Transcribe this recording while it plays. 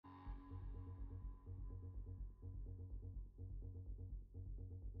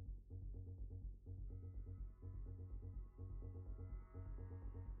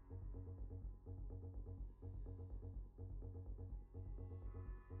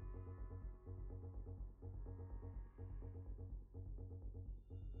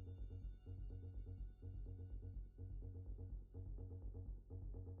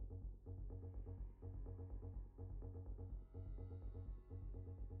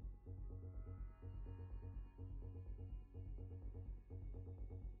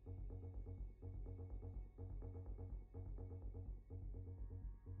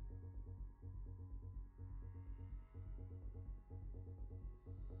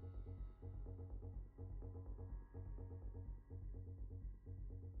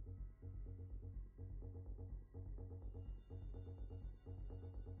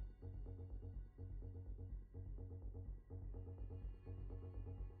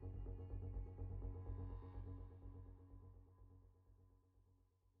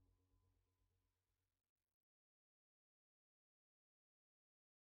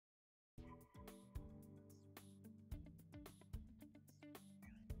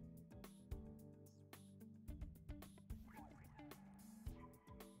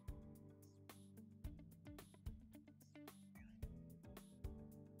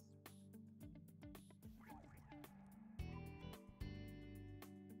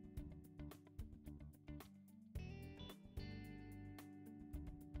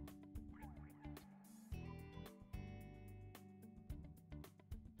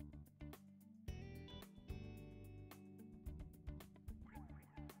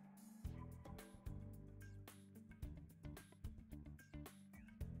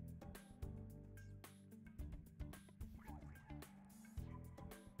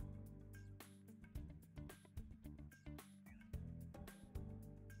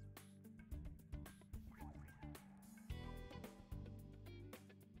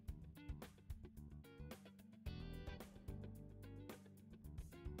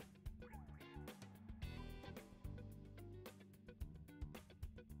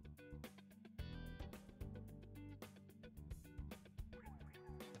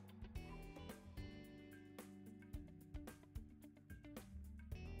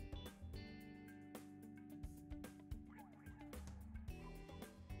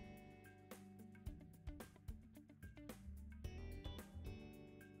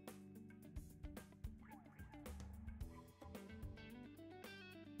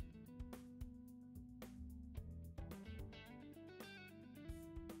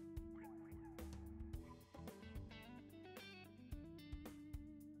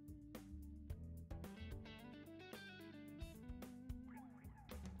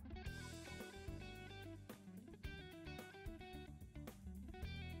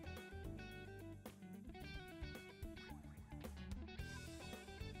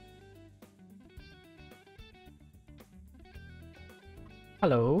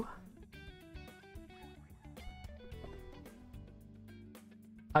Hello.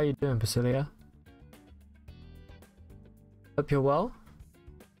 How you doing, Basilia? Hope you're well.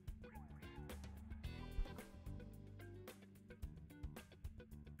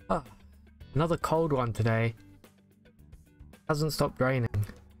 Oh, another cold one today. Hasn't stopped raining.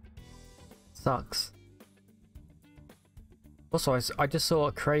 Sucks. Also, I just saw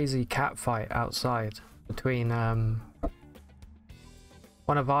a crazy cat fight outside between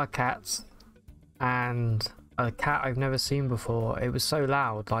one of our cats and a cat I've never seen before. It was so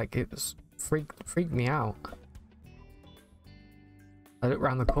loud, like it was freaked me out. I looked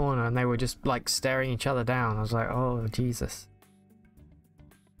around the corner and they were just like staring each other down. I was like, oh Jesus.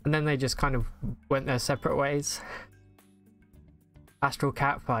 And then they just kind of went their separate ways. Astral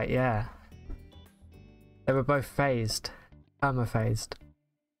cat fight, yeah. They were both phased. Perma-phased.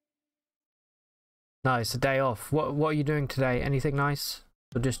 Nice, a day off. What are you doing today? Anything nice?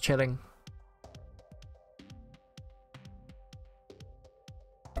 Or just chilling?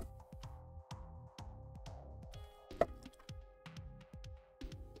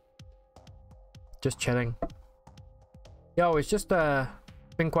 Just chilling. Yo, it's just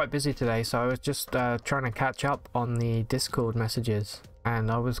been quite busy today, so I was just trying to catch up on the Discord messages,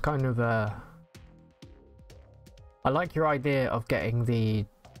 and I was kind of I like your idea of getting the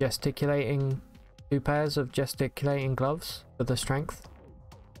gesticulating 2 pairs of gesticulating gloves for the strength.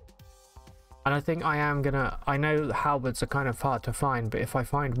 And I think I am gonna, I know the halberds are kind of hard to find, but if I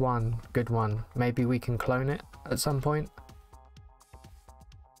find one good one, maybe we can clone it at some point.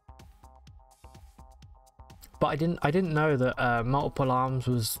 But I didn't know that multiple arms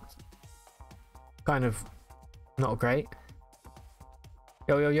was kind of not great.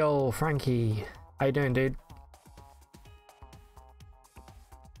 Yo, Frankie. How you doing, dude?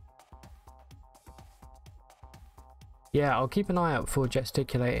 Yeah, I'll keep an eye out for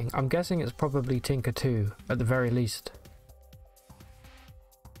gesticulating. I'm guessing it's probably Tinker 2 at the very least.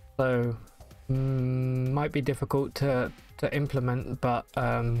 So, might be difficult to implement, but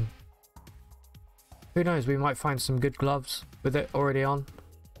who knows, we might find some good gloves with it already on.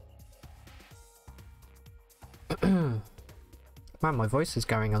 Man, my voice is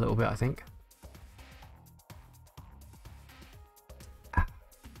going a little bit, I think.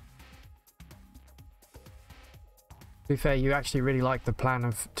 To be fair, you actually really like the plan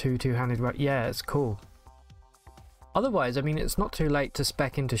of two-handed weapons. Yeah, it's cool. Otherwise, I mean, it's not too late to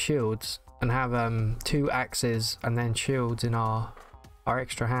spec into shields and have 2 axes and then shields in our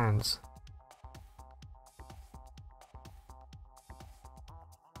extra hands.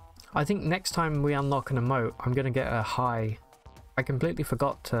 I think next time we unlock an emote, I'm gonna get a high. I completely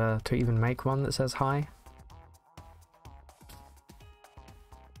forgot to even make one that says high.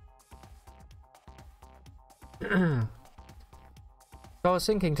 So I was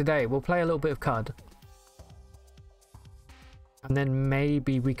thinking today we'll play a little bit of CUD, and then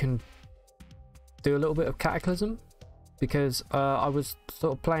maybe we can do a little bit of Cataclysm, because I was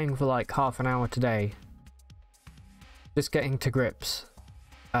sort of playing for like half an hour today, just getting to grips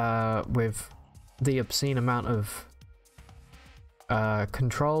with the obscene amount of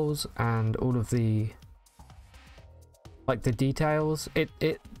controls and all of the like the details.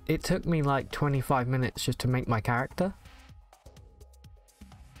 It took me like 25 minutes just to make my character.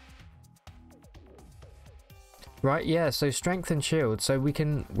 Right, yeah, so strength and shield. So we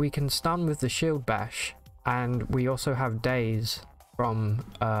can stun with the shield bash, and we also have daze from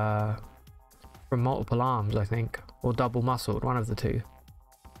multiple arms, I think, or double muscled, one of the two.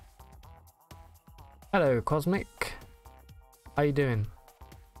 Hello, Cosmic. How you doing?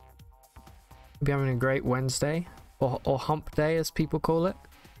 Hope you're having a great Wednesday, or hump day as people call it.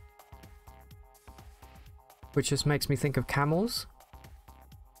 Which just makes me think of camels.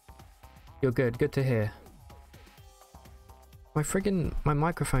 You're good to hear. My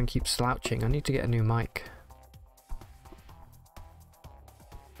microphone keeps slouching. I need to get a new mic.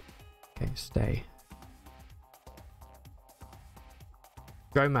 Okay, stay.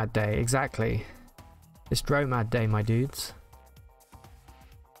 Dromad day, exactly. It's Dromad day, my dudes.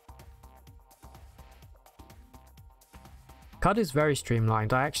 CUD is very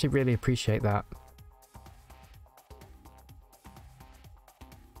streamlined. I actually really appreciate that.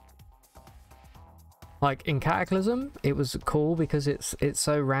 Like in Cataclysm, it was cool because it's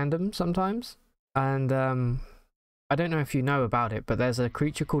so random sometimes. And I don't know if you know about it, but there's a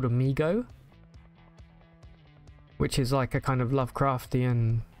creature called Amigo, which is like a kind of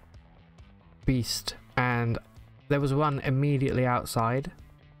Lovecraftian beast, and there was one immediately outside,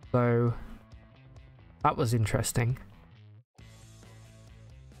 so that was interesting.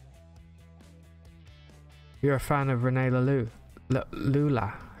 You're a fan of Renee Laloux?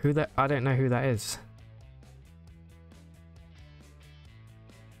 Lula. Who that? I don't know who that is.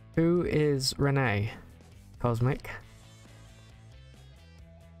 Who is Renee? Cosmic.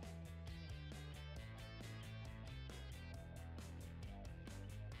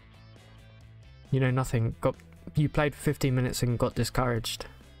 You know nothing. You played for 15 minutes and got discouraged.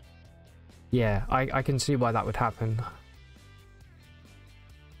 Yeah, I can see why that would happen.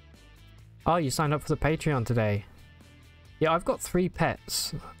 Oh, you signed up for the Patreon today. Yeah, I've got 3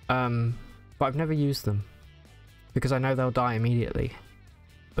 pets, but I've never used them because I know they'll die immediately.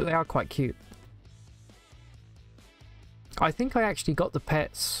 But they are quite cute. I think I actually got the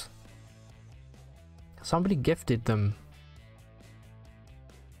pets. Somebody gifted them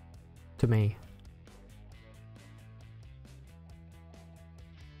to me.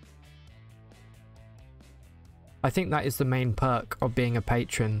 I think that is the main perk of being a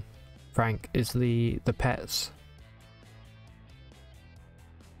patron, Frank, is the pets.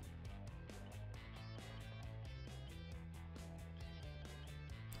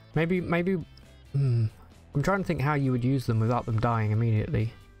 Maybe, I'm trying to think how you would use them without them dying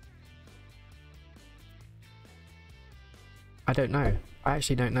immediately. I don't know. I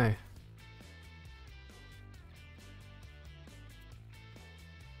actually don't know.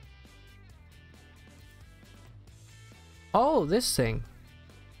 Oh, this thing.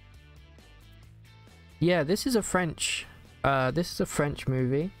 Yeah, this is a French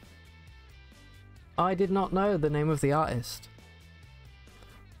movie. I did not know the name of the artist.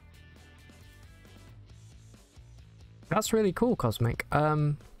 That's really cool, Cosmic.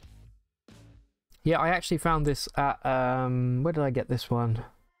 Yeah, I actually found this at where did I get this one?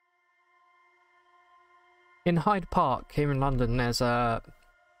 In Hyde Park here in London. There's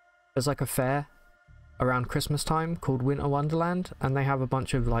like a fair around Christmas time called Winter Wonderland, and they have a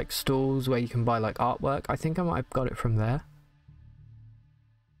bunch of like stalls where you can buy like artwork. I think I might have got it from there.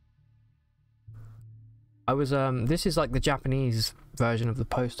 I was this is like the Japanese version of the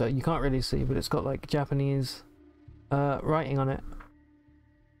poster. You can't really see, but it's got like Japanese writing on it.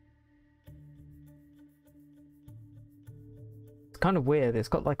 It's kind of weird. It's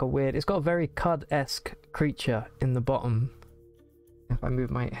got a very Cud-esque creature in the bottom. If I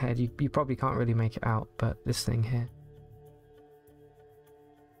move my head, you probably can't really make it out, but this thing here.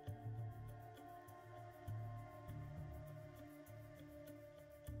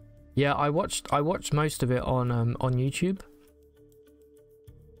 Yeah, I watched most of it on YouTube.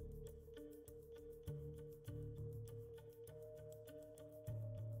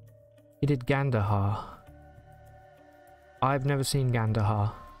 You did Gandahar. I've never seen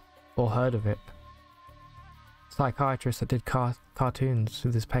Gandahar or heard of it. Psychiatrist that did cartoons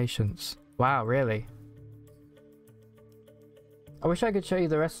with his patients. Wow, really? I wish I could show you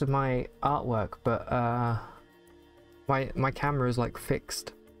the rest of my artwork, but my camera is like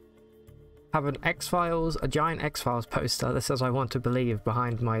fixed. I have an X-Files, a giant X-Files poster that says "I want to believe"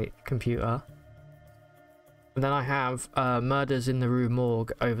 behind my computer. And then I have Murders in the Rue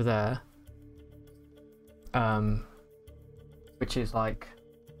Morgue over there. Which is like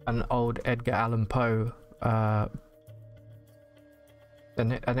an old Edgar Allan Poe.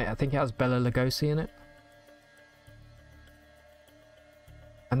 And I think it has Bela Lugosi in it.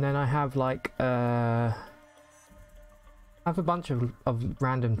 And then I have like I have a bunch of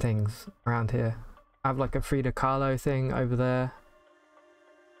random things around here. I have like a Frida Kahlo thing over there.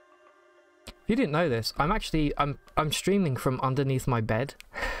 If you didn't know this, I'm streaming from underneath my bed.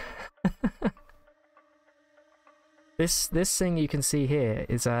 This thing you can see here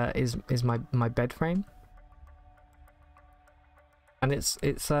is my bed frame. And it's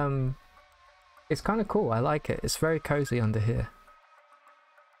kind of cool. I like it. It's very cozy under here.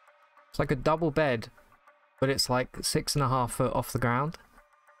 It's like a double bed, but it's like 6.5 foot off the ground.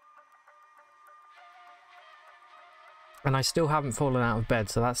 And I still haven't fallen out of bed,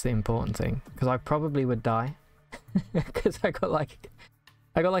 so that's the important thing. Because I probably would die. Because I got like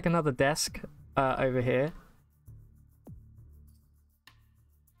another desk over here.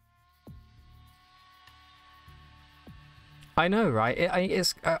 I know, right?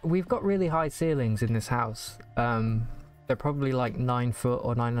 It's we've got really high ceilings in this house. They're probably like 9 foot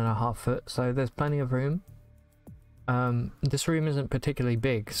or 9.5 foot, so there's plenty of room. This room isn't particularly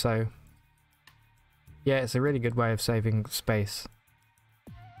big, so yeah, it's a really good way of saving space.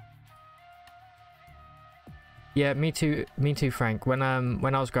 Yeah, me too, Frank. When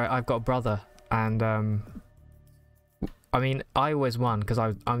I was growing, I've got a brother, and I mean, I always won because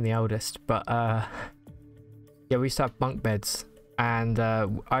I'm the eldest, but yeah, we used to have bunk beds, and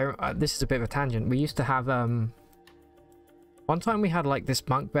this is a bit of a tangent. We used to have one time we had like this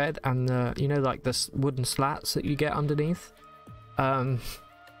bunk bed, and you know, like this wooden slats that you get underneath.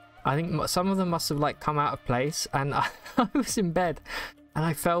 I think some of them must have like come out of place, and I was in bed and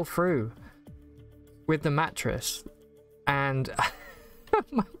I fell through with the mattress, and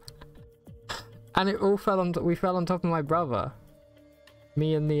and it all fell on. We fell on top of my brother,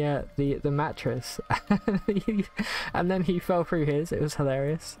 me and the mattress, and then he fell through his. It was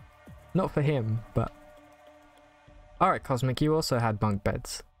hilarious, not for him, but all right, Cosmic, you also had bunk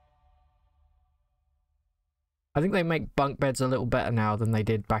beds. I think they make bunk beds a little better now than they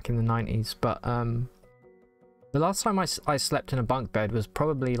did back in the 90s, but the last time I slept in a bunk bed was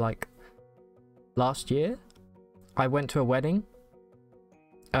probably like last year. I went to a wedding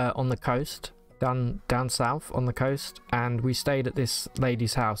on the coast, down south on the coast, and we stayed at this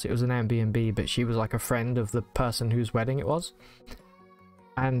lady's house. It was an Airbnb, but she was like a friend of the person whose wedding it was.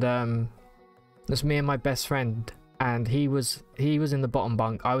 And it's me and my best friend, and he was in the bottom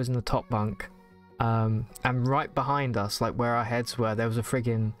bunk, I was in the top bunk. And right behind us, like where our heads were, there was a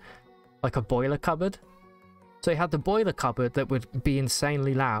friggin' like a boiler cupboard. So you had the boiler cupboard that would be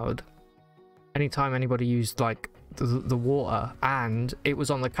insanely loud anytime anybody used like the water, and it was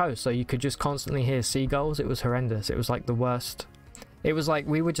on the coast, so you could just constantly hear seagulls. It was horrendous. It was like the worst. It was like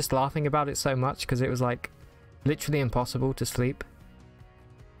we were just laughing about it so much because it was like literally impossible to sleep.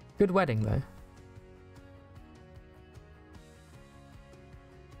 Good wedding though.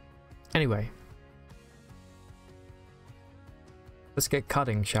 Anyway. Let's get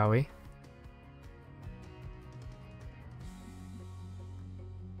cutting, shall we?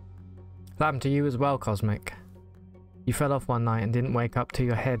 That happened to you as well, Cosmic. You fell off one night and didn't wake up till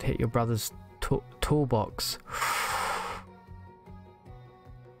your head hit your brother's toolbox.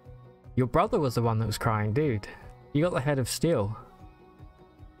 Your brother was the one that was crying, dude. You got the head of steel.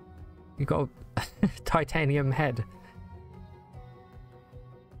 You got a titanium head.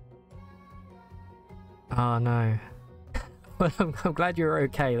 Oh no. Well, I'm glad you're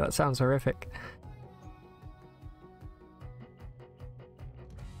okay. That sounds horrific.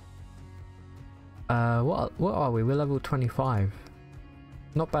 What are we? We're level 25.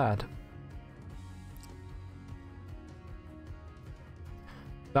 Not bad.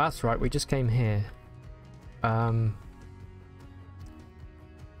 That's right, we just came here. Oh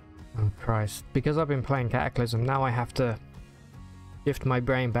Christ. Because I've been playing Cataclysm, now I have to shift my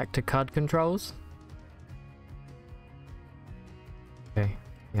brain back to CUD controls. Okay,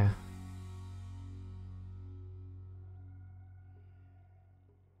 yeah.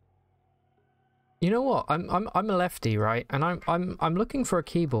 You know what? I'm a lefty, right? And I'm looking for a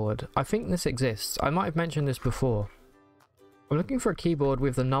keyboard. I think this exists. I might have mentioned this before. I'm looking for a keyboard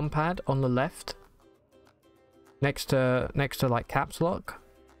with the numpad on the left, next to like caps lock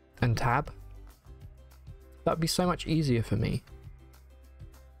and tab. That'd be so much easier for me.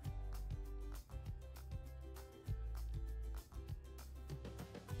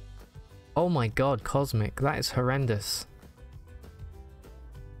 Oh my god, Cosmic, that is horrendous.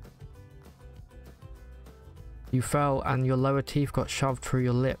 You fell and your lower teeth got shoved through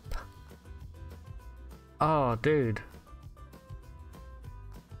your lip. Oh, dude.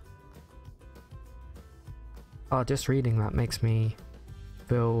 Oh, just reading that makes me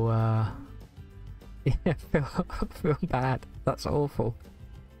feel, yeah, feel bad. That's awful.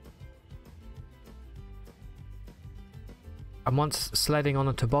 I'm once sledding on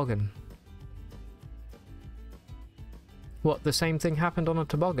a toboggan. What, the same thing happened on a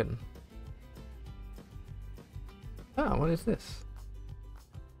toboggan? Oh, what is this?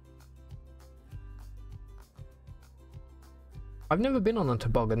 I've never been on a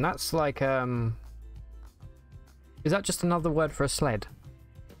toboggan. That's like, is that just another word for a sled?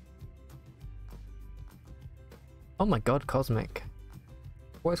 Oh my god, Cosmic.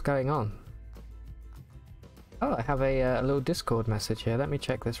 What is going on? Oh, I have a little Discord message here. Let me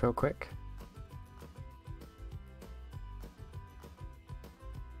check this real quick.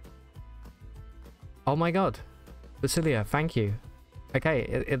 Oh my god. Basilia, thank you.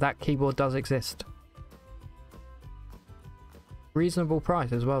 Okay, that keyboard does exist. Reasonable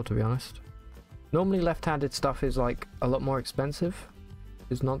price as well, to be honest. Normally left-handed stuff is like a lot more expensive.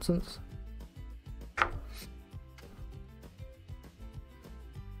 It's nonsense.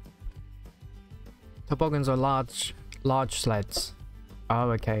 Toboggans are large sleds.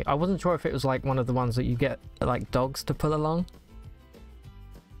 Oh, okay. I wasn't sure if it was like one of the ones that you get like dogs to pull along.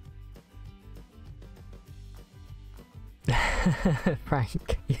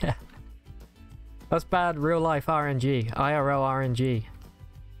 Frank, yeah. That's bad real life RNG. IRL RNG.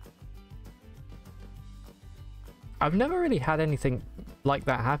 I've never really had anything like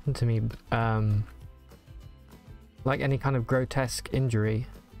that happen to me. Like any kind of grotesque injury.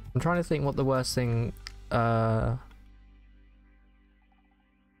 I'm trying to think what the worst thing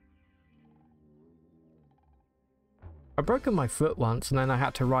I've broken my foot once and then I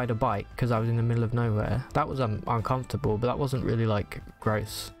had to ride a bike because I was in the middle of nowhere. That was uncomfortable, but that wasn't really like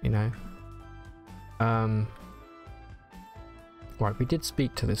gross, you know. Right, we did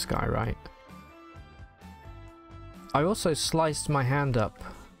speak to this guy, right? I also sliced my hand up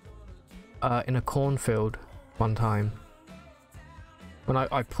in a cornfield one time. When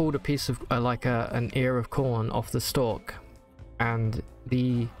I pulled a piece of an ear of corn off the stalk, and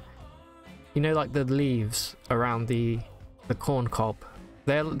you know, like the leaves around the corn cob,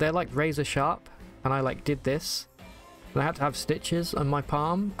 they're like razor sharp, and I like did this, and I had to have stitches on my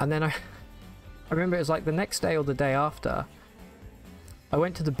palm. And then I remember it was like the next day or the day after, I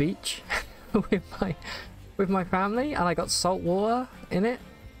went to the beach with my family, and I got salt water in it.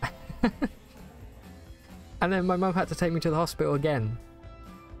 And then my mum had to take me to the hospital again.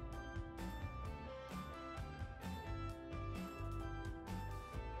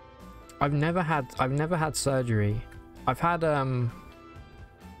 I've never had surgery. I've had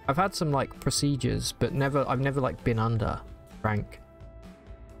some like procedures, but I've never like been under, Frank.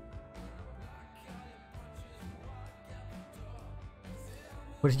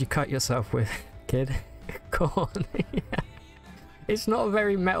 What did you cut yourself with, kid? Corn. Yeah. It's not a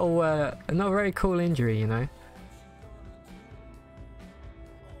very not a very cool injury, you know.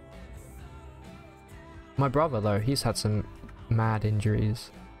 My brother though, he's had some mad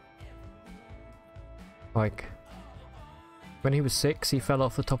injuries. Like, when he was 6, he fell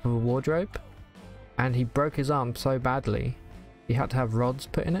off the top of a wardrobe, and he broke his arm so badly, he had to have rods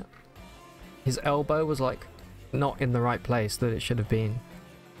put in it. His elbow was like not in the right place that it should have been.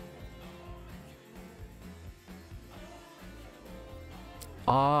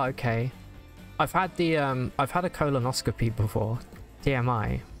 Ah, okay. I've had a colonoscopy before,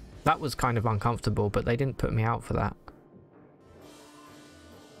 TMI. That was kind of uncomfortable, but they didn't put me out for that.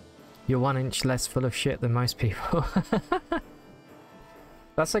 You're 1 inch less full of shit than most people.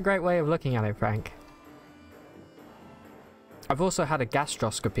 That's a great way of looking at it, Frank. I've also had a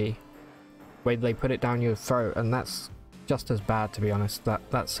gastroscopy, where they put it down your throat, and that's just as bad, to be honest.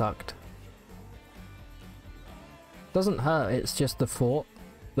 That sucked. Doesn't hurt, it's just the thought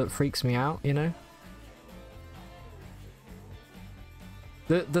that freaks me out, you know?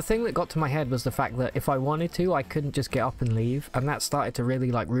 The thing that got to my head was the fact that if I wanted to, I couldn't just get up and leave, and that started to really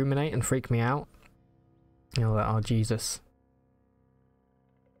like ruminate and freak me out. You know, like, oh Jesus.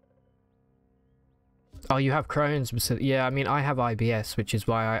 Oh, you have Crohn's? Yeah, I mean, I have IBS, which is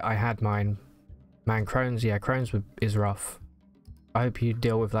why I had mine. Man, Crohn's, yeah, Crohn's is rough. I hope you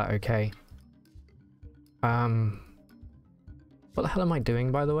deal with that okay. What the hell am I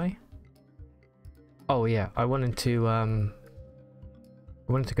doing, by the way? Oh yeah, I wanted to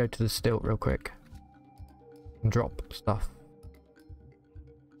go to the stilt real quick and drop stuff.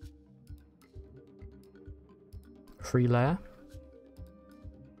 Free layer.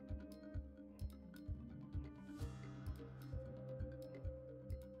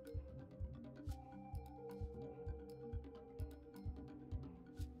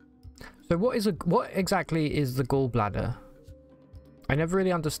 So what exactly is the gallbladder? I never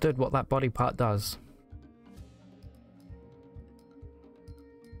really understood what that body part does.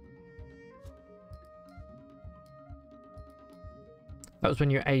 That was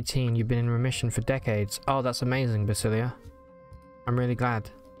when you're 18, you've been in remission for decades. Oh, that's amazing, Basilia. I'm really glad.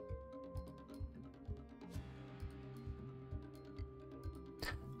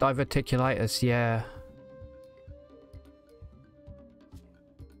 Diverticulitis, yeah.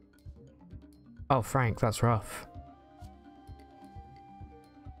 Oh, Frank, that's rough.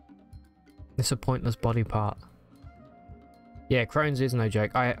 It's a pointless body part. Yeah, Crohn's is no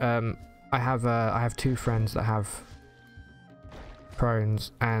joke. I have 2 friends that have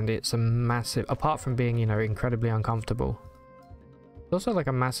Crohn's, and it's a massive, apart from being, you know, incredibly uncomfortable, it's also like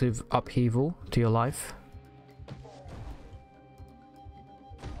a massive upheaval to your life.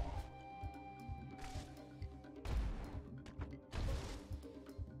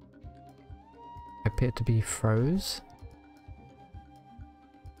 I appear to be froze.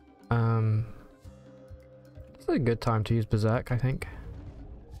 It's a good time to use Berserk, I think.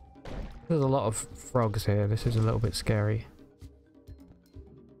 There's a lot of frogs here. This is a little bit scary.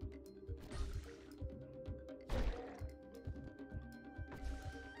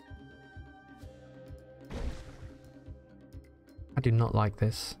 I do not like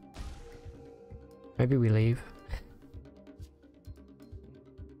this. Maybe we leave.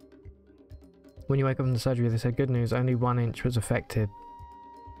 When you wake up from the surgery, they said, good news, only 1 inch was affected.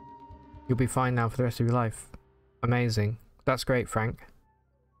 You'll be fine now for the rest of your life. Amazing. That's great, Frank.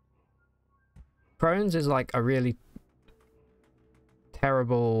 Crohn's is like a really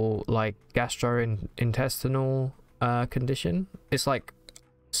terrible, like, gastrointestinal condition. It's like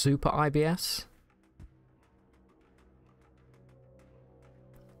super IBS.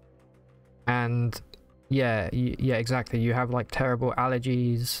 And yeah, yeah, exactly. You have like terrible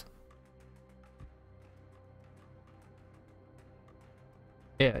allergies.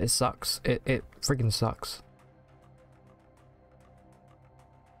 Yeah, it sucks. It friggin' sucks.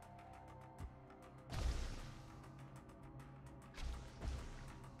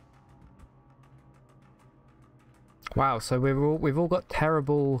 Wow, so we've all got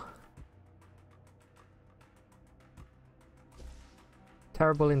terrible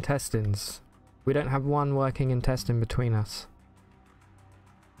intestines. We don't have one working intestine between us.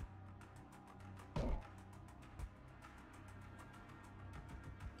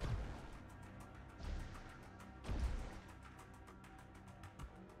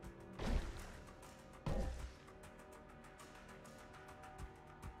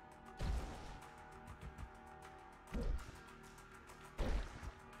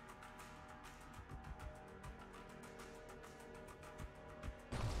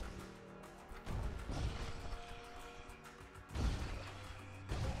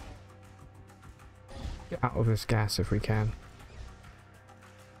 Get out of this gas if we can.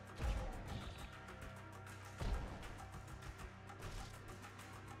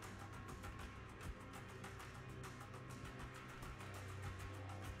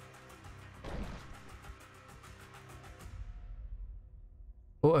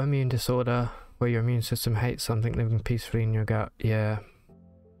 Autoimmune disorder, where your immune system hates something living peacefully in your gut. Yeah.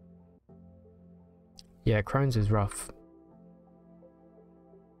 Yeah, Crohn's is rough.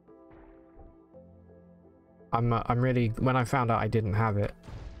 I'm really, when I found out I didn't have it,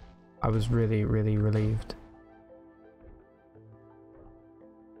 I was really, really relieved.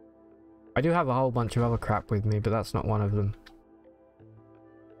 I do have a whole bunch of other crap with me, but that's not one of them.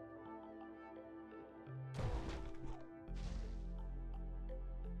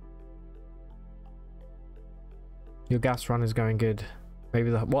 Your gas run is going good.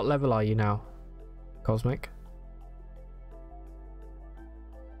 Maybe what level are you now, Cosmic?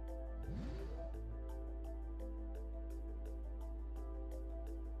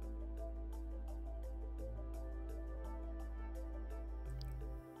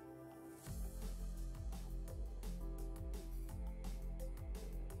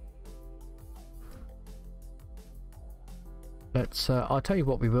 Let's, I'll tell you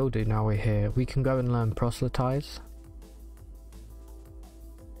what we will do now we're here. We can go and learn proselytize.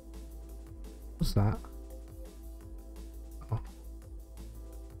 What's that? Oh.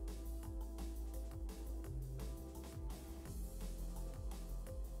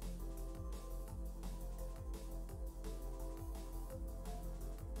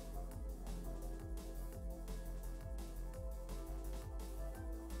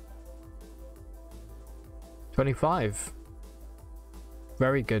 $25.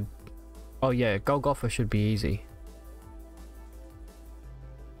 Very good. Oh yeah, Golgotha should be easy.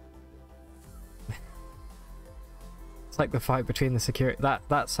 It's like the fight between the security.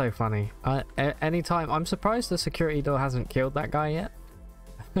 That's so funny. Anytime, I'm surprised the security door hasn't killed that guy yet.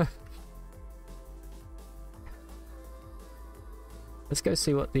 Let's go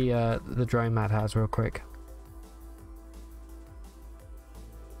see what the drone mat has real quick.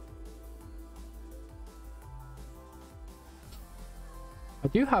 I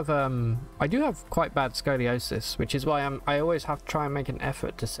do have quite bad scoliosis, which is why I always have to try and make an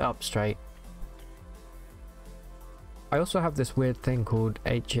effort to sit up straight. I also have this weird thing called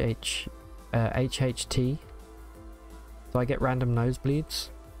HHT, so I get random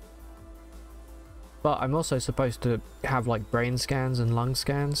nosebleeds. But I'm also supposed to have like brain scans and lung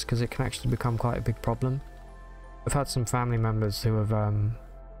scans because it can actually become quite a big problem. I've had some family members who have well,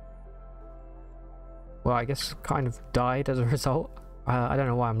 I guess kind of died as a result. I don't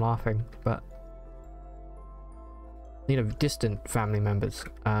know why I'm laughing, but you know, distant family members.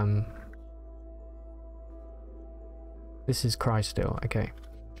 This is Cry still, okay.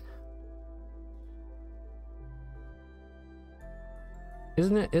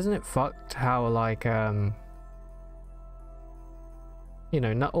 Isn't it fucked how like you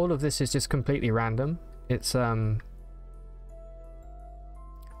know, not all of this is just completely random. It's it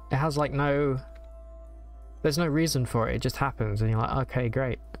has like there's no reason for it, it just happens and you're like, okay,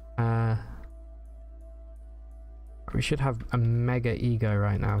 great. We should have a mega ego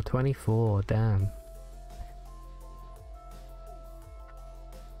right now. 24, damn.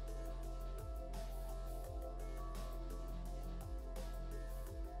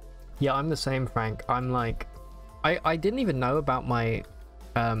 Yeah, I'm the same, Frank. I'm like, I didn't even know about my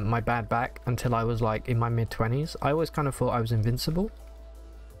my bad back until I was like in my mid-20s. I always kind of thought I was invincible.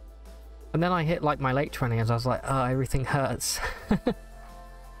 And then I hit like my late 20s, I was like, oh, everything hurts.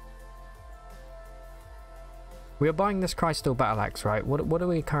 We are buying this Crystal Battle Axe, right? What do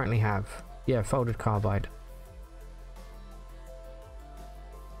we currently have? Yeah, folded carbide.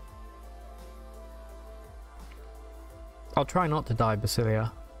 I'll try not to die,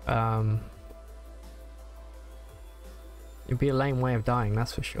 Basilia. It'd be a lame way of dying,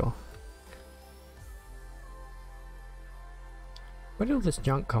 that's for sure. Where did all this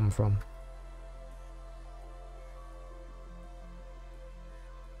junk come from?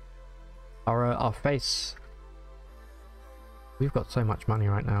 Our face. We've got so much money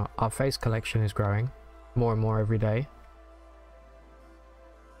right now. Our face collection is growing more and more every day.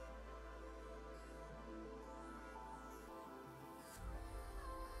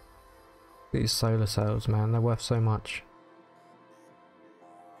 These solar cells, man, they're worth so much.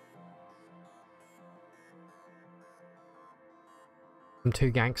 I'm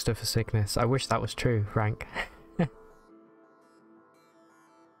too gangster for sickness. I wish that was true, Frank.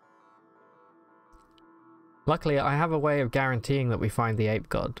 Luckily, I have a way of guaranteeing that we find the ape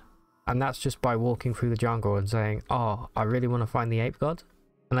god. And that's just by walking through the jungle and saying, oh, I really want to find the ape god.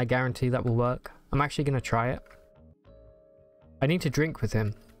 And I guarantee that will work. I'm actually going to try it. I need to drink with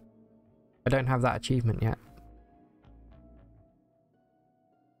him. I don't have that achievement yet.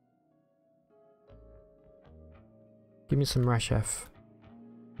 Give me some Reshef.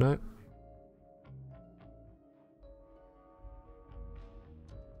 No.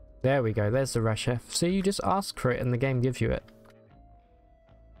 There we go, there's the Reshef. So you just ask for it and the game gives you it.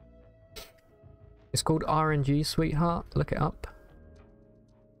 It's called RNG, sweetheart. Look it up.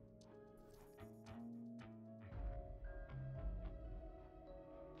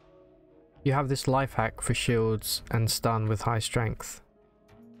 You have this life hack for shields and stun with high strength.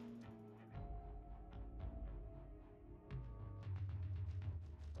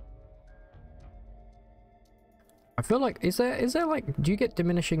 I feel like, is there like, do you get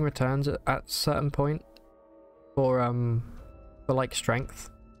diminishing returns at certain point for like strength?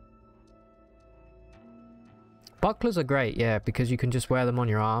 Bucklers are great, yeah, because you can just wear them on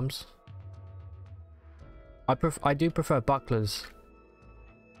your arms. I do prefer bucklers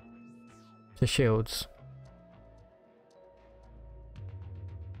to shields.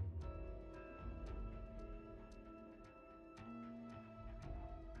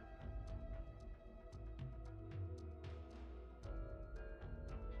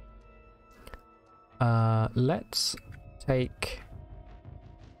 Let's take...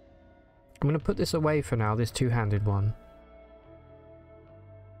 I'm going to put this away for now, this two-handed one.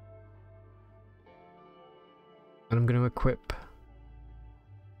 And I'm going to equip...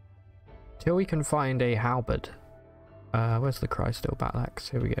 till we can find a halberd. Where's the Crystal Battle Axe?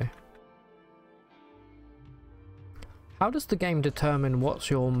 Here we go. How does the game determine what's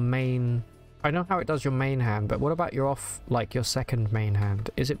your main... I know how it does your main hand, but what about your off, like your second main hand?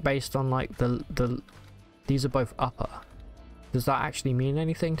 Is it based on like the these are both upper? Does that actually mean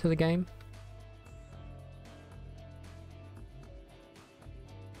anything to the game?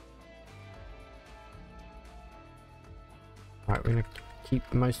 Right, we're gonna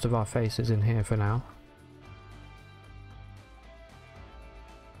keep most of our faces in here for now.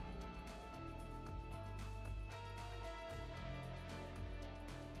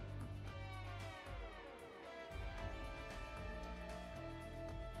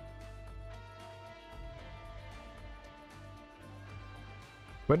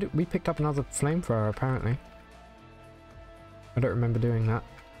 Where did we picked up another flamethrower apparently? I don't remember doing that.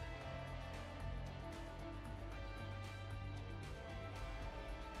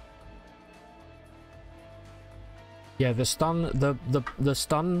 Yeah, the stun, the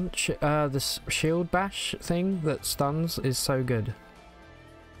shield bash thing that stuns is so good.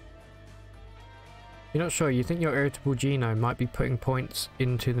 You're not sure, you think your irritable genome might be putting points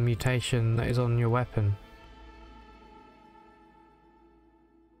into the mutation that is on your weapon.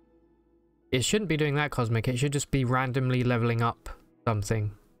 It shouldn't be doing that, Cosmic. It should just be randomly leveling up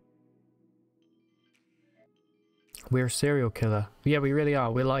something. We're a serial killer. Yeah, we really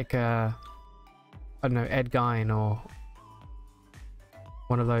are. We're like, I don't know, Ed Gein or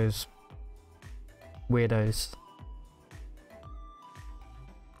one of those weirdos.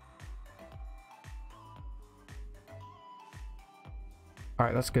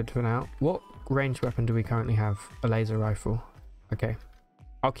 Alright, that's good for now. What ranged weapon do we currently have? A laser rifle. Okay.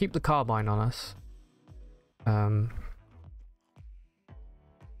 I'll keep the carbine on us.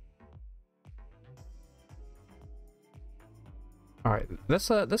 Alright, let's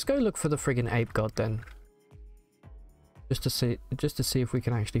go look for the friggin' ape god then. Just to see if we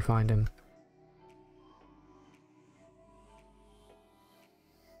can actually find him.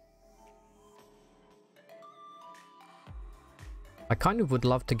 I kind of would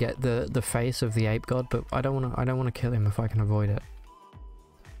love to get the face of the ape god, but I don't want to kill him if I can avoid it.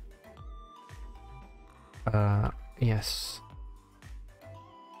 Yes.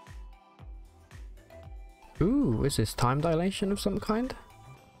 Ooh, is this time dilation of some kind?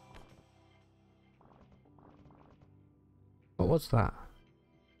 What was that?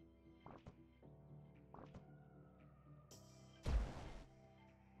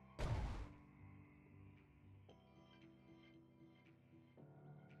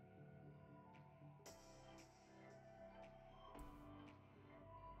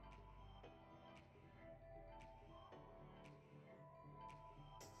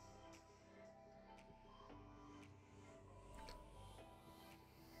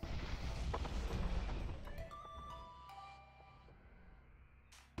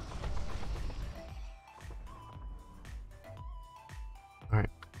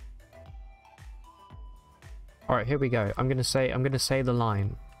 Alright, here we go. I'm gonna say the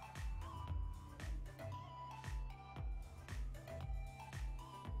line.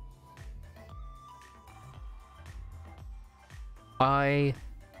 I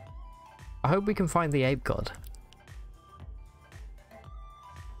hope we can find the ape god.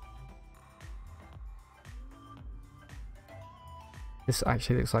 This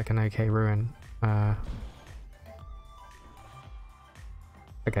actually looks like an okay ruin.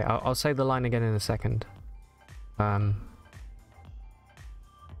 Okay, I'll say the line again in a second. I'll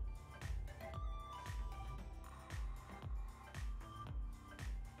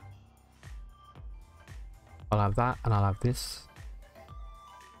have that, and I'll have this.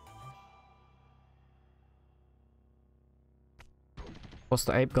 What's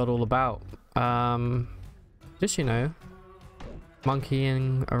the ape god all about? Just, you know,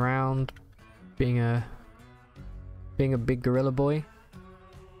 monkeying around, being a big gorilla boy.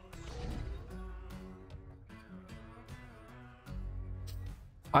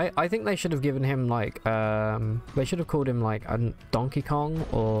 I think they should have given him like they should have called him like a Donkey Kong,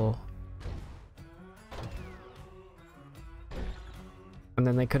 or and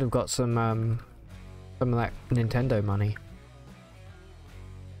then they could have got some of that Nintendo money.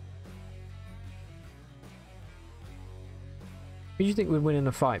 Who do you think would win in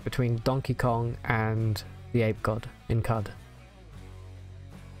a fight between Donkey Kong and the ape god in CUD?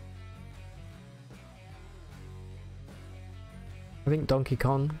 I think Donkey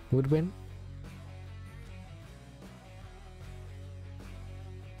Kong would win.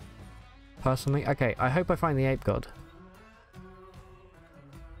 Personally. Okay, I hope I find the ape god.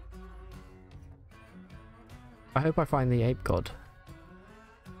 I hope I find the ape god.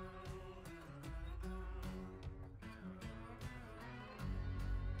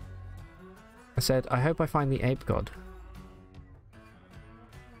 I said, I hope I find the ape god.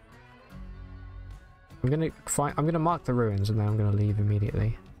 I'm gonna mark the ruins and then I'm gonna leave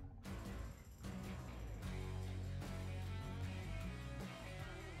immediately.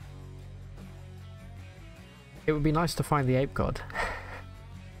 It would be nice to find the ape god.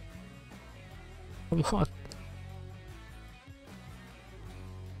 Come on.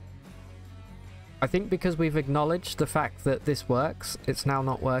 I think because we've acknowledged the fact that this works, it's now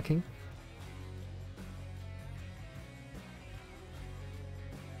not working.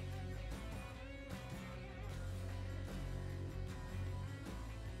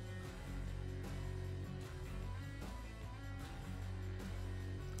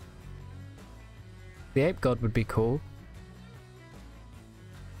 The ape god would be cool.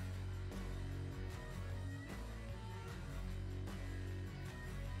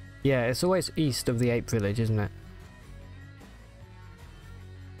 Yeah, it's always east of the ape village, isn't it?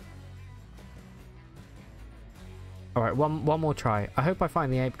 Alright, one more try. I hope I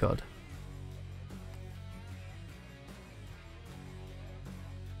find the ape god.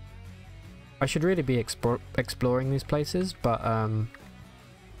 I should really be exploring these places, but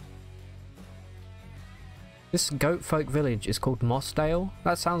this goat folk village is called Mossdale.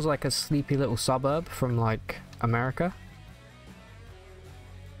 That sounds like a sleepy little suburb from, like, America.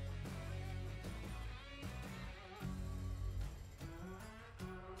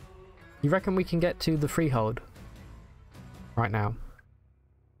 You reckon we can get to the freehold right now?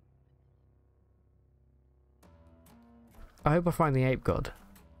 I hope I find the ape god.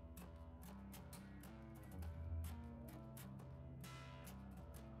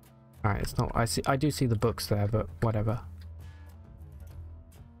 Alright, it's not. I do see the books there, but whatever.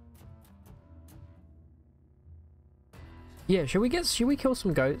 Yeah, should we kill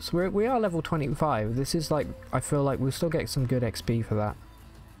some goats? We are level 25. This is like, I feel like we'll still get some good XP for that.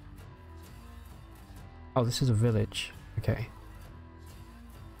 Oh, this is a village. Okay.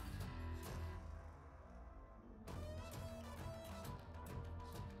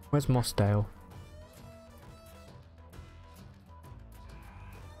 Where's Mossdale?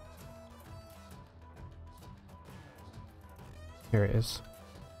 Here it is.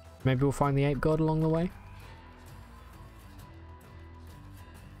 Maybe we'll find the ape god along the way.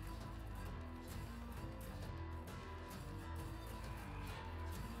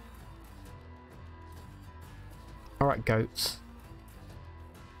 Alright, goats.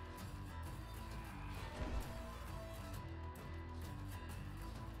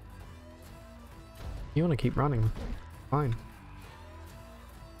 You want to keep running? Fine.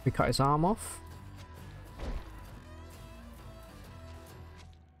 We cut his arm off.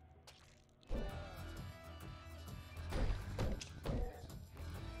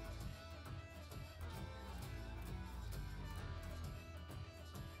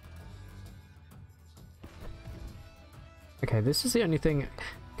 Okay, this is the only thing.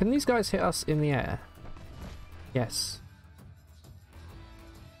 Can these guys hit us in the air? Yes.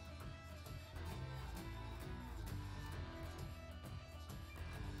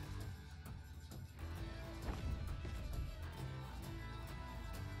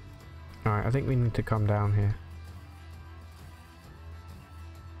 Alright, I think we need to come down here.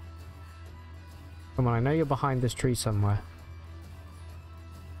 Come on, I know you're behind this tree somewhere.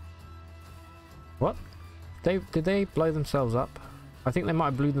 What? Did they blow themselves up? I think they might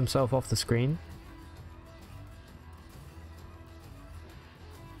have blew themselves off the screen.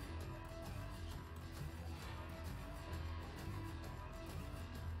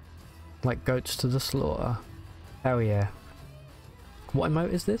 Like goats to the slaughter. Hell yeah. What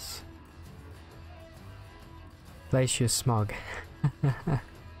emote is this? Glacier Smug.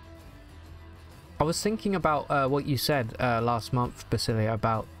 I was thinking about what you said last month, Basilia,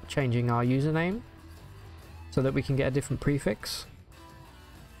 about changing our username so that we can get a different prefix.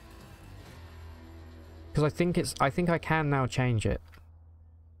 Because I think I can now change it.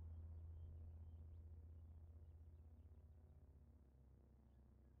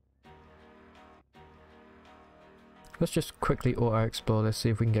 Let's just quickly auto-explore this, see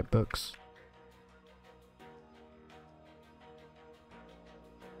if we can get books.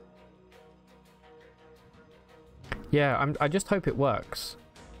 Yeah, I just hope it works.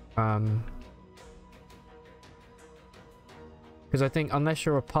 Because I think unless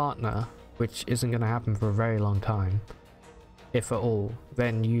you're a partner, which isn't going to happen for a very long time, if at all,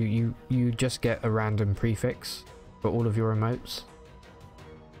 then you just get a random prefix for all of your emotes.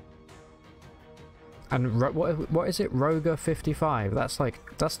 And what is it? Roga 55.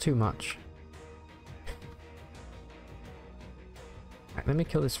 That's too much. Right, let me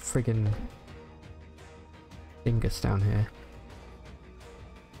kill this friggin' dingus down here.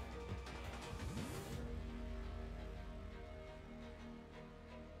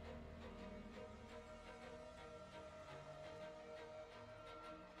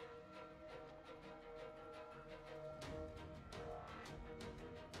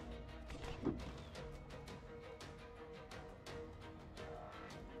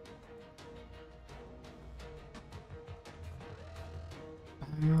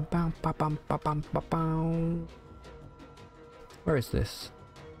 Where is this?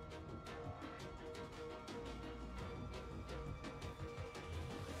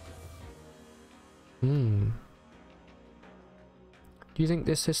 Do you think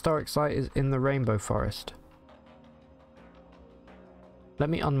this historic site is in the Rainbow Forest? Let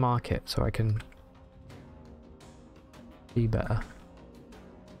me unmark it so I can see better.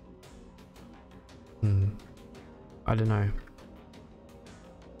 I don't know.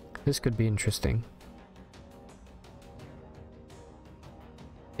 This could be interesting.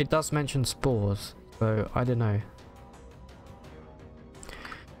 It does mention spores, so I don't know.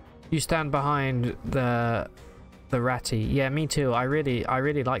 You stand behind the ratty. Yeah, me too. I really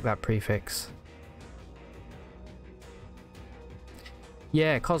like that prefix.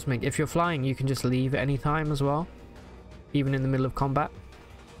 Yeah, Cosmic, if you're flying you can just leave at any time as well, even in the middle of combat.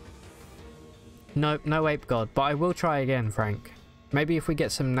 No ape god, but I will try again, Frank. Maybe if we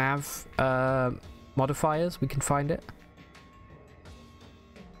get some nav modifiers, we can find it.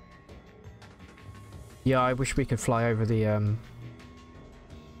 Yeah, I wish we could fly over the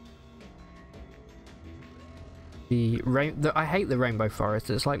I hate the Rainbow Forest.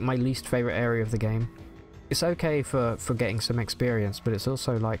 It's like my least favorite area of the game. It's okay for getting some experience, but it's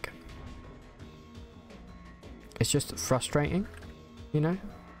also like, it's just frustrating, you know?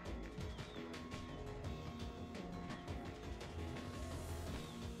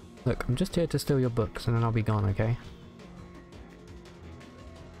 Look, I'm just here to steal your books and then I'll be gone, okay?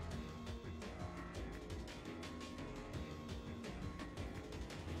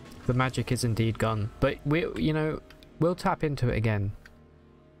 The magic is indeed gone, but we'll tap into it again.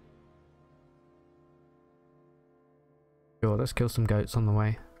 Sure, let's kill some goats on the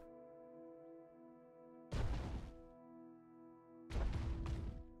way.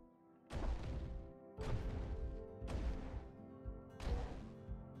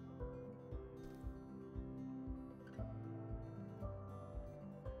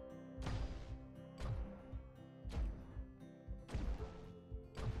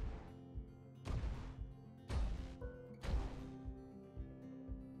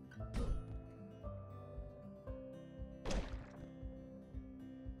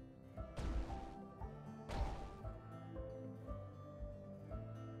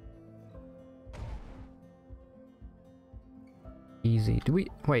 Easy. Do we...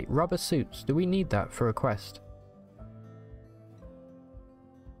 Wait, rubber suits. Do we need that for a quest?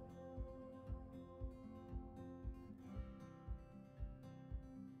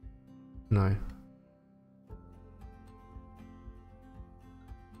 No.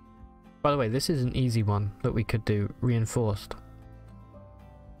 By the way, this is an easy one that we could do, reinforced.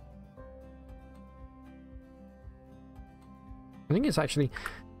 I think it's actually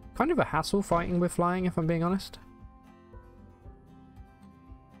kind of a hassle fighting with flying, if I'm being honest.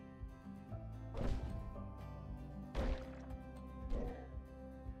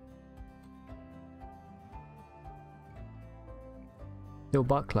 Steel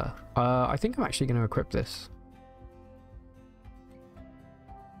buckler. I think I'm actually going to equip this.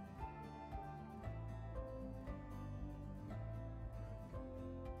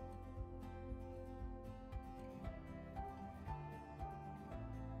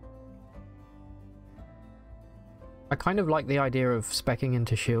 I kind of like the idea of speccing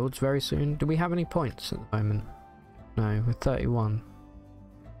into shields very soon. Do we have any points at the moment? No, we're 31.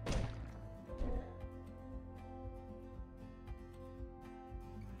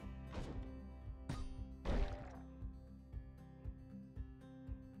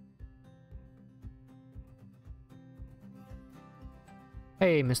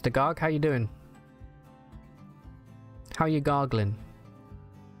 Hey, Mr. Garg, how you doing? How you gargling?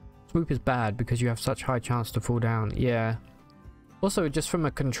 Swoop is bad because you have such high chance to fall down. Yeah. Also, just from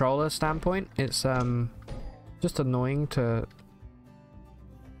a controller standpoint, it's just annoying to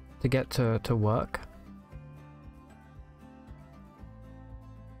get to work.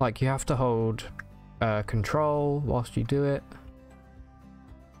 Like, you have to hold control whilst you do it.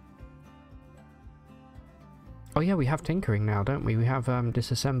 Oh yeah, we have tinkering now, don't we? We have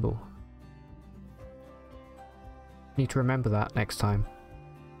disassemble. Need to remember that next time.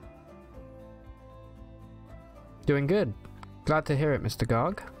 Doing good. Glad to hear it, Mr.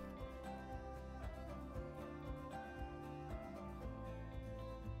 Garg.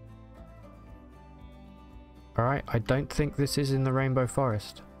 Alright, I don't think this is in the Rainbow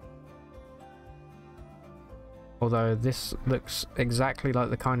Forest. Although this looks exactly like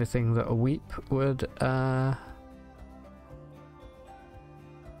the kind of thing that a weep would,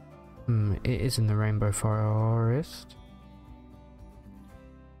 it is in the Rainbow Forest.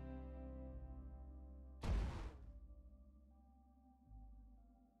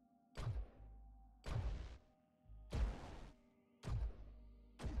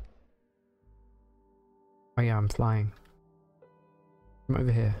 Oh yeah, I'm flying. I'm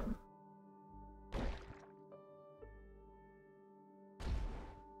over here.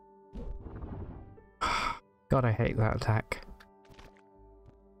 God, I hate that attack.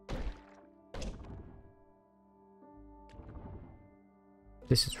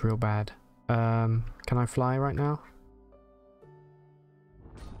 This is real bad. Can I fly right now?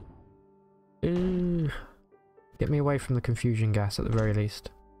 Get me away from the confusion gas at the very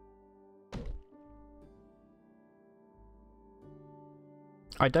least.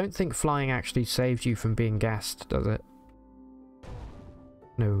 I don't think flying actually saves you from being gassed, does it?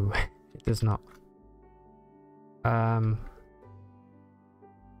 No, it does not.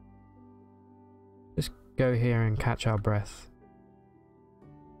 Just go here and catch our breath.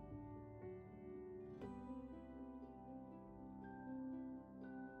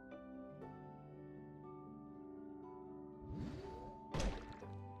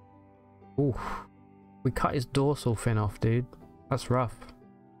 Ooh, we cut his dorsal fin off, dude. That's rough.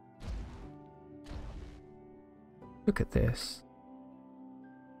 Look at this.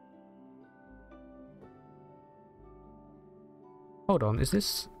 Hold on, is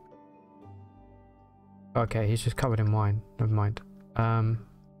this... Okay, he's just covered in wine. Never mind.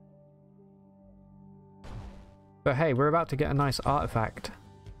 But hey, we're about to get a nice artifact.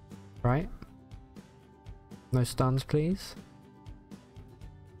 Right? No stuns, please.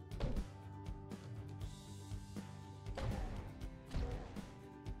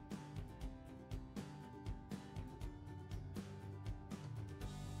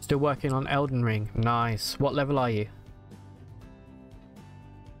 Still working on Elden Ring. Nice. What level are you?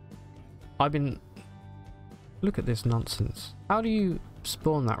 I've been... Look at this nonsense. How do you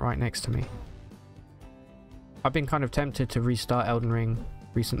spawn that right next to me? I've been kind of tempted to restart Elden Ring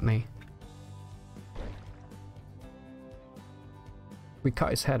recently. We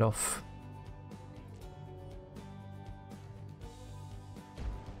cut his head off.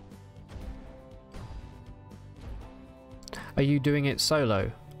 Are you doing it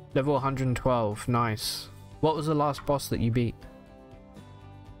solo? Level 112, nice. What was the last boss that you beat?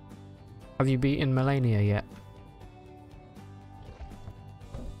 Have you beaten Melania yet?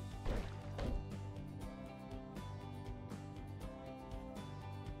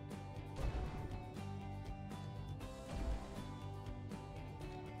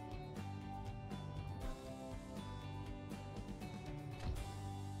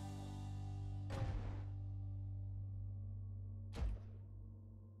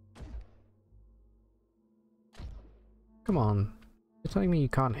 Come on. You're telling me you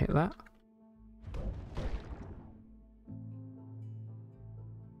can't hit that?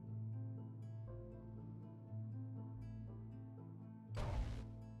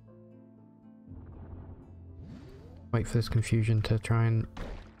 Wait for this confusion to try and...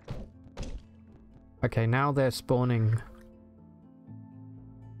 Okay, now they're spawning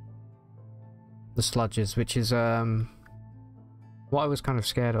the sludges, which is what I was kind of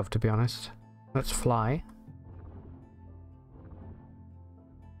scared of, to be honest. Let's fly.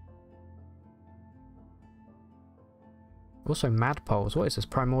 Also mad poles. What is this?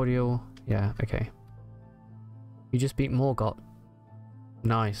 Primordial? Yeah, okay. You just beat Morgott.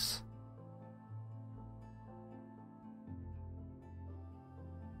 Nice.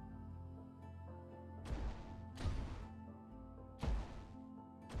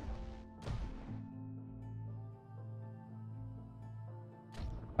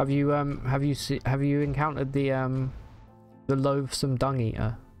 Have you encountered the loathsome dung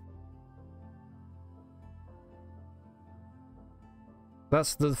eater?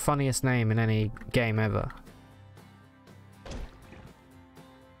 That's the funniest name in any game ever.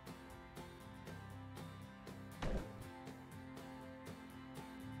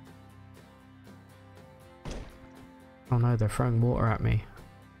 Oh no, they're throwing water at me.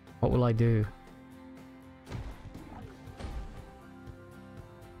 What will I do?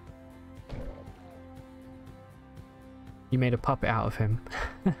 You made a puppet out of him.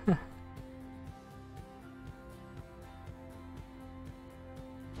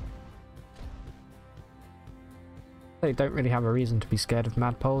 They don't really have a reason to be scared of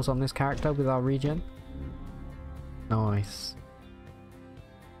mad poles on this character with our regen. Nice.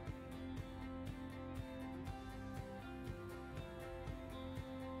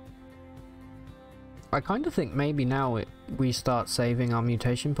 I kind of think maybe now we start saving our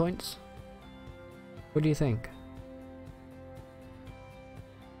mutation points. What do you think?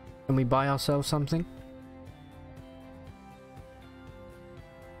 Can we buy ourselves something?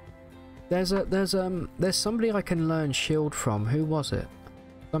 There's somebody I can learn shield from. Who was it?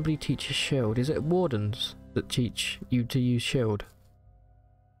 Somebody teaches shield. Is it wardens that teach you to use shield?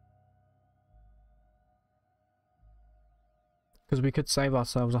 Because we could save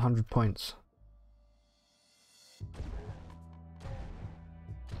ourselves 100 points.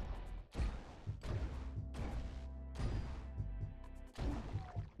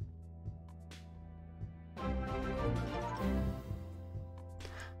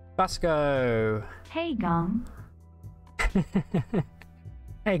 Vasco! Hey, Gong.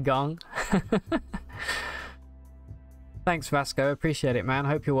 Hey, Gong. Thanks, Vasco. Appreciate it, man.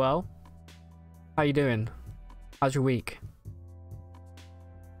 Hope you're well. How you doing? How's your week?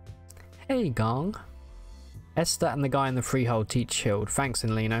 Hey, Gong. Esther and the guy in the freehold teach shield. Thanks,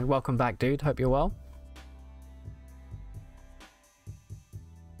 Enlino. Welcome back, dude. Hope you're well.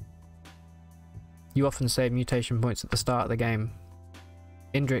 You often save mutation points at the start of the game.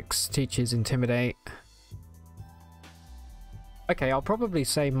 Indrix teaches intimidate. Okay, I'll probably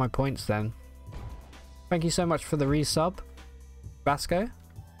save my points then. Thank you so much for the resub, Vasco.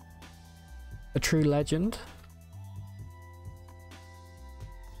 A true legend.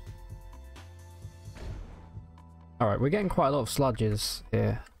 Alright, we're getting quite a lot of sludges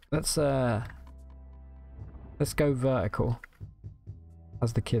here. Let's go vertical,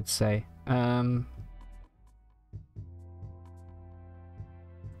 as the kids say.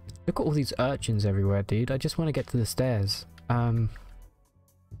 Look at all these urchins everywhere, dude. I just want to get to the stairs. I'm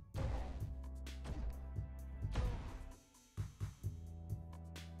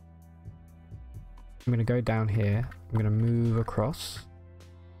going to go down here. I'm going to move across.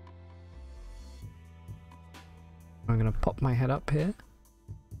 I'm going to pop my head up here.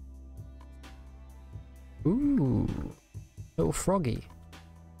 Ooh. Little froggy.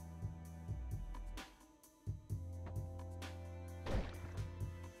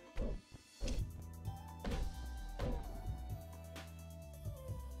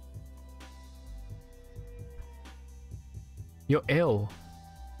 You're ill.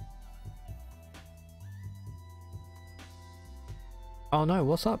 Oh no,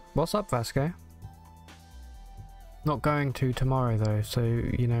 what's up? What's up, Vasco? Not going to tomorrow though, so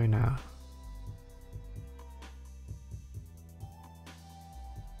you know now.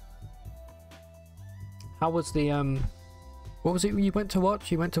 How was the what was it you went to watch?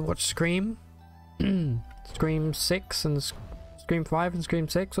 You went to watch Scream? Scream 6 and Scream 5 and Scream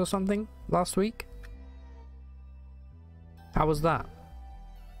 6 or something last week? How was that?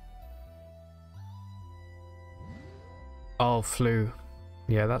 Oh, flu.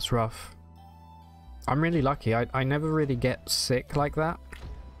 Yeah, that's rough. I'm really lucky. I never really get sick like that.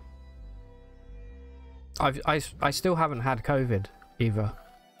 I still haven't had COVID either.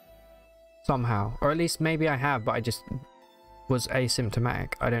 Somehow. Or at least maybe I have, but I just was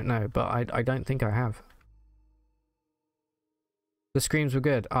asymptomatic. I don't know, but I don't think I have. The screams were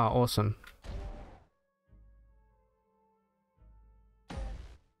good. Ah, awesome.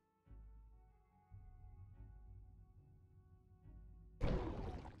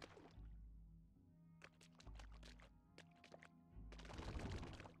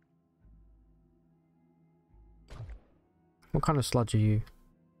 What kind of sludge are you?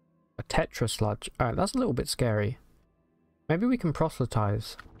 A tetra sludge. Alright, that's a little bit scary. Maybe we can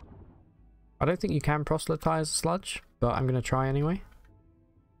proselytize. I don't think you can proselytize a sludge, but I'm going to try anyway.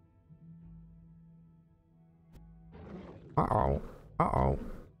 Uh-oh. Uh-oh.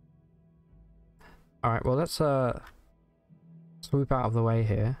 Alright, well let's swoop out of the way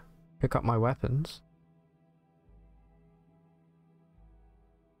here. Pick up my weapons.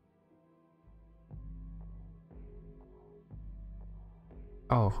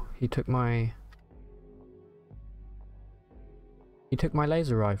 Oh, he took my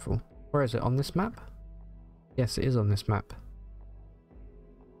laser rifle. Where is it? On this map? Yes, it is on this map.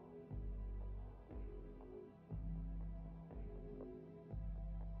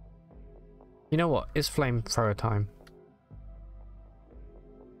 You know what? It's flamethrower time.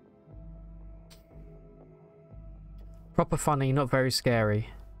 Proper funny, not very scary.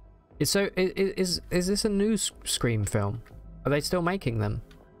 Is this a new Scream film? Are they still making them?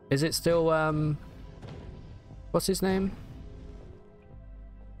 Is it still, what's his name?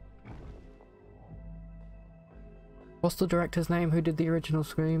 What's the director's name who did the original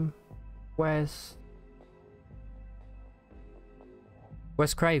Scream? Wes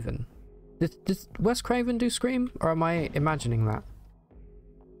Craven. Did Wes Craven do Scream? Or am I imagining that?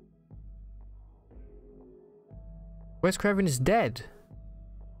 Wes Craven is dead.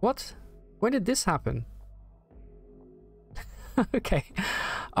 What? When did this happen? Okay.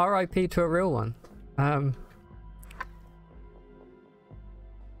 R.I.P. to a real one.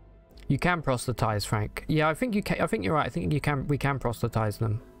 You can proselytize, Frank. Yeah, I think you can. I think you're right. I think you can. We can proselytize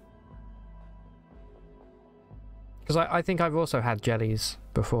them. Because I think I've also had jellies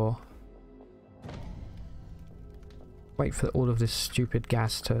before. Wait for all of this stupid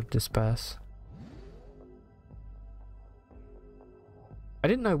gas to disperse. I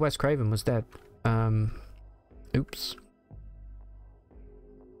didn't know Wes Craven was dead. Oops.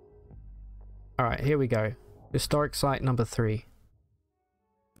 Alright, here we go. Historic site number 3.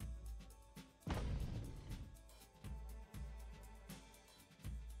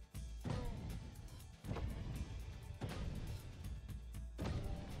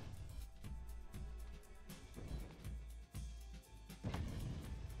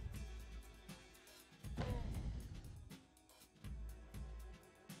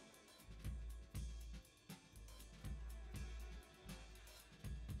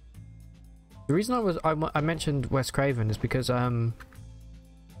 The reason I mentioned Wes Craven is because I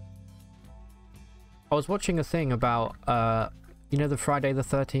was watching a thing about you know, the Friday the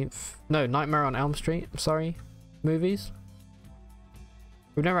 13th, no, Nightmare on Elm Street, sorry, movies.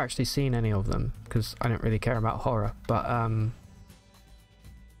 We've never actually seen any of them because I don't really care about horror, but I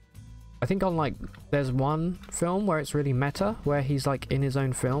think on like there's one film where it's really meta, where he's like in his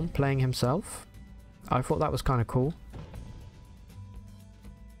own film playing himself. I thought that was kind of cool.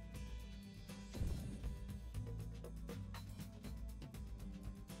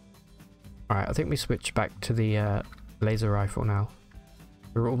 Alright, I think we switch back to the laser rifle now.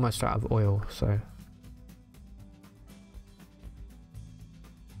 We're almost out of oil, so...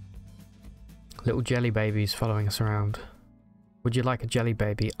 Little jelly babies following us around. Would you like a jelly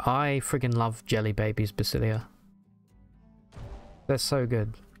baby? I friggin' love jelly babies, Basilia. They're so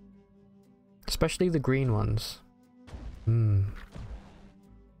good. Especially the green ones. Mmm.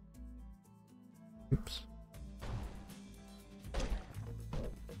 Oops.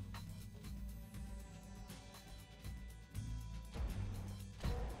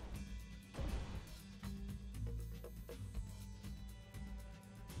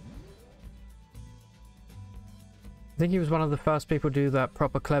 think he was one of the first people to do that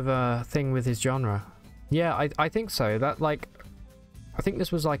proper clever thing with his genre. Yeah, I think so. That, like, I think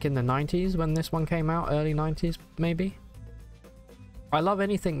this was like in the 90s when this one came out, early 90s maybe. I love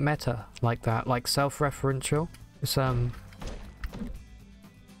anything meta like that, like self-referential. It's I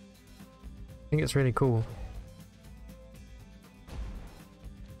think it's really cool.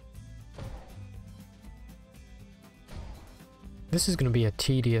 This is going to be a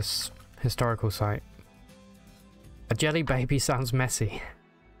tedious historical site. A jelly baby sounds messy.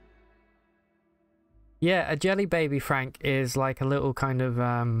 Yeah, a jelly baby, Frank, is like a little kind of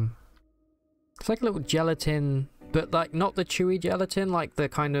it's like a little gelatin, but like not the chewy gelatin, like the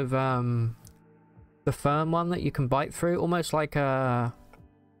kind of the firm one that you can bite through, almost like a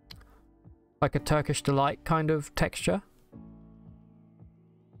Turkish delight kind of texture.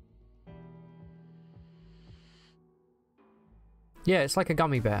 Yeah, it's like a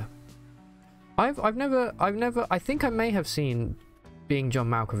gummy bear. I've never I think I may have seen Being John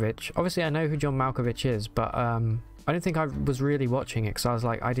Malkovich. Obviously I know who John Malkovich is, but I don't think I was really watching it because I was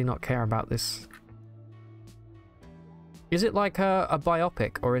like, I do not care about this. Is it like a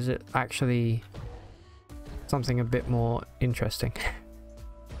biopic, or is it actually something a bit more interesting?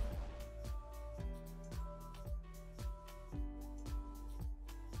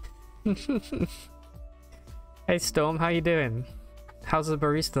 Hey Storm, how you doing? How's the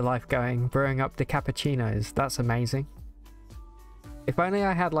barista life going? Brewing up the cappuccinos. That's amazing. If only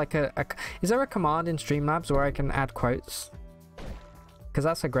I had like a... Is there a command in Streamlabs where I can add quotes? Because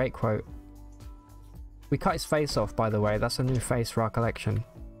that's a great quote. We cut his face off, by the way. That's a new face for our collection.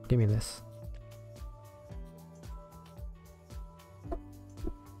 Give me this.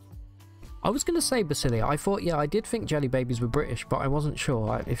 I was going to say Basilia. I thought, yeah, I did think jelly babies were British, but I wasn't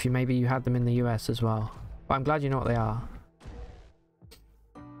sure if maybe you had them in the US as well. But I'm glad you know what they are.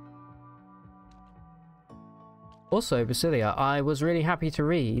 Also, Basilia, I was really happy to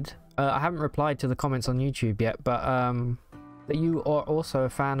read, I haven't replied to the comments on YouTube yet, but that you are also a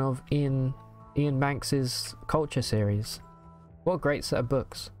fan of Ian Banks's Culture series. What a great set of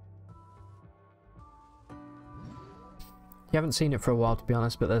books. You haven't seen it for a while, to be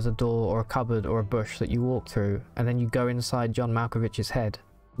honest, but there's a door or a cupboard or a bush that you walk through, and then you go inside John Malkovich's head,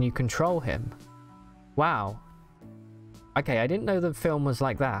 and you control him. Wow. Okay, I didn't know the film was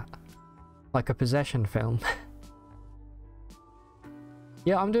like that. Like a possession film.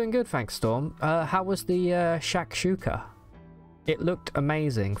 Yeah, I'm doing good, thanks, Storm. How was the shakshuka? It looked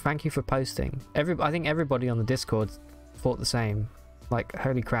amazing. Thank you for posting. I think everybody on the Discord thought the same. Like,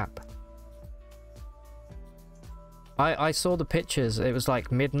 holy crap. I saw the pictures. It was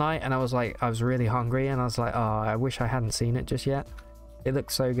like midnight, and I was really hungry, and I was like, oh, I wish I hadn't seen it just yet. It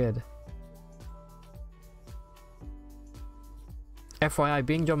looked so good. FYI,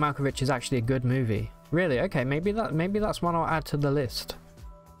 Being John Malkovich is actually a good movie. Really? Okay, maybe that's one I'll add to the list.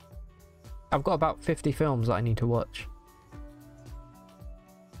 I've got about 50 films that I need to watch.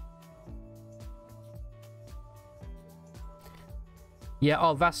 Yeah,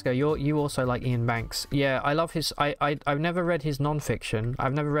 oh Vasco, you also like Ian Banks. Yeah, I love his I've never read his non-fiction.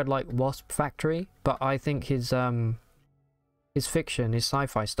 I've never read like Wasp Factory, but I think his fiction, his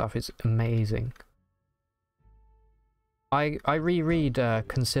sci-fi stuff is amazing. I reread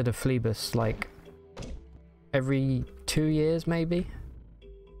Consider Phlebas like every 2 years maybe.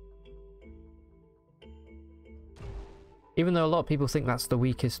 Even though a lot of people think that's the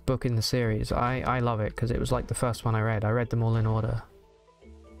weakest book in the series, I love it because it was like the first one I read. I read them all in order.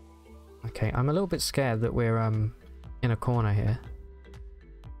 Okay, I'm a little bit scared that we're in a corner here.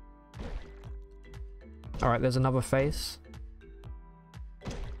 Alright, there's another face.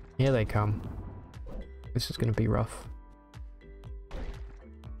 Here they come. This is going to be rough.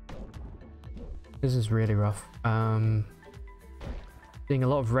 This is really rough. Seeing a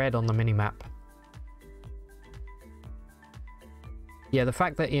lot of red on the minimap. Yeah, the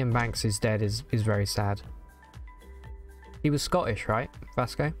fact that Ian Banks is dead is very sad. He was Scottish, right,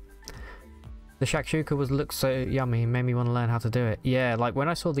 Vasco? The shakshuka looked so yummy, made me want to learn how to do it. Yeah, like when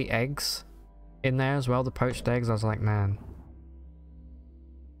I saw the eggs in there as well, the poached eggs, I was like, man.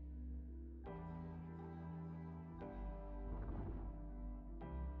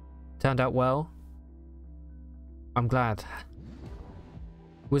 Turned out well. I'm glad.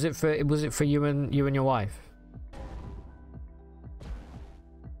 Was it for you and your wife?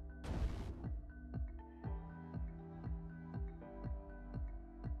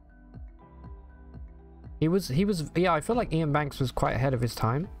 He was, yeah, I feel like Ian Banks was quite ahead of his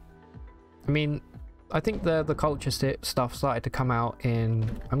time. I mean, I think the culture stuff started to come out in,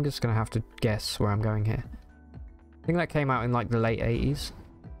 I'm just going to have to guess where I'm going here. I think that came out in like the late 80s.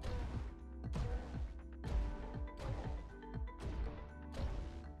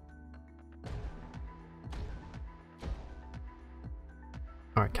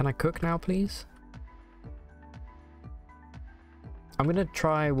 Alright, can I cook now, please? I'm gonna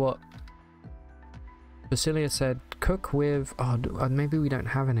try what Basilia said. Cook with... Oh, maybe we don't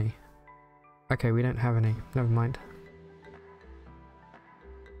have any. Okay, we don't have any. Never mind.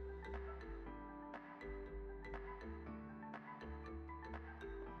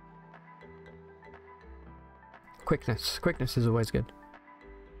 Quickness. Quickness is always good.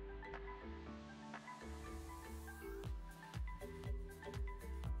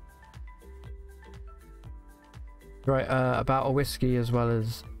 Right, about a whiskey as well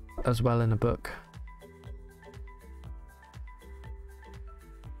in a book.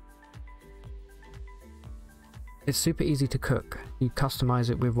 It's super easy to cook. You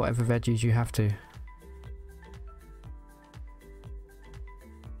customize it with whatever veggies you have to.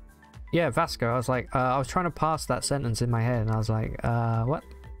 Yeah, Vasco, I was like, I was trying to pass that sentence in my head and I was like, what?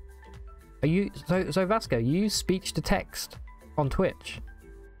 Are you, so Vasco, you use speech to text on Twitch?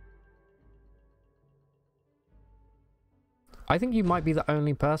 I think you might be the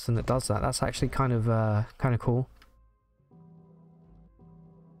only person that does that. That's actually kind of cool.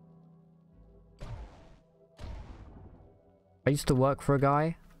 I used to work for a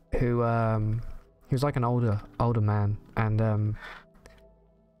guy who he was like an older man, and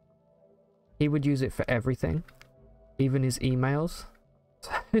he would use it for everything, even his emails.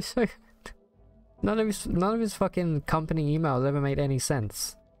 So none of his fucking company emails ever made any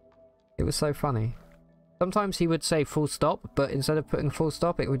sense. It was so funny. Sometimes he would say full stop, but instead of putting full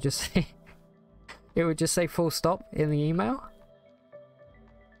stop, it would just say full stop in the email.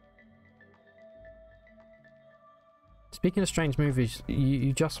 Speaking of strange movies,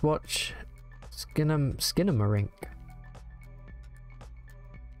 you just watch Skinamarink.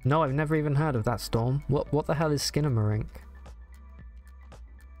 No, I've never even heard of that, Storm. What the hell is Skinamarink?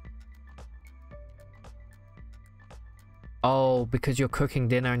 Oh, because you're cooking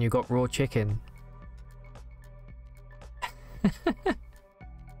dinner and you got raw chicken.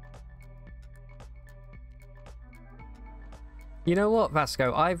 You know what,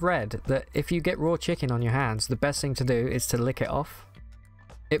 Vasco? I've read that if you get raw chicken on your hands, the best thing to do is to lick it off.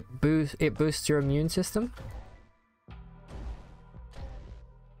 It boosts your immune system.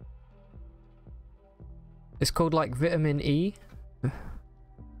 It's called like vitamin E. I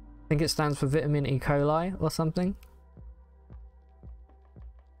think it stands for vitamin E. coli or something.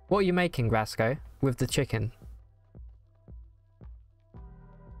 What are you making, Vasco, with the chicken?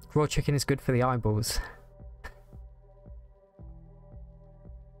 Raw chicken is good for the eyeballs.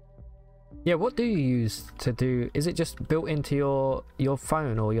 Yeah, what do you use to do? Is it just built into your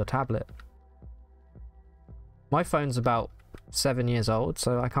phone or your tablet? My phone's about 7 years old,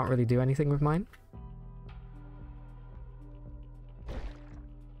 so I can't really do anything with mine.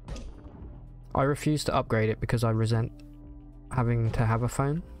 I refuse to upgrade it because I resent having to have a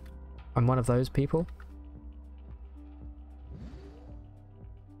phone. I'm one of those people.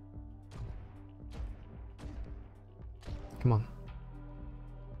 Come on.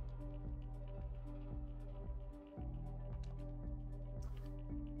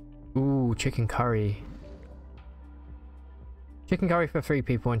 Ooh, chicken curry. Chicken curry for 3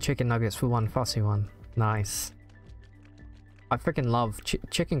 people and chicken nuggets for 1 fussy one. Nice. I freaking love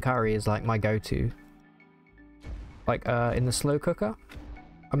chicken curry is like my go-to. Like in the slow cooker,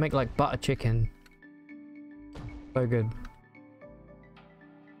 I make like butter chicken. So good.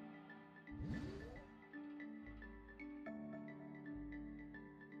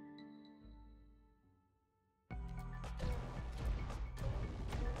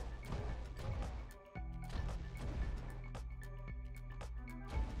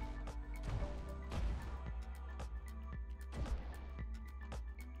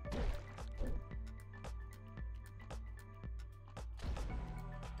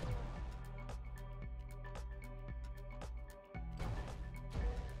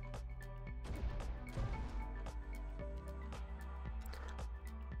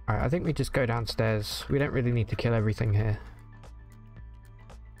 Alright, I think we just go downstairs. We don't really need to kill everything here.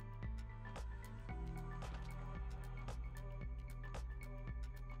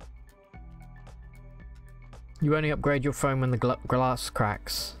 You only upgrade your phone when the glass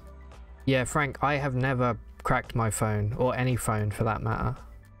cracks. Yeah, Frank, I have never cracked my phone, or any phone for that matter.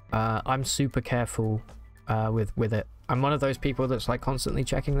 I'm super careful with it. I'm one of those people that's like constantly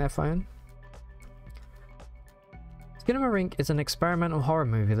checking their phone. Skinamarink is an experimental horror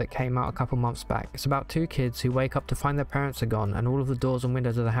movie that came out a couple months back. It's about 2 kids who wake up to find their parents are gone and all of the doors and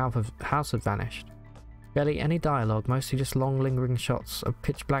windows of the house have vanished. Barely any dialogue, mostly just long lingering shots of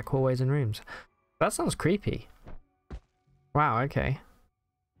pitch black hallways and rooms. That sounds creepy. Wow, okay.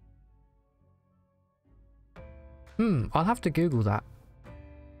 I'll have to Google that.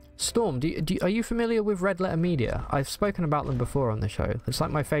 Storm, are you familiar with Red Letter Media? I've spoken about them before on the show. It's like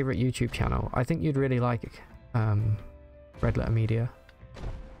my favorite YouTube channel. I think you'd really like Red Letter Media.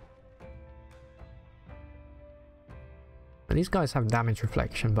 And these guys have damage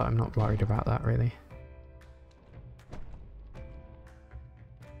reflection, but I'm not worried about that really.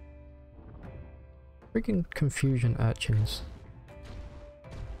 Freaking confusion urchins.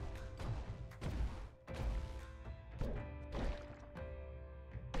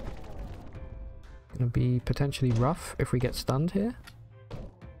 Gonna be potentially rough if we get stunned here.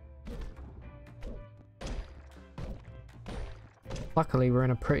 Luckily, we're in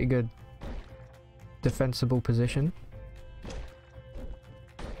a pretty good defensible position.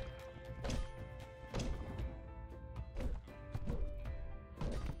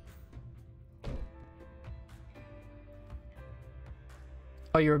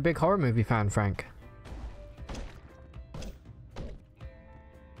 Oh, you're a big horror movie fan, Frank.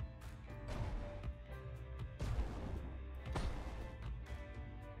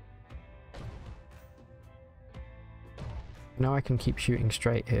 Now I can keep shooting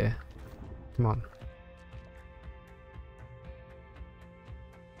straight here. Come on.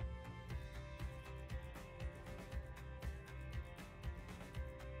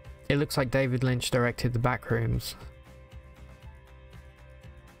 It looks like David Lynch directed the Backrooms.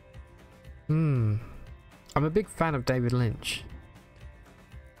 I'm a big fan of David Lynch.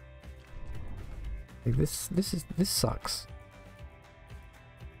 Like this sucks.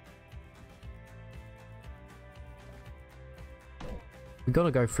 We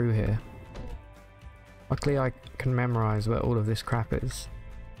gotta go through here. Luckily I can memorize where all of this crap is.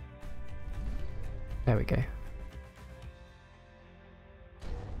 There we go.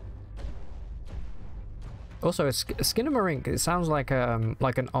 Also, a skinamarink, it sounds like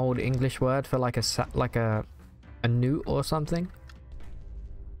an old English word for like a newt or something.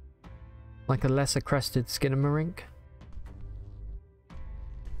 Like a lesser crested skinamarink.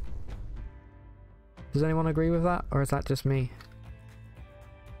 Does anyone agree with that, or is that just me?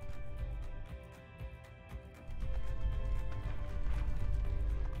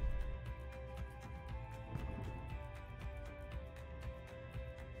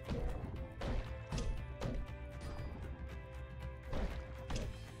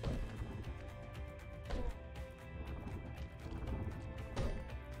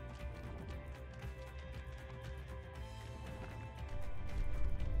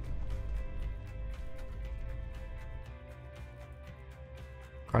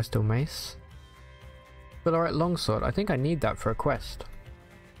 Crystal Mace. But alright, Longsword. I think I need that for a quest.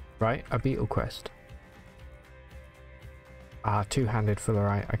 Right? A beetle quest. Ah, two-handed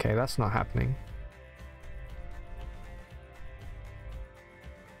Fullerite. Okay, that's not happening.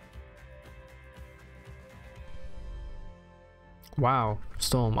 Wow,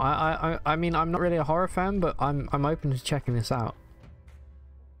 Storm. I mean, I'm not really a horror fan, but I'm open to checking this out.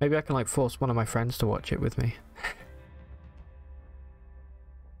 Maybe I can like force one of my friends to watch it with me.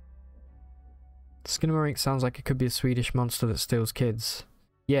 Skinamarink sounds like it could be a Swedish monster that steals kids.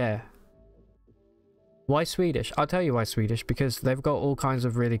 Yeah. Why Swedish? I'll tell you why Swedish, because they've got all kinds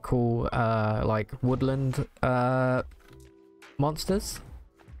of really cool, like, woodland, monsters.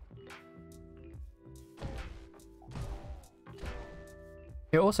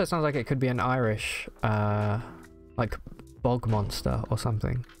 It also sounds like it could be an Irish, like, bog monster or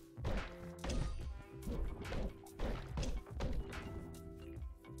something.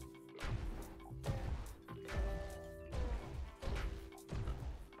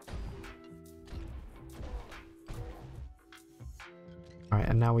 Alright,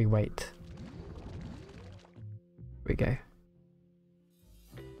 and now we wait. Here we go.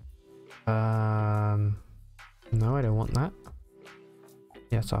 No, I don't want that.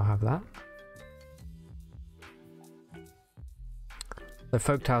 Yes, I'll have that. The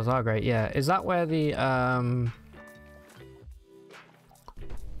folk tales are great, yeah. Is that where the,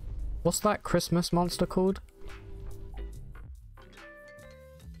 what's that Christmas monster called?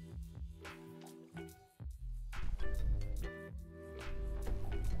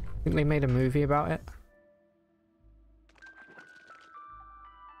 I think they made a movie about it.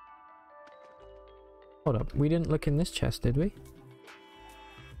 Hold up, we didn't look in this chest, did we?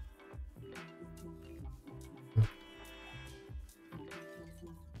 Do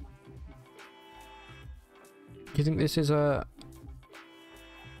you think this is the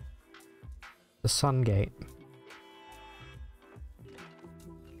Sun Gate?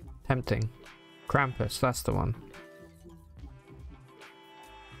 Tempting. Krampus, that's the one.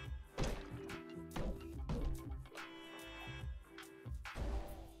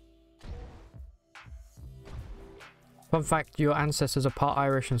 Fun fact, your ancestors are part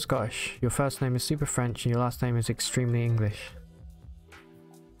Irish and Scottish. Your first name is super French and your last name is extremely English.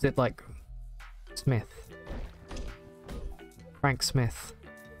 Is it like Smith? Frank Smith.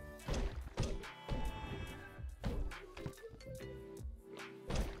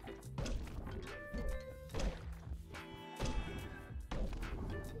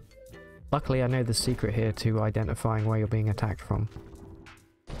 Luckily I know the secret here to identifying where you're being attacked from.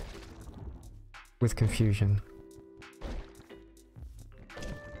 With confusion.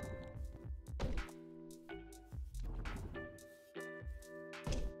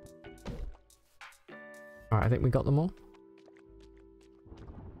 Alright, I think we got them all.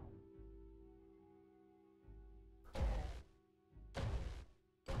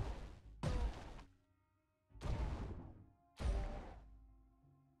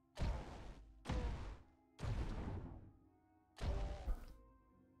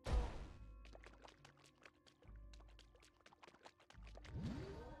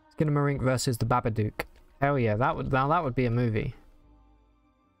 Skinamarink versus the Babadook. Hell yeah, that would be a movie.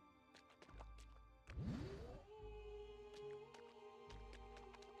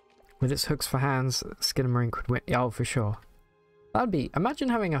 With its hooks for hands, Skinamarink would win. Oh, for sure. That'd be... Imagine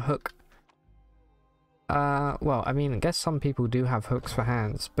having a hook. Well, I mean, I guess some people do have hooks for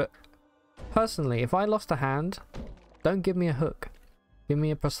hands, but personally, if I lost a hand, don't give me a hook. Give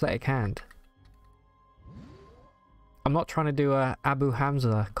me a prosthetic hand. I'm not trying to do a Abu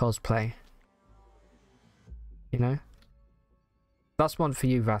Hamza cosplay. You know? That's one for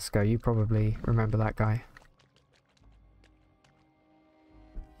you, Vasco. You probably remember that guy.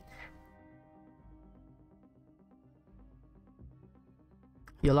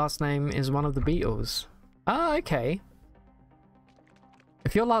 Your last name is one of the Beatles. Ah, okay.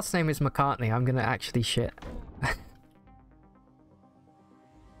 If your last name is McCartney, I'm gonna actually shit.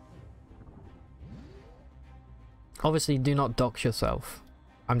 Obviously, do not dox yourself.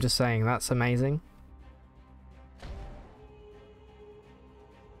 I'm just saying, that's amazing.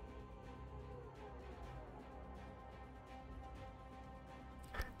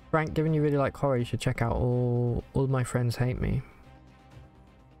 Frank, given you really like horror, you should check out All My Friends Hate Me.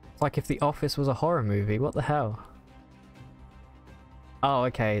 It's like if The Office was a horror movie, what the hell? Oh,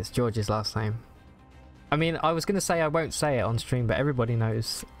 okay, it's George's last name. I mean, I was gonna say I won't say it on stream, but everybody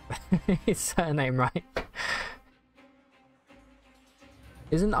knows his surname, right?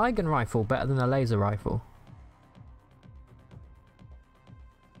 Is an Eigen rifle better than a laser rifle?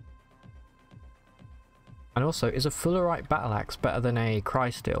 And also, is a Fullerite battle axe better than a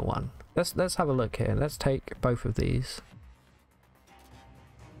Crysteel one? Let's have a look here. Let's take both of these.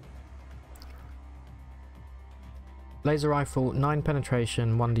 Laser rifle, 9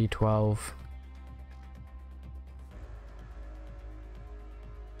 penetration, 1d12.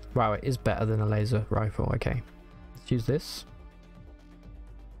 Wow, it is better than a laser rifle. Okay, let's use this.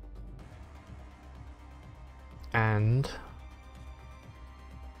 And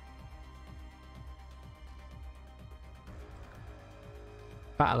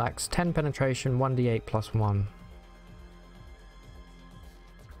battle axe, 10 penetration, 1d8 plus 1.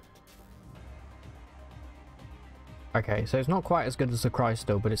 Okay, so it's not quite as good as the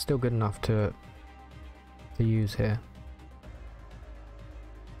Crysteel, but it's still good enough to use here.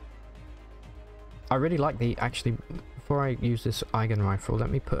 I really like the... Actually, before I use this Eigen rifle, let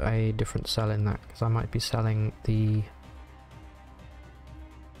me put a different cell in that, because I might be selling the...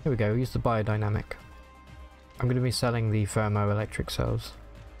 Here we go, use the biodynamic. I'm going to be selling the thermoelectric cells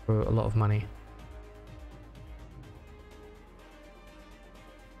for a lot of money.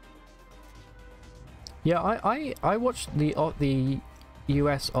 Yeah, I watched the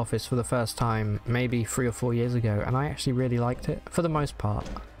US Office for the first time maybe 3 or 4 years ago, and I actually really liked it for the most part.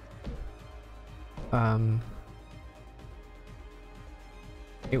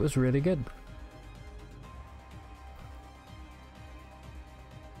 It was really good.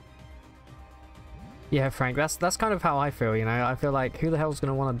 Yeah, Frank, that's kind of how I feel, you know. I feel like, who the hell's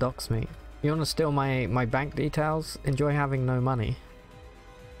gonna want to dox me? You want to steal my bank details? Enjoy having no money.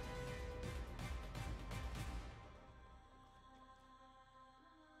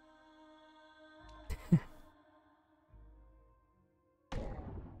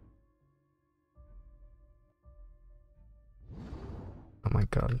 Oh my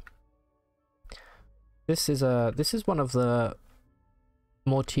god. This is one of the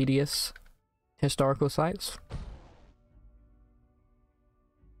more tedious historical sites.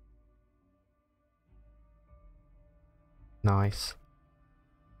 Nice.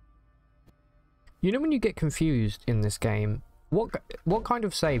 You know when you get confused in this game, what kind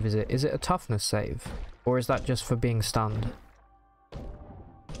of save is it? Is it a toughness save? Or is that just for being stunned?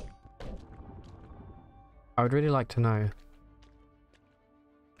 I would really like to know.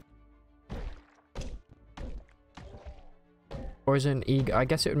 Or is it an ego? I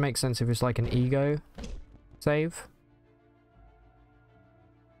guess it would make sense if it's like an ego save.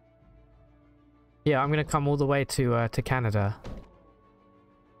 Yeah, I'm gonna come all the way to Canada.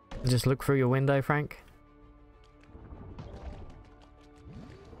 Just look through your window, Frank.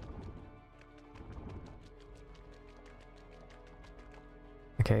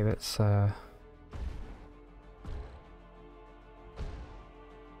 Okay, let's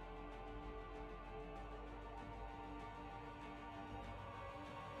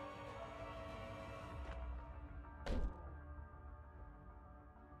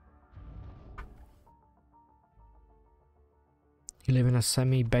you live in a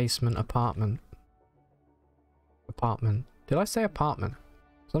semi-basement apartment. Apartment. Did I say apartment?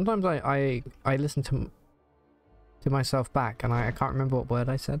 Sometimes I listen to myself back and I can't remember what word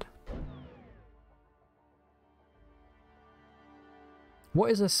I said.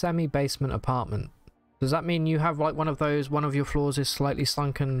 What is a semi-basement apartment? Does that mean you have like one of those, one of your floors is slightly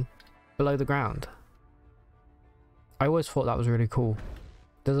sunken below the ground? I always thought that was really cool.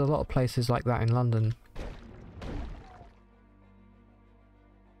 There's a lot of places like that in London.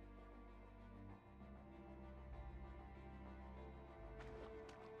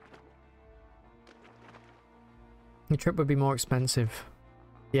 Your trip would be more expensive.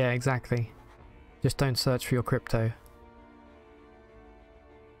 Yeah, exactly. Just don't search for your crypto.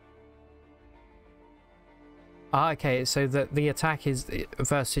 Ah, okay, so the attack is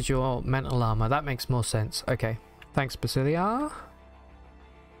versus your mental armor. That makes more sense. Okay. Thanks, Basilia.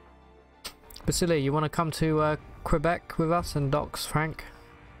 Basilia, you want to come to Quebec with us and dox Frank?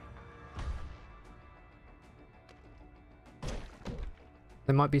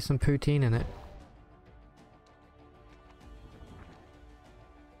 There might be some poutine in it.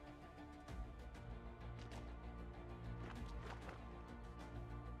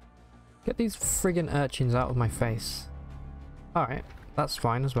 Get these friggin' urchins out of my face. Alright, that's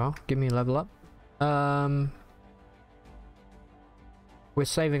fine as well. Give me a level up. We're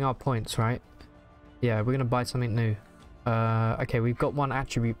saving our points, right? Yeah, we're gonna buy something new. Okay, we've got one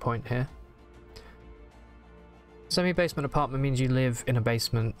attribute point here. Semi-basement apartment means you live in a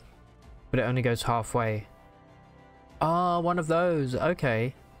basement, but it only goes halfway. Ah, one of those.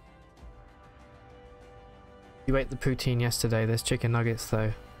 Okay. You ate the poutine yesterday. There's chicken nuggets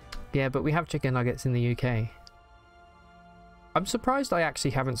though. Yeah, but we have chicken nuggets in the UK. I'm surprised I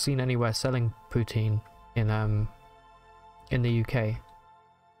actually haven't seen anywhere selling poutine in the UK.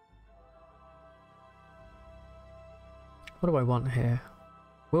 What do I want here?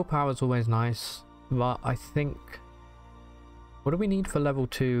 Willpower's always nice, but I think... What do we need for level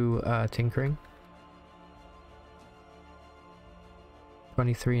 2 tinkering?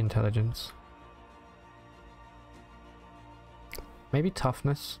 23 intelligence. Maybe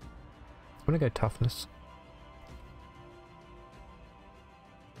toughness. I'm gonna go toughness.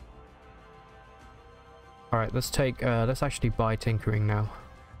 Alright, let's take let's actually buy tinkering now.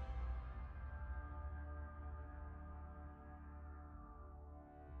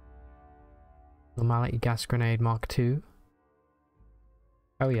 Normality gas grenade Mark II.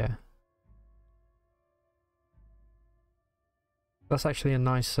 Oh yeah. That's actually a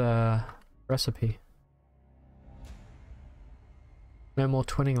nice recipe. No more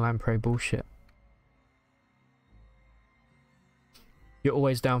twinning lamprey bullshit. You're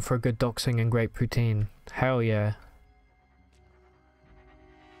always down for a good doxing and great poutine. Hell yeah.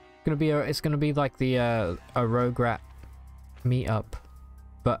 It's gonna be like the a rogue rat meetup,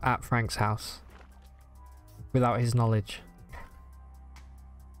 but at Frank's house. Without his knowledge.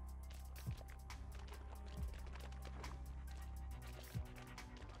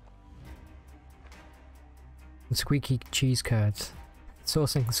 And squeaky cheese curds.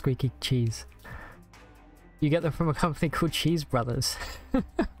 Sourcing squeaky cheese. You get them from a company called Cheese Brothers.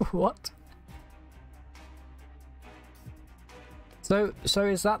 What? So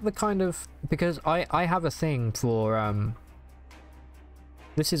is that the kind of... Because I have a thing for...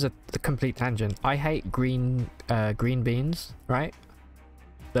 This is a complete tangent. I hate green beans, right?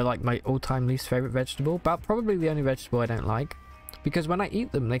 They're like my all-time least favorite vegetable, but probably the only vegetable I don't like. Because when I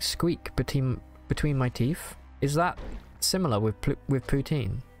eat them, they squeak between my teeth. Is that similar with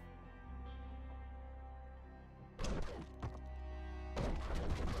poutine?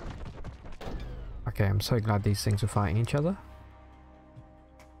 Okay, I'm so glad these things are fighting each other.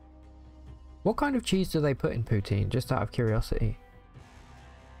 What kind of cheese do they put in poutine, just out of curiosity?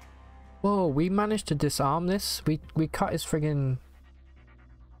 Whoa, we managed to disarm this. We cut his friggin...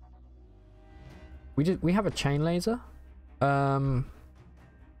 We have a chain laser?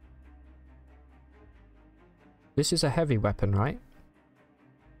 This is a heavy weapon, right?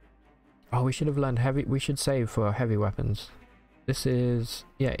 Oh, we should have learned heavy. We should save for heavy weapons. This is...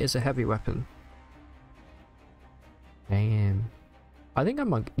 yeah, it is a heavy weapon. Damn. I think I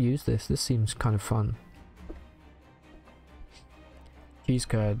might use this. This seems kind of fun. Cheese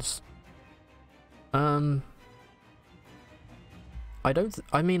curds. I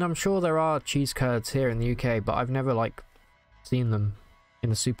mean, I'm sure there are cheese curds here in the UK, but I've never, like, seen them in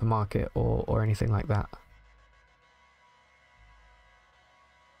the supermarket or anything like that.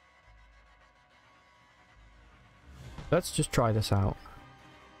 Let's just try this out.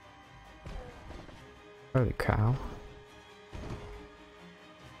 Holy cow.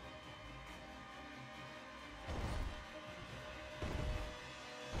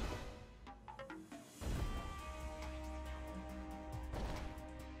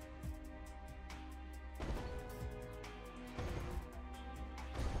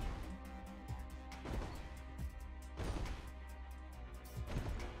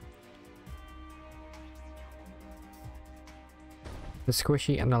 The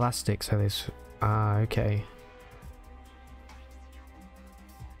squishy and elastic, so this... ah, okay.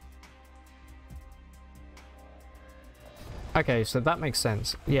 Okay, so that makes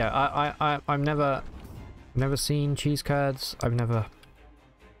sense. Yeah, I've never seen cheese curds. I've never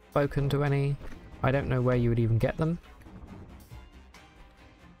spoken to any. I don't know where you would even get them.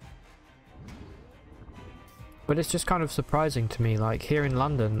 But it's just kind of surprising to me, like here in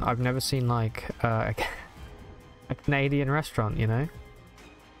London, I've never seen like a Canadian restaurant, you know?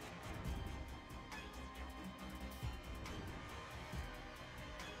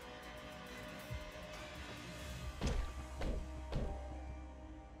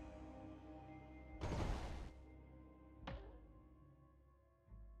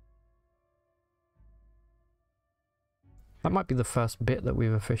 That might be the first bit that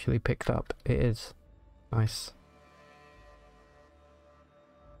we've officially picked up. It is. Nice.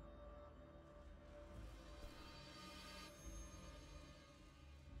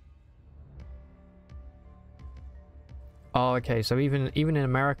 Oh, okay, so even in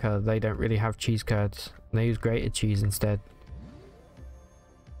America, they don't really have cheese curds. They use grated cheese instead.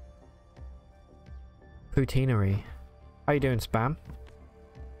 Poutineery. How you doing, Spam?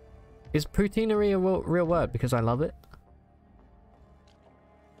 Is poutineery a real word? Because I love it.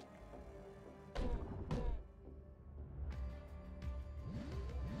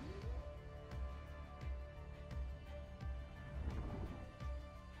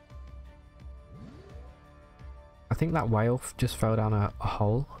 I think that whale just fell down a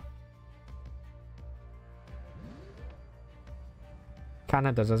hole.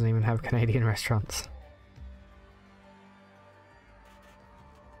 Canada doesn't even have Canadian restaurants.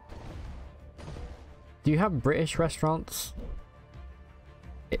 Do you have British restaurants?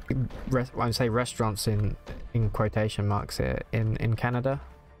 I say restaurants in quotation marks here in Canada.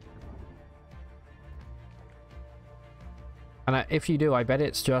 And if you do, I bet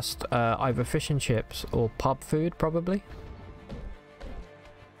it's just either fish and chips or pub food, probably.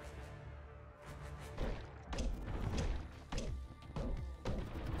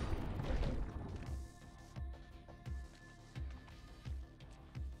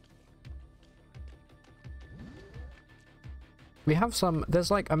 We have some,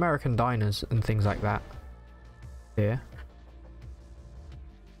 there's like American diners and things like that here.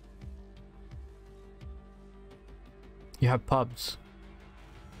 You have pubs,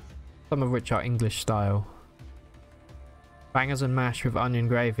 some of which are English style. Bangers and mash with onion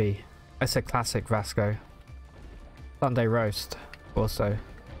gravy. It's a classic Vasco. Sunday roast, also.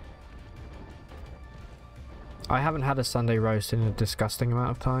 I haven't had a Sunday roast in a disgusting amount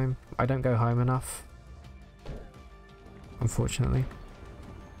of time. I don't go home enough, unfortunately.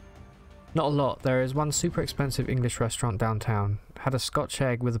 Not a lot. There is one super expensive English restaurant downtown. Had a Scotch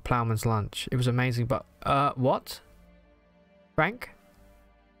egg with a ploughman's lunch. It was amazing, but what? Frank?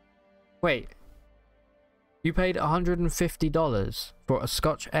 Wait. You paid $150 for a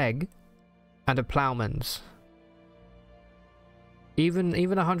Scotch egg and a ploughman's. Even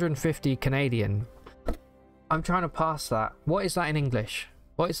 150 Canadian. I'm trying to pass that. What is that in English?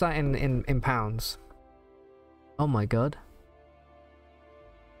 What is that in pounds? Oh my god.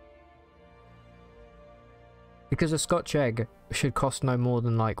 Because a Scotch egg should cost no more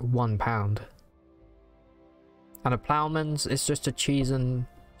than like £1. And a ploughman's is just a cheese and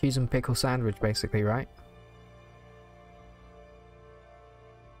pickle sandwich, basically, right?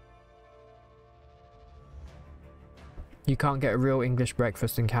 You can't get a real English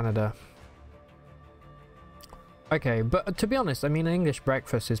breakfast in Canada. Okay, but to be honest, I mean, an English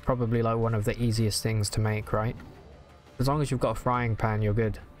breakfast is probably like one of the easiest things to make, right? As long as you've got a frying pan, you're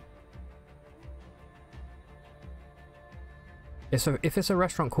good. If it's a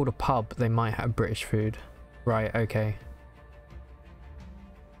restaurant called a pub, they might have British food. Right, okay.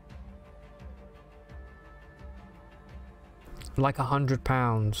 Like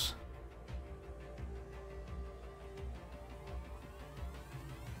 £100.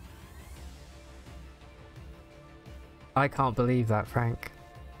 I can't believe that, Frank.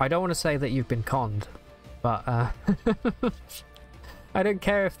 I don't want to say that you've been conned, but I don't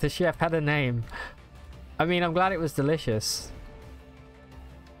care if the chef had a name. I mean, I'm glad it was delicious.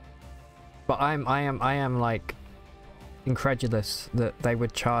 But I am like incredulous that they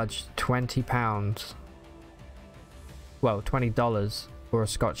would charge £20. Well, $20 for a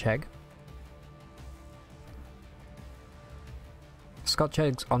Scotch egg. Scotch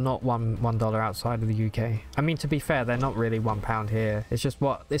eggs are not $1 outside of the UK. I mean, to be fair, they're not really £1 here. It's just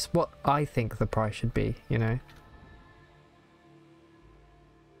what I think the price should be, you know.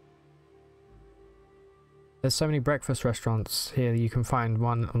 There's so many breakfast restaurants here. You can find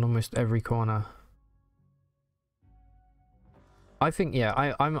one on almost every corner. I think,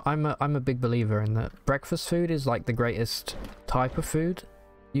 yeah, I'm a big believer in that. Breakfast food is like the greatest type of food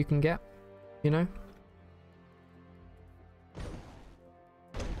you can get, you know.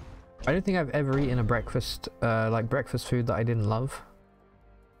 I don't think I've ever eaten a breakfast, like breakfast food that I didn't love.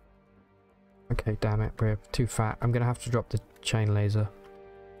 Okay, damn it, we're too fat. I'm gonna have to drop the chain laser.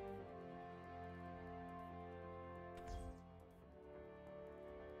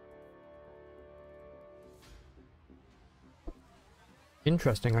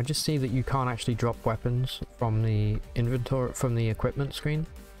 Interesting, I just see that you can't actually drop weapons from the inventory, from the equipment screen.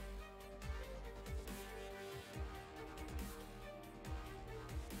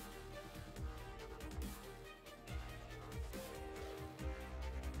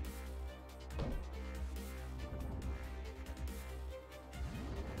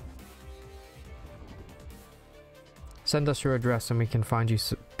 Send us your address and we can find you,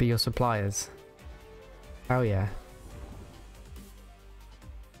 be your suppliers. Oh yeah.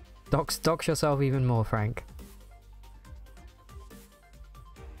 Dox yourself even more, Frank.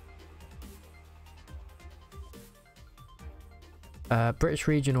 British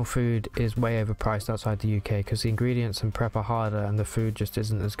regional food is way overpriced outside the UK because the ingredients and prep are harder and the food just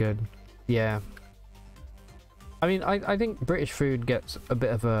isn't as good. Yeah. I mean, I think British food gets a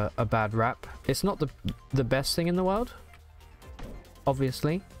bit of a bad rap. It's not the best thing in the world,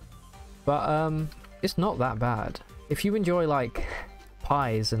 obviously, but it's not that bad. If you enjoy like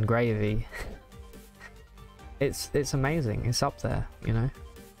pies and gravy, it's amazing. It's up there, you know.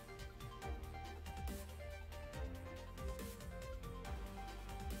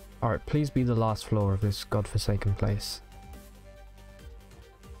 Alright, please be the last floor of this godforsaken place.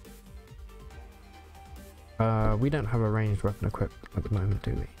 We don't have a ranged weapon equipped at the moment,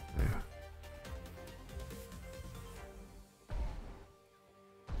 do we? No.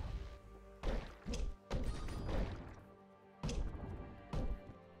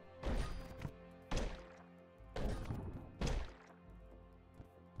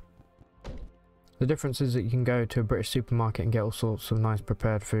 The difference is that you can go to a British supermarket and get all sorts of nice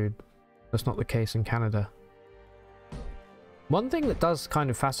prepared food. That's not the case in Canada. One thing that does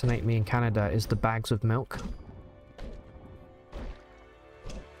kind of fascinate me in Canada is the bags of milk.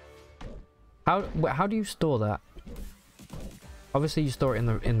 How do you store that? Obviously you store it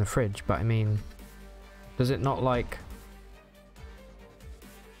in the fridge, but I mean, does it not like,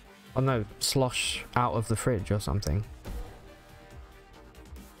 oh no, slosh out of the fridge or something?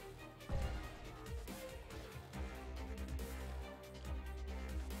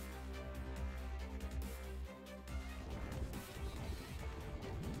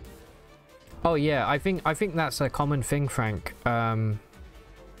 Oh yeah, I think that's a common thing, Frank.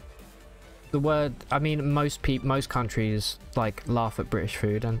 The word, I mean, most countries like laugh at British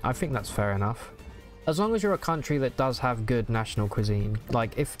food, and I think that's fair enough. As long as you're a country that does have good national cuisine.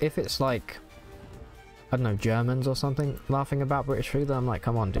 Like if it's like, I don't know, Germans or something laughing about British food, then I'm like,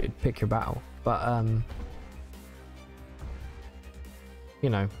 come on dude, pick your battle. But you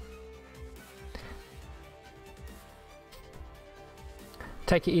know,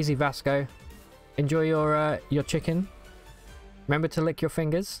 take it easy, Vasco. Enjoy your chicken. Remember to lick your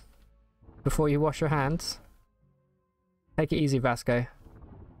fingers before you wash your hands. Take it easy, Vasco.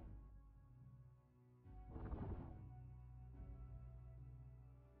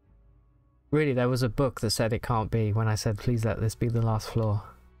 Really, there was a book that said it can't be when I said please let this be the last floor.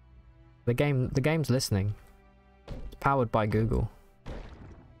 The game's listening. It's powered by Google.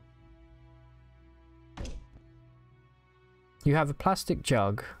 You have a plastic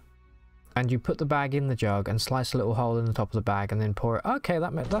jug, and you put the bag in the jug and slice a little hole in the top of the bag and then pour it. Okay,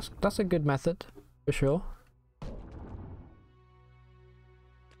 that's a good method for sure.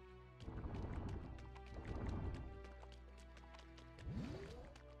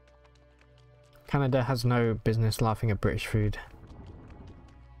 Canada has no business laughing at British food.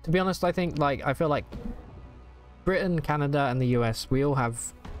 To be honest, I think, like, I feel like Britain, Canada, and the US, we all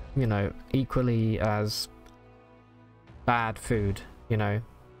have, you know, equally as bad food, you know,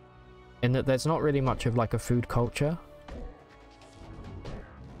 in that there's not really much of like a food culture.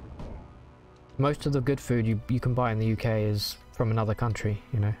 Most of the good food you can buy in the UK is from another country,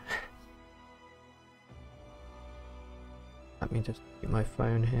 you know. Let me just get my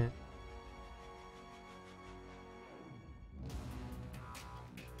phone here.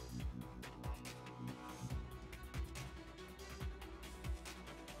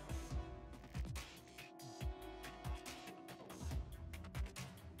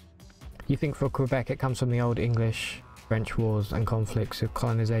 You think for Quebec it comes from the old English French wars and conflicts of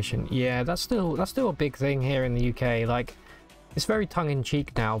colonization? Yeah, that's still a big thing here in the UK. Like, it's very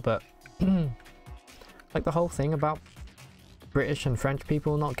tongue-in-cheek now, but like the whole thing about British and French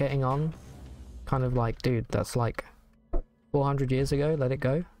people not getting on, kind of like, dude, that's like 400 years ago, let it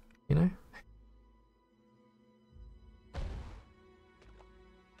go, you know?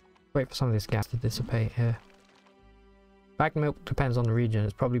 Wait for some of this gas to dissipate here. Bagged milk depends on the region.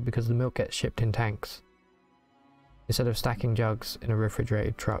 It's probably because the milk gets shipped in tanks instead of stacking jugs in a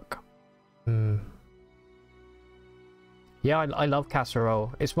refrigerated truck. Yeah, I love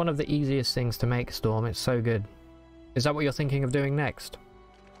casserole. It's one of the easiest things to make, Storm. It's so good. Is that what you're thinking of doing next?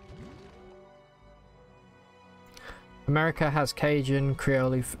 America has Cajun,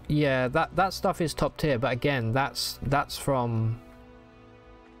 Creole. Yeah, that stuff is top tier. But again, that's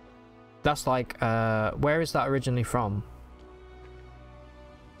like, where is that originally from?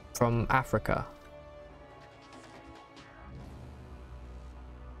 From Africa.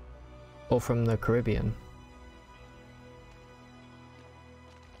 Or from the Caribbean.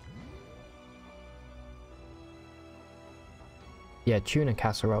 Yeah, tuna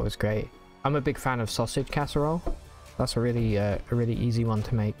casserole is great. I'm a big fan of sausage casserole. That's a really easy one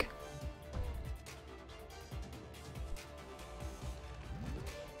to make.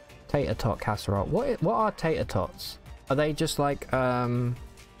 Tater tot casserole. What are tater tots? Are they just like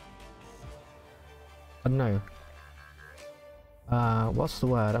I don't know. What's the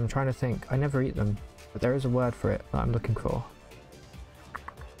word? I'm trying to think. I never eat them, but there is a word for it that I'm looking for.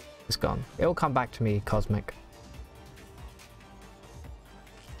 It's gone. It'll come back to me, Cosmic.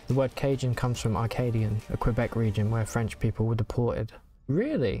 The word Cajun comes from Arcadian, a Quebec region where French people were deported.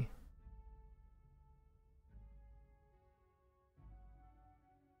 Really?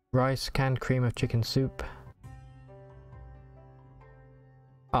 Rice, canned cream of chicken soup.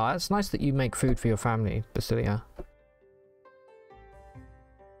 Oh, it's nice that you make food for your family, Basilia.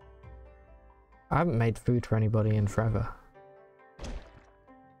 I haven't made food for anybody in forever.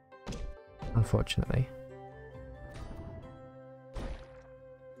 Unfortunately.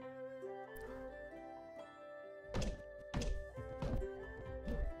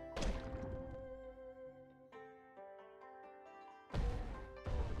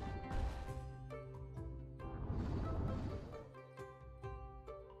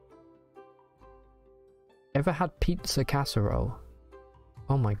 Ever had pizza casserole?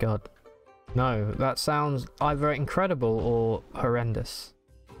 Oh my god. No, that sounds either incredible or horrendous.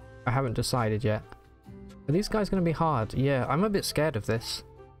 I haven't decided yet. Are these guys going to be hard? Yeah, I'm a bit scared of this.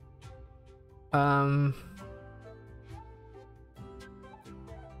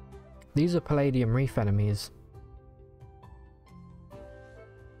 These are Palladium Reef enemies.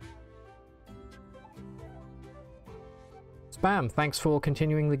 Spam, thanks for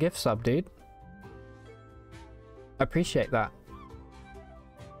continuing the gift sub, dude. I appreciate that.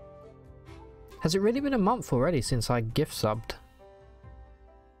 Has it really been a month already since I gift subbed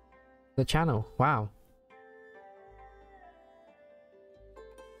the channel? Wow.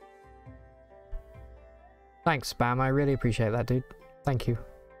 Thanks, Spam. I really appreciate that, dude. Thank you.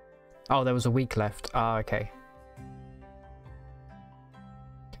 Oh, there was a week left. Ah, okay.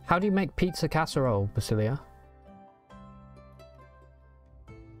 How do you make pizza casserole, Basilia?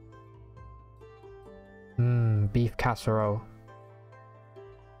 Beef casserole.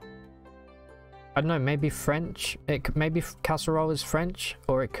 I don't know, maybe French. Maybe casserole is French,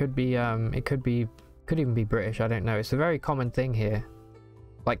 or it could be could even be British. I don't know. It's a very common thing here,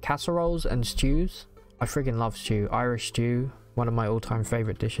 like casseroles and stews. I friggin' love stew. Irish stew, one of my all-time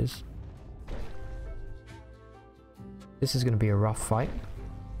favorite dishes. This is gonna be a rough fight,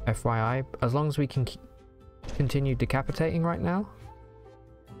 FYI. As long as we can continue decapitating right now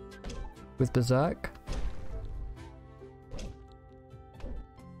with Berserk.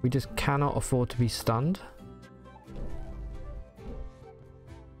 We just cannot afford to be stunned.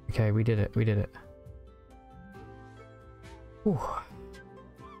 Okay, we did it. We did it. Ooh.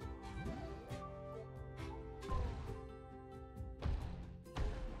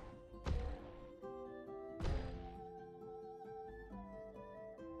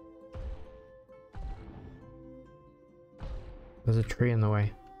 There's a tree in the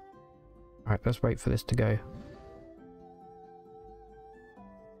way. Alright, let's wait for this to go.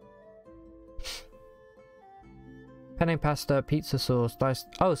 Penne pasta, pizza sauce, diced...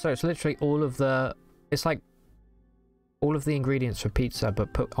 Oh, so it's literally all of the... It's like all of the ingredients for pizza,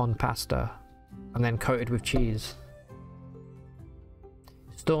 but put on pasta. And then coated with cheese.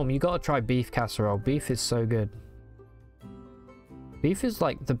 Storm, you gotta try beef casserole. Beef is so good. Beef is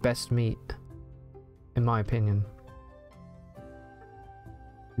like the best meat, in my opinion.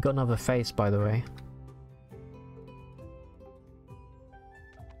 We got another face, by the way.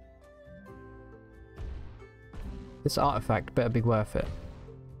 This artifact better be worth it.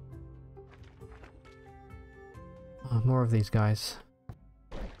 Oh, more of these guys.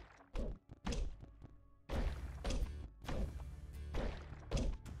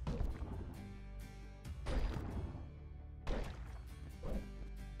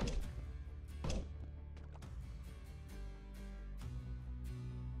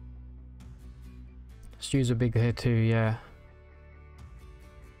 Stews are big here too, yeah.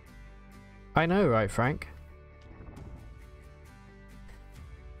 I know, right, Frank?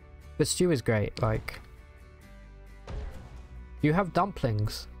 But stew is great, like... You have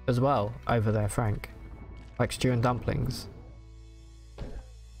dumplings as well over there, Frank. Like stew and dumplings.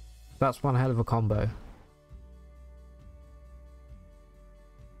 That's one hell of a combo.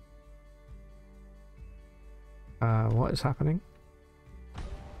 What is happening?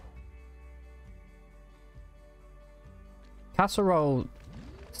 Casserole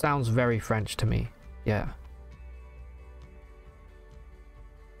sounds very French to me, yeah.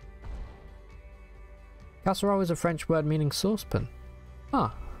 Casserole is a French word meaning saucepan.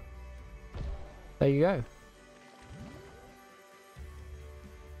 Ah. There you go.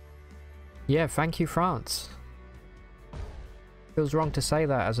 Yeah, thank you, France. Feels wrong to say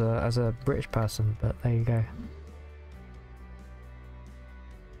that as a British person, but there you go.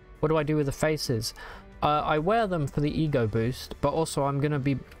 What do I do with the faces? I wear them for the ego boost, but also I'm gonna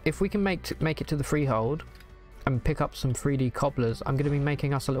be, if we can make it to the freehold and pick up some 3D cobblers, I'm gonna be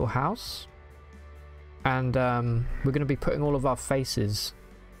making us a little house, and we're gonna be putting all of our faces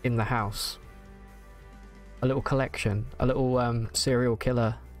in the house. A little collection, a little serial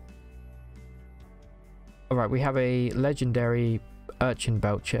killer. All right, we have a legendary urchin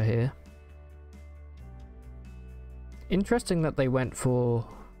belcher here. Interesting that they went for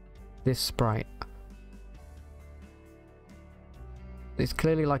this sprite. It's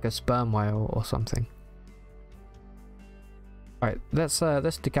clearly like a sperm whale or something. Alright, let's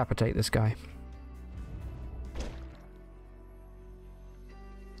decapitate this guy.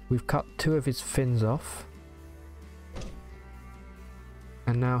 We've cut 2 of his fins off.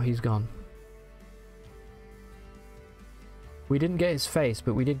 And now he's gone. We didn't get his face,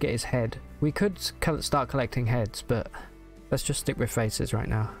 but we did get his head. We could start collecting heads, but let's just stick with faces right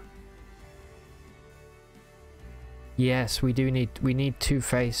now. Yes, we do need, we need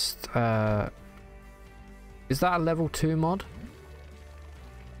two-faced, is that a level 2 mod?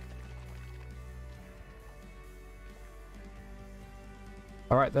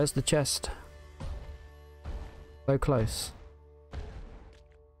 Alright, there's the chest. So close.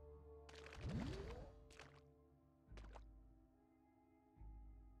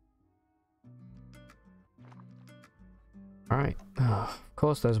 Alright, oh, of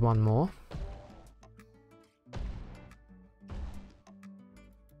course there's one more.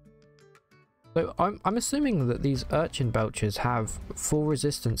 So I'm assuming that these urchin belchers have full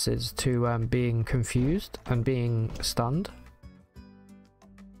resistances to being confused and being stunned.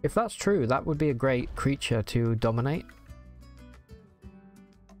 If that's true, that would be a great creature to dominate.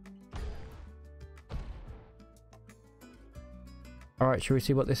 Alright, shall we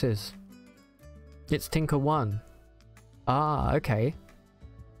see what this is? It's Tinker 1. Ah, okay.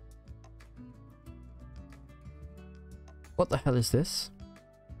 What the hell is this?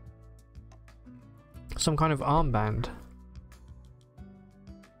 Some kind of armband.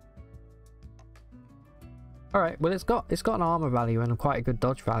 Alright, well it's got an armor value and quite a good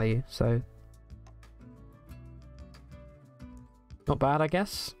dodge value, so not bad, I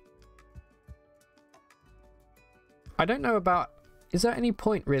guess. I don't know about, is there any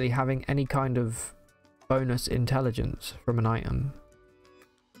point really having any kind of bonus intelligence from an item?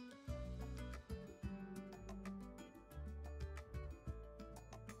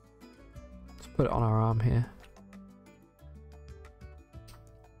 Put it on our arm here.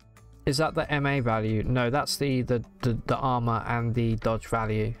 Is that the MA value? No, that's the armor and the dodge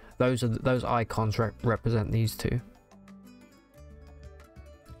value. Those are those icons represent these two.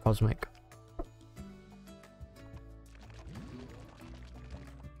 Cosmic. All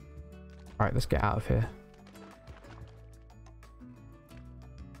right, let's get out of here.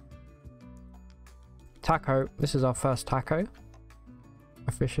 taco. This is our first taco.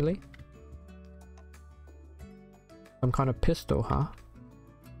 Officially. Some kind of pistol, huh?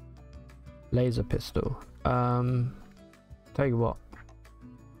 Laser pistol. Tell you what.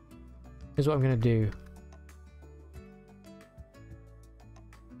 Here's what I'm gonna do.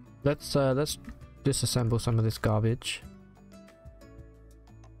 Let's disassemble some of this garbage.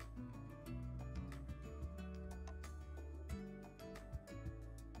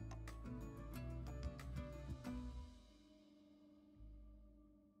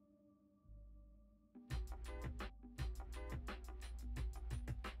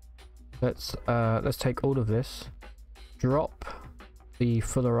 Let's take all of this. Drop the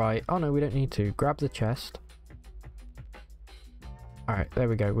fullerite. Oh no, we don't need to. Grab the chest. Alright, there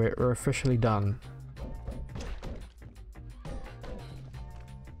we go. We're officially done.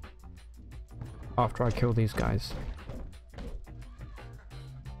 After I kill these guys.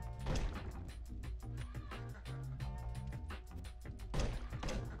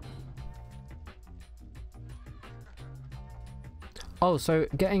 Oh, so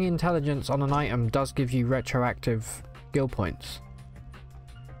getting intelligence on an item does give you retroactive skill points.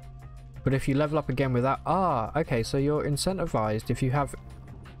 But if you level up again with that... Ah, okay, so you're incentivized if you have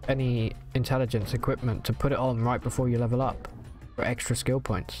any intelligence equipment to put it on right before you level up for extra skill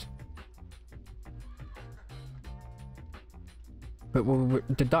points. But we'll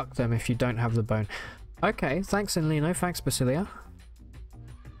deduct them if you don't have the bone. Okay, thanks Enlino, thanks Basilia.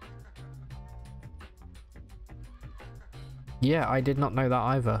 Yeah, I did not know that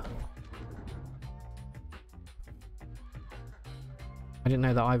either. I didn't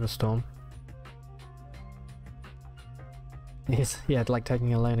know that either, Storm. Yes, yeah, like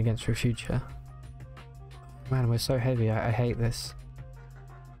taking a loan against your future. Man, we're so heavy, I hate this.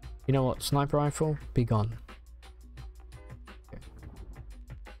 You know what, sniper rifle, be gone.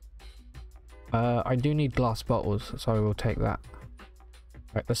 I do need glass bottles, so I will take that.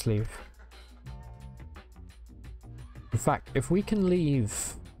 Right, let's leave. In fact, if we can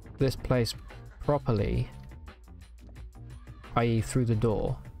leave this place properly, i.e. through the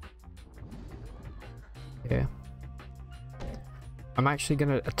door, here, I'm actually going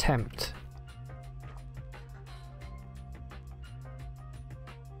to attempt,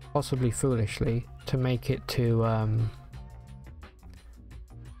 possibly foolishly, to make it to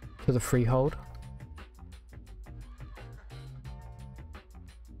the freehold.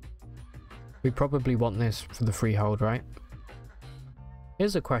 We probably want this for the freehold, right?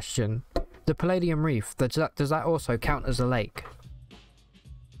 Here's a question. The Palladium Reef, does that also count as a lake?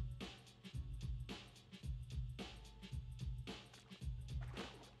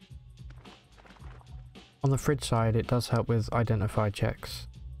 On the fridge side, it does help with identify checks.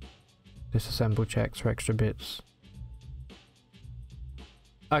 Disassemble checks for extra bits.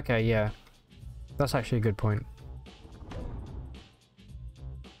 Okay, yeah. That's actually a good point.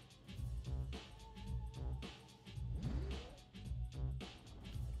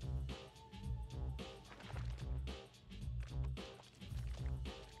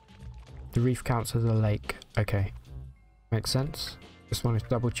 The reef counts as a lake. Okay. Makes sense. Just wanted to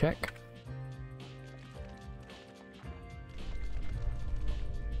double check.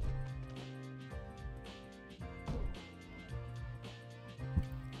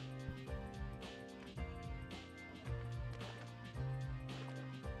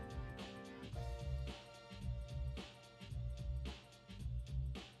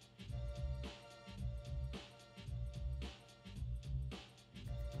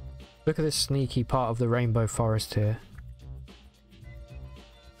 Look at this sneaky part of the rainbow forest here.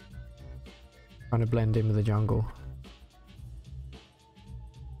 Trying to blend in with the jungle.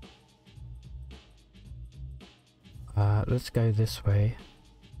 Let's go this way.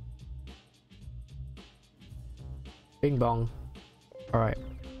 Bing bong. Alright.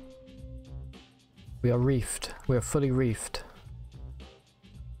 We are reefed. We are fully reefed.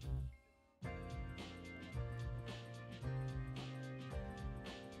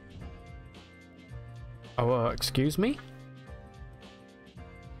 Oh, excuse me?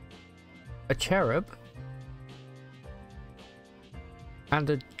 A cherub?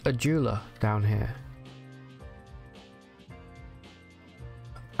 And a jeweler down here.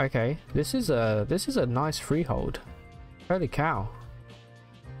 Okay, this is a nice freehold. Holy cow.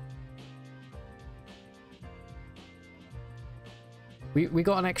 We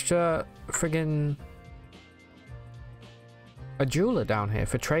got an extra friggin' a jeweler down here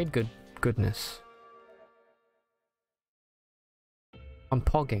for trade goodness. I'm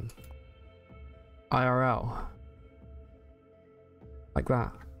pogging. IRL. Like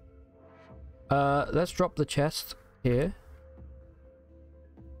that. Let's drop the chest here.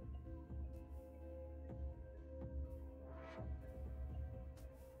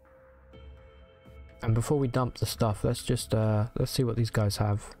 And before we dump the stuff, let's just let's see what these guys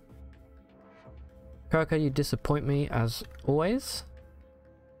have. Kirka, you disappoint me as always.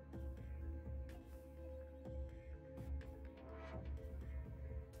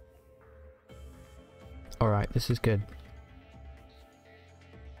 Alright, this is good.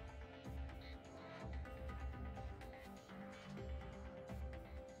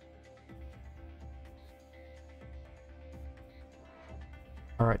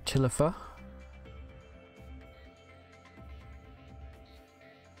 Alright, Chilifer.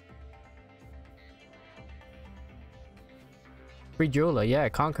 Free jeweler, yeah,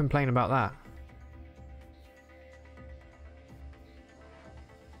 can't complain about that.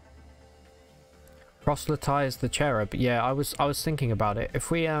 Proselytize the cherub. Yeah, I was thinking about it.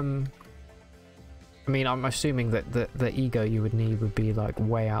 If we I mean, I'm assuming that the ego you would need would be like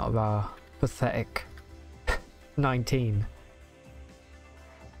way out of our pathetic 19.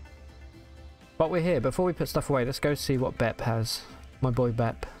 But we're here. Before we put stuff away, let's go see what Bep has. My boy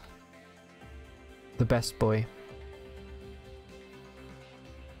Bep. The best boy.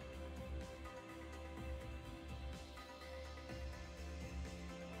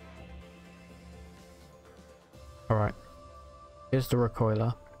 Alright. Here's the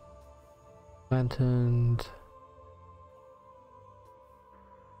recoiler. Lanterned.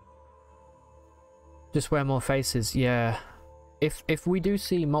 Just wear more faces, yeah. If we do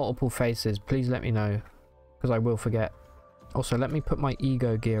see multiple faces, please let me know, because I will forget. Also, let me put my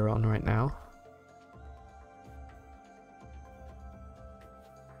ego gear on right now.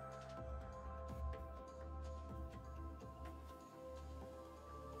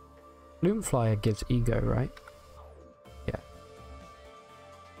 Loomflyer gives ego, right? Yeah.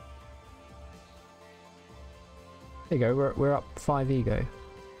 There you go, we're up 5 ego.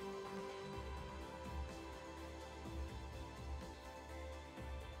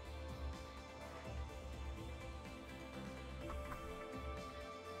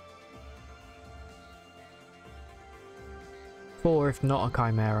 Four, if not a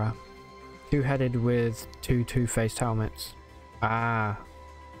chimera. Two-headed with two two-faced helmets. Ah.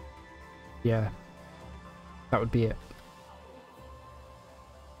 Yeah. That would be it.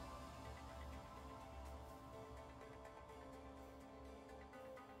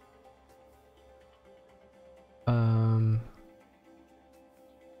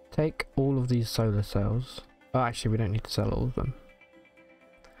 Take all of these solar cells. Oh, actually, we don't need to sell all of them.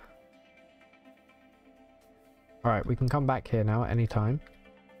 Alright, we can come back here now at any time.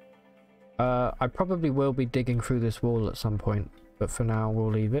 I probably will be digging through this wall at some point, but for now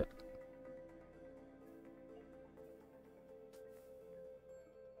we'll leave it.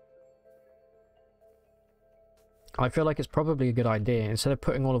 I feel like it's probably a good idea, instead of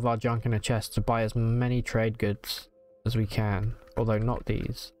putting all of our junk in a chest, to buy as many trade goods as we can. Although not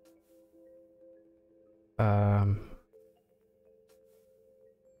these.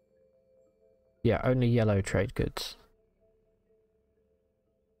 Yeah, only yellow trade goods.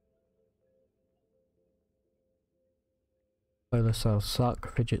 Solar cells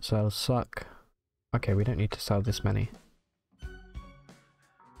suck, fidget cells suck. Okay, we don't need to sell this many.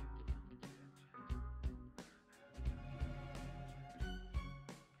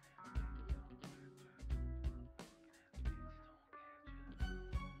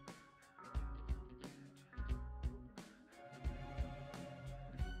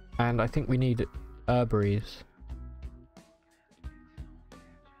 And I think we need herbaries.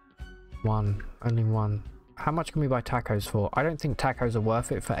 One, only one. How much can we buy tacos for? I don't think tacos are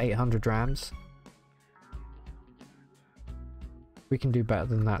worth it for 800 rams. We can do better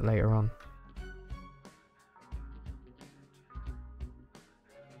than that later on.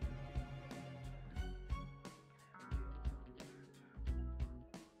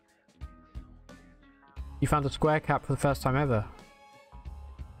 You found a square cap for the first time ever.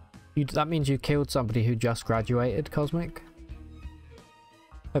 That means you killed somebody who just graduated, Cosmic.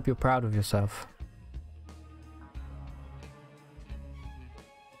 Hope you're proud of yourself.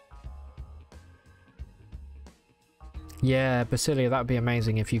 Yeah, Basilia, that would be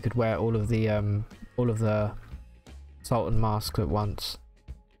amazing if you could wear all of the Sultan masks at once.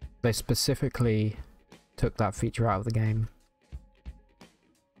 They specifically took that feature out of the game.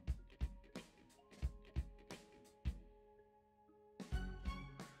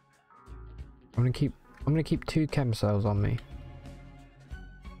 I'm gonna keep 2 chem cells on me.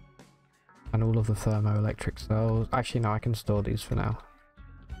 And all of the thermoelectric cells. Actually no, I can store these for now.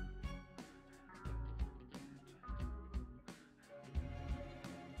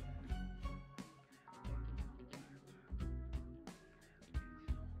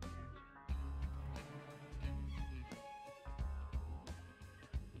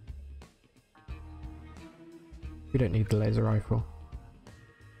 We don't need the laser rifle.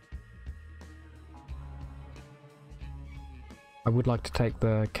 I would like to take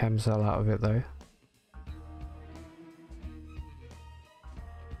the chem cell out of it though.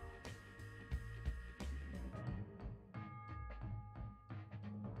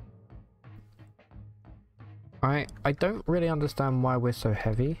 I don't really understand why we're so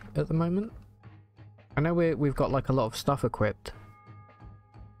heavy at the moment. I know we've got like a lot of stuff equipped.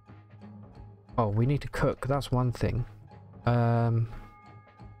 Oh, we need to cook, that's one thing.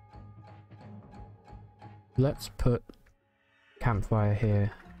 Let's put campfire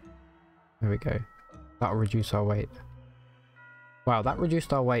here. There we go. That'll reduce our weight. Wow, that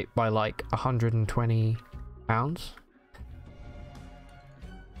reduced our weight by like 120 pounds.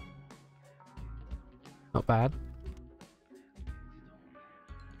 Not bad.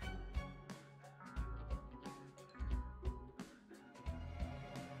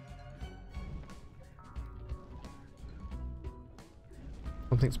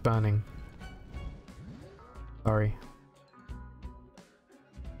 Something's burning. Sorry.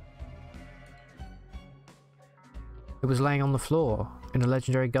 It was laying on the floor in a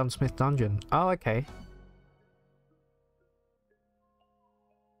legendary gunsmith dungeon. Oh, okay.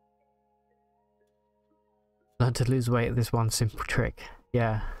 Learn to lose weight with this one simple trick.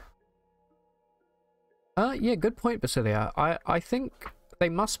 Yeah. Yeah, good point, Basilia. I think they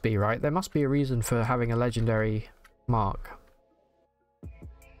must be, right? There must be a reason for having a legendary mark.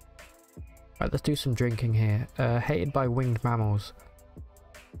 Right, let's do some drinking here. Hated by winged mammals.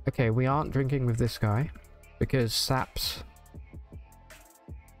 Okay, we aren't drinking with this guy because saps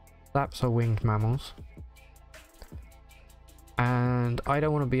are winged mammals. And I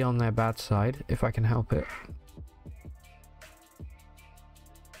don't want to be on their bad side if I can help it.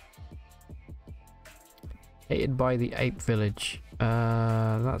 Hated by the ape village.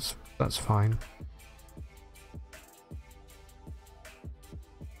 That's fine.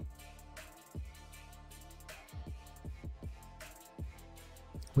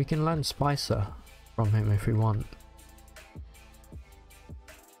 We can learn Spicer from him if we want.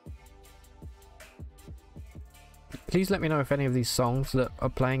 Please let me know if any of these songs that are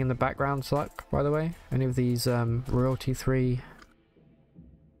playing in the background suck, by the way. Any of these royalty-free.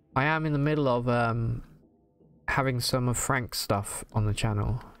 I am in the middle of having some of Frank's stuff on the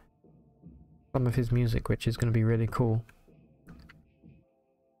channel. Some of his music, which is going to be really cool.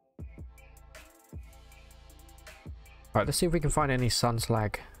 Alright, let's see if we can find any sun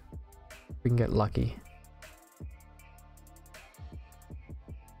slag. We can get lucky.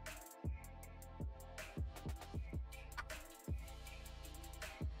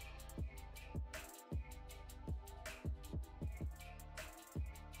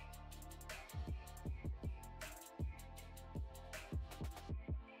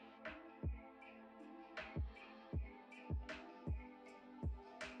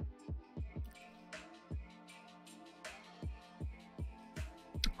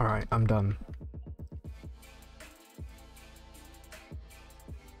 Alright, I'm done.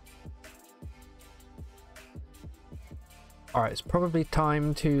 Alright, it's probably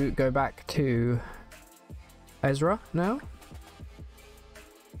time to go back to Ezra now.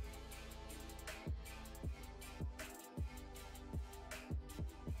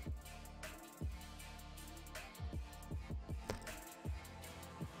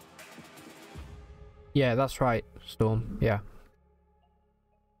 Yeah, that's right, Storm. Yeah.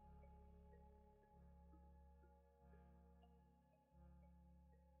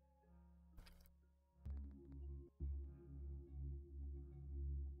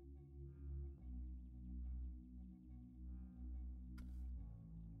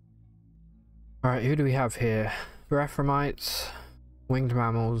 Alright, who do we have here? Raphramites, winged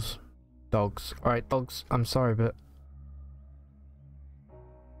mammals, dogs. Alright, dogs, I'm sorry, but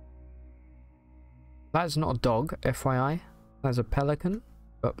that is not a dog, FYI. That's a pelican,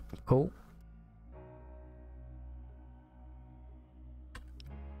 but cool.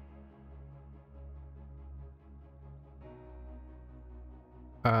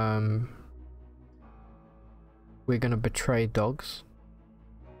 We're gonna betray dogs.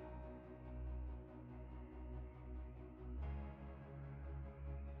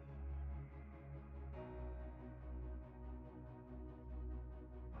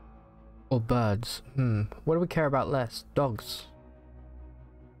 Or birds. What do we care about less? Dogs.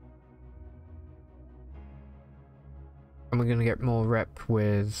 And we're gonna get more rep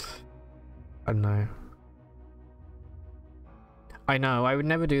with... I don't know. I know, I would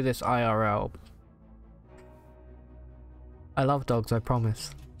never do this IRL. I love dogs, I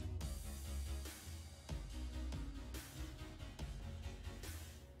promise.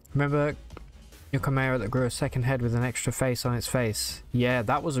 Remember Your chimera that grew a second head with an extra face on its face. Yeah,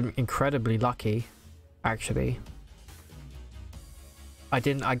 that was incredibly lucky, actually. I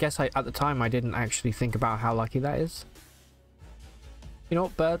guess at the time I didn't actually think about how lucky that is. You know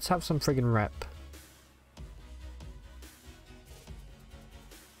what, birds, have some friggin' rep.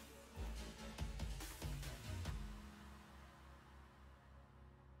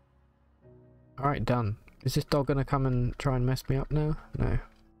 Alright, done. Is this dog gonna come and try and mess me up now? No.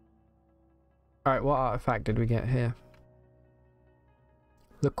 Alright, what artifact did we get here?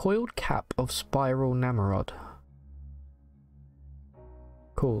 The coiled cap of spiral Namorod.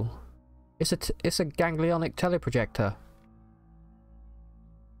 Cool. It's a ganglionic teleprojector.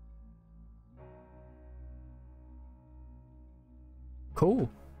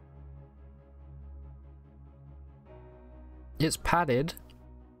 Cool. It's padded.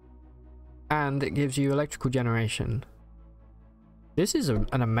 And it gives you electrical generation. This is an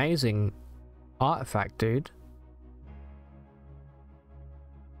amazing artifact, dude.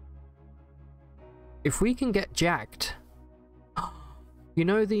 If we can get jacked, you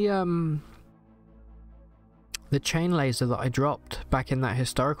know the chain laser that I dropped back in that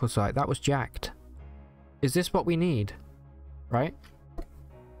historical site, that was jacked. Is this what we need? Right?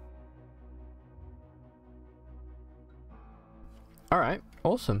 Alright,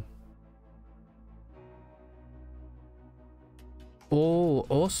 awesome. Oh,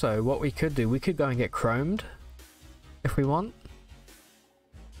 also, what we could do, we could go and get chromed if we want.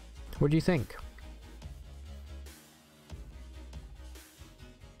 What do you think?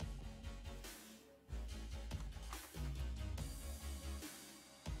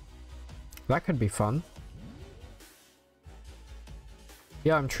 That could be fun.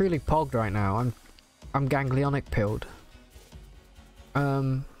 Yeah, I'm truly pogged right now. I'm ganglionic pilled.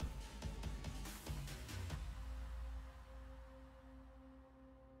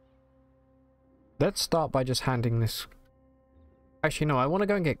 Let's start by just handing this... Actually, no, I want to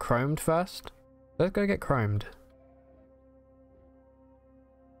go and get chromed first. Let's go get chromed.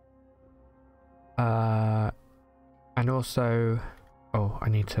 And also... Oh, I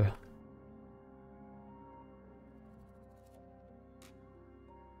need to...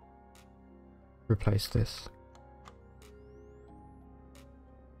 replace this.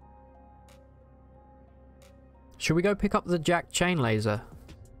 Should we go pick up the jack chain laser?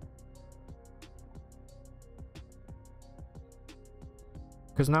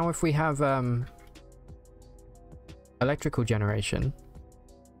 Because now if we have electrical generation,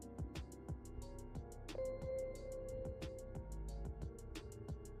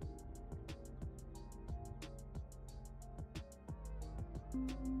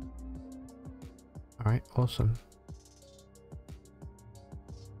 alright, awesome.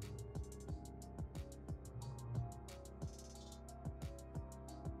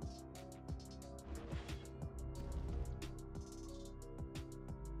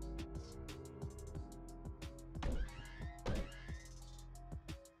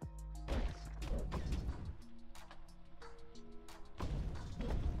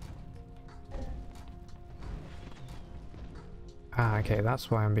 Ah, okay,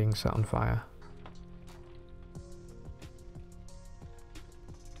 that's why I'm being set on fire.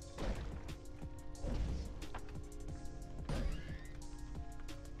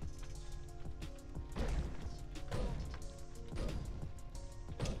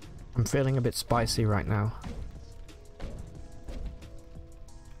 I'm feeling a bit spicy right now.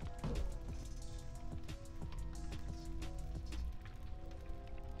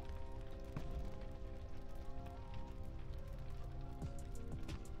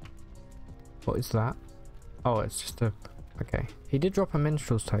 What is that? Oh, it's just a... Okay. He did drop a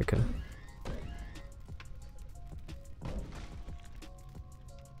minstrel's token.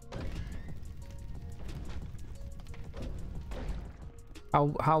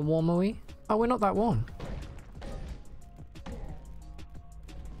 How warm are we? Oh, we're not that warm.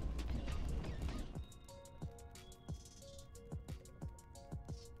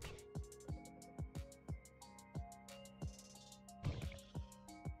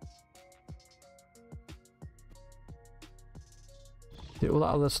 Did all that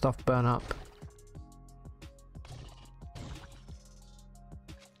other stuff burn up?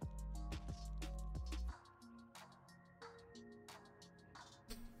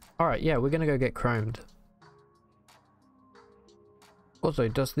 Alright, yeah, we're gonna go get chromed. Also,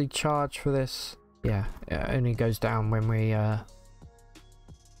 does the charge for this... Yeah, it only goes down when we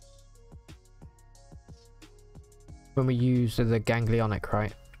use the ganglionic,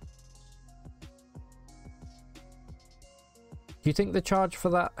 right? Do you think the charge for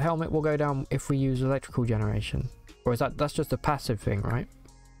that helmet will go down if we use electrical generation? Or is that's just a passive thing, right?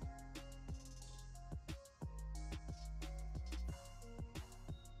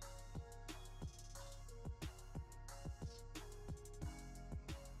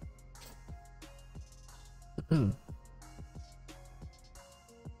 Hmm.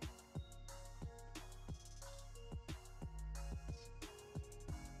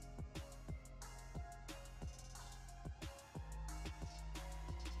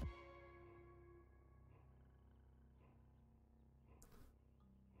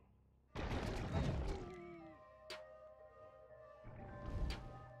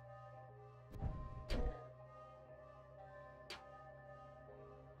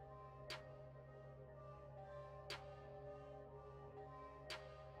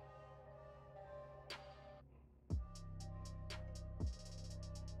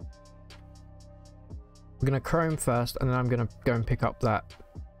 I'm gonna chrome first, and then I'm gonna go and pick up that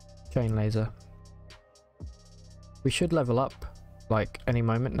chain laser. We should level up, like, any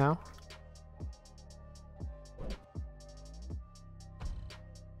moment now.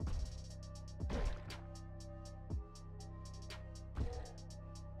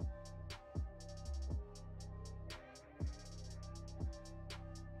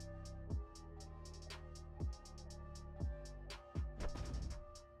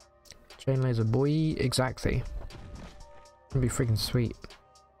 Chain laser boy, exactly. It'd be freaking sweet.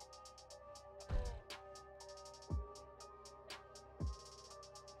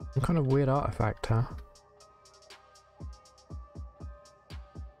 Some kind of weird artifact, huh?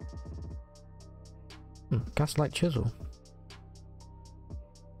 Gaslight chisel.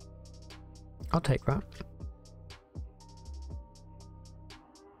 I'll take that.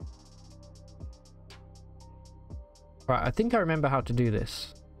 Right, I think I remember how to do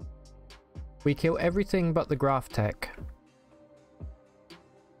this. We kill everything but the graph tech.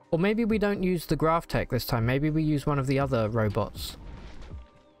 Or maybe we don't use the graph tech this time. Maybe we use one of the other robots.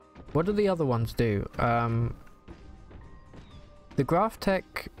 What do the other ones do? The graph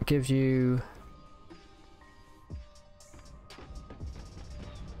tech gives you...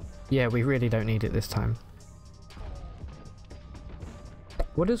 Yeah, we really don't need it this time.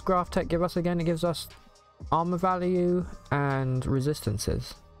 What does graph tech give us again? It gives us armor value and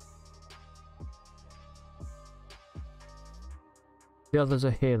resistances. The others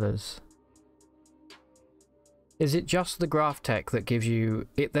are healers. Is it just the graph tech that gives you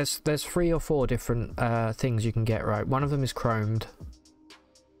it? There's 3 or 4 different things you can get, right? One of them is chromed.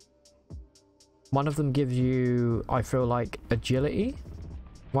 One of them gives you, I feel like, agility.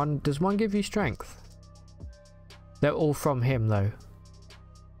 Does one give you strength? They're all from him though.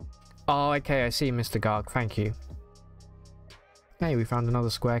 Oh, okay, I see, Mr. Garg. Thank you. Hey, we found another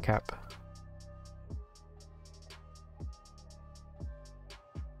square cap.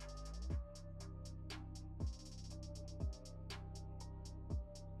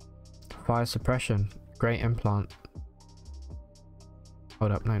 Fire suppression. Great implant.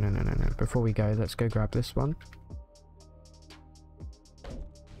 Hold up. No. Before we go, let's go grab this one.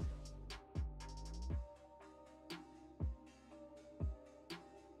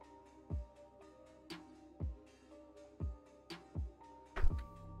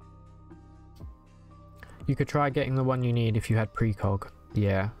 You could try getting the one you need if you had precog.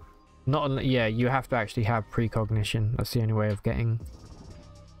 Yeah. Yeah, you have to actually have precognition. That's the only way of getting...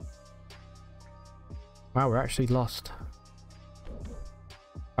 Wow, we're actually lost.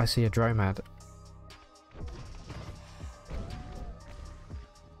 I see a dromad.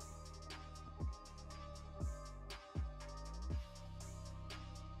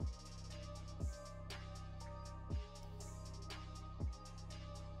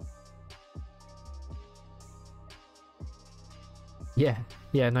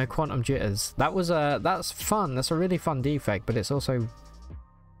 Yeah, no quantum jitters. That's fun. That's a really fun defect, but it's also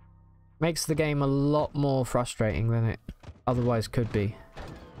makes the game a lot more frustrating than it otherwise could be.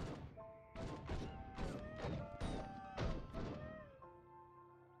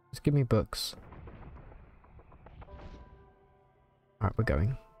 Just give me books. Alright, we're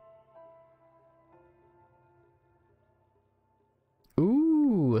going.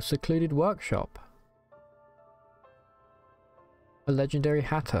 Ooh, a secluded workshop. A legendary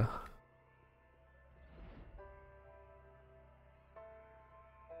hatter.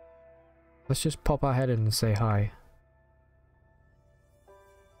 Let's just pop our head in and say hi.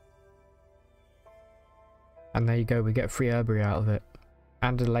 And there you go, we get free herbery out of it.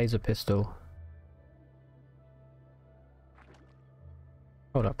 And a laser pistol.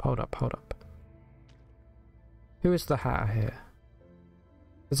 Hold up. Who is the hatter here?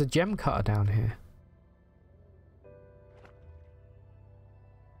 There's a gem cutter down here.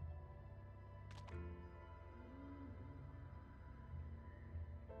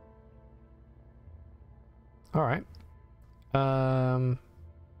 Alright. Can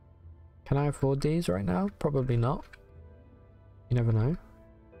I afford these right now? Probably not. You never know.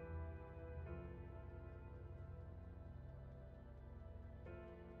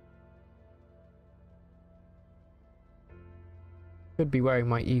 Could be wearing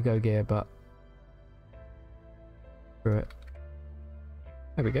my ego gear, but screw it.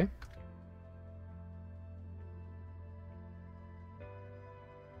 There we go.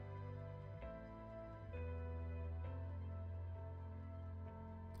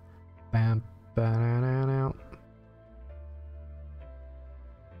 Bam, ba-da-da-da.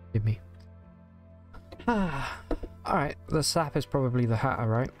 Give me. Alright, the sap is probably the Hatter,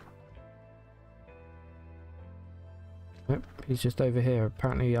 right? Nope, he's just over here.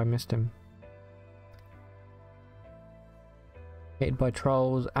 Apparently I missed him. Hated by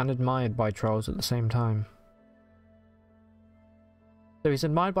trolls and admired by trolls at the same time. So he's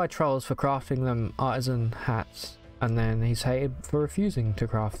admired by trolls for crafting them artisan hats, and then he's hated for refusing to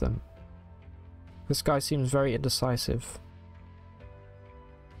craft them. This guy seems very indecisive.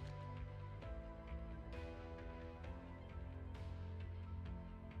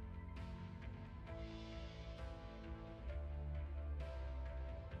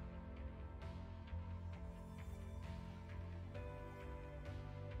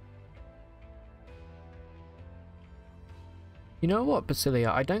 You know what, Basilia?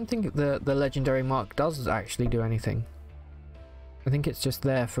 I don't think the legendary mark does actually do anything. I think it's just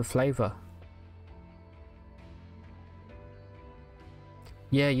there for flavor.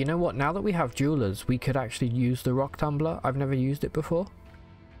 Yeah, you know what? Now that we have jewelers, we could actually use the rock tumbler. I've never used it before.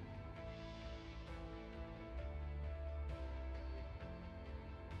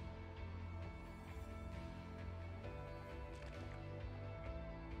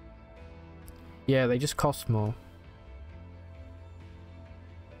 Yeah, they just cost more.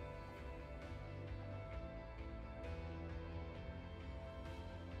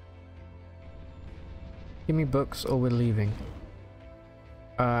 Give me books or we're leaving.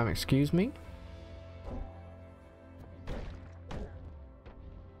 Excuse me?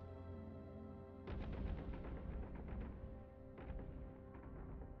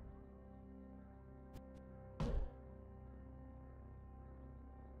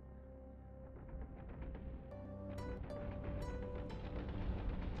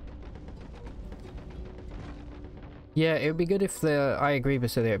 Yeah, it would be good if the... I agree,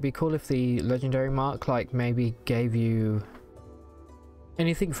 Basilia. It would be cool if the legendary mark, like, maybe gave you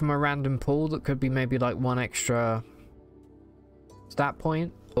anything from a random pool that could be maybe, like, one extra stat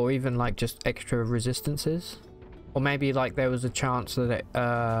point, or even, like, just extra resistances. Or maybe, like, there was a chance that it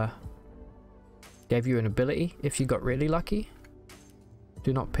gave you an ability if you got really lucky.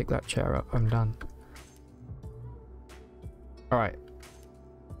 Do not pick that chair up. I'm done. Alright.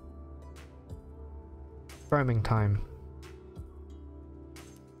 Roaming time.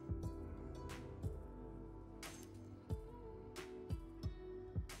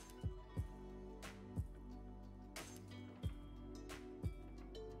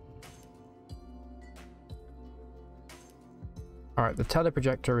 Alright, the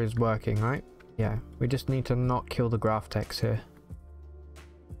teleprojector is working, right? Yeah, we just need to not kill the graph text here.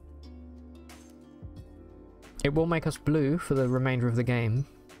 It will make us blue for the remainder of the game,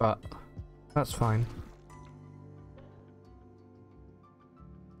 but that's fine.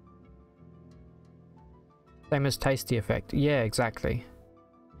 Same as tasty effect. Yeah, exactly.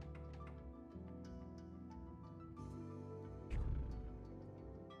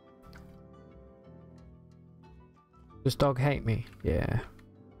 Does dog hate me? Yeah.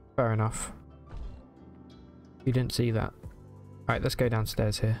 Fair enough. You didn't see that. Alright, let's go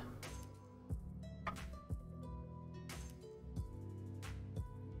downstairs here.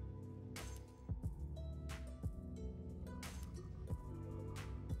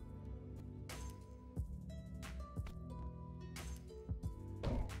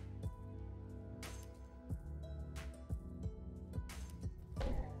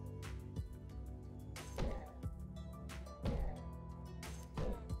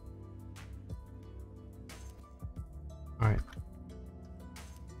 Alright.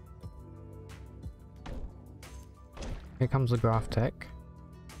 Here comes the graph tech.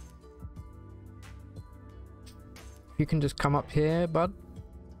 If you can just come up here, bud.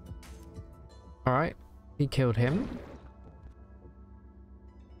 Alright. He killed him.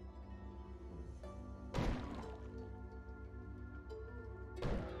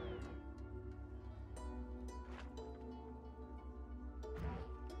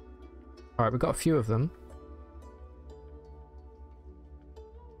 Alright, we've got a few of them.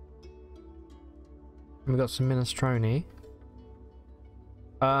 We've got some minestrone.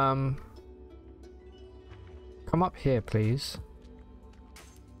 Come up here, please.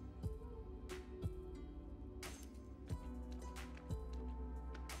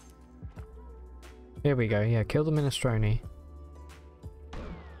 Here we go. Yeah, kill the minestrone.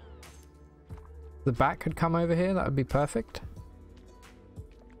 The bat could come over here. That would be perfect.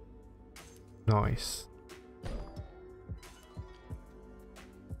 Nice.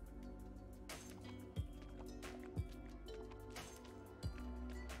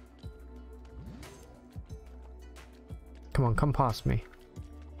 Come on, come past me.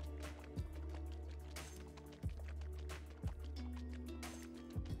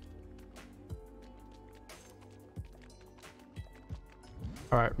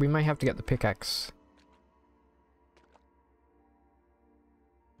 Alright, we may have to get the pickaxe.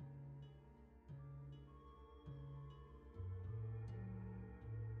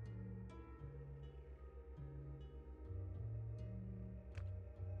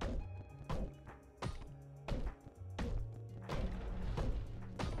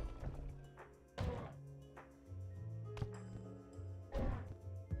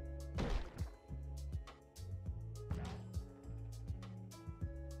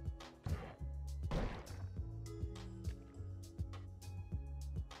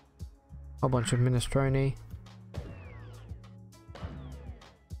 Whole bunch of minestrone.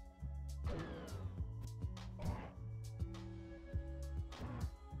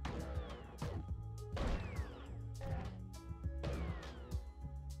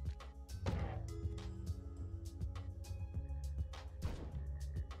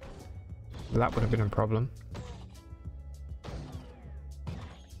 That would have been a problem.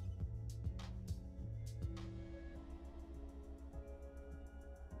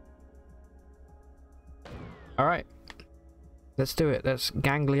 Alright, let's do it. Let's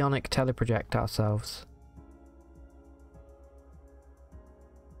ganglionic teleproject ourselves.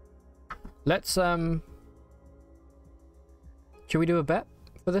 Let's, should we do a bet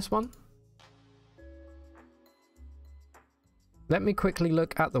for this one? Let me quickly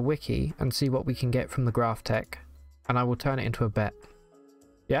look at the wiki and see what we can get from the graph tech, and I will turn it into a bet.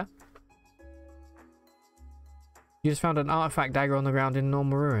 Yeah? You just found an artifact dagger on the ground in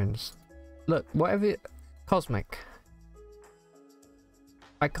normal ruins. Look, whatever... Cosmic.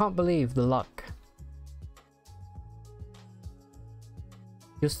 I can't believe the luck.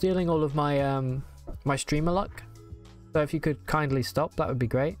 You're stealing all of my my streamer luck. So if you could kindly stop, that would be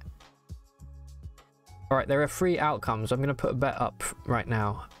great. Alright, there are 3 outcomes. I'm going to put a bet up right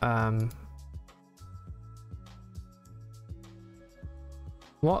now.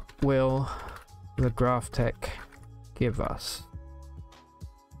 What will the graph tech give us?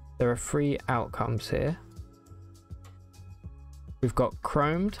 There are 3 outcomes here. We've got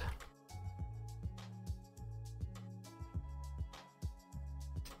chromed,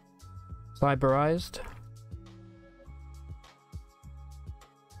 cyberized,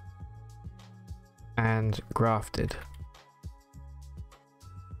 and grafted.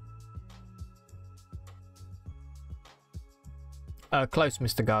 Close,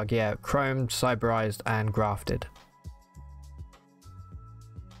 Mr. Garg. Yeah, chromed, cyberized, and grafted.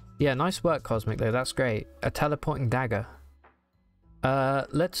 Yeah, nice work, Cosmic, though. That's great. A teleporting dagger.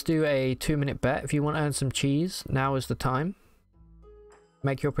 Let's do a 2-minute bet. If you want to earn some cheese, now is the time.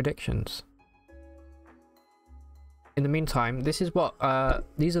 Make your predictions. In the meantime, this is what,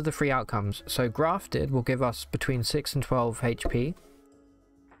 these are the 3 outcomes. So grafted will give us between 6 and 12 HP,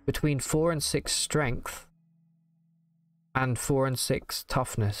 between 4 and 6 strength, and 4 and 6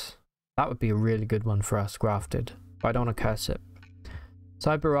 toughness. That would be a really good one for us, grafted. But I don't want to curse it.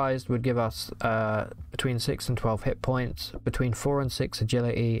 Cyberized would give us between 6 and 12 hit points, between 4 and 6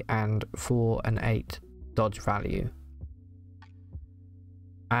 agility, and 4 and 8 dodge value.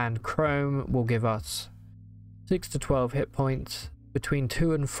 And Chrome will give us 6 to 12 hit points, between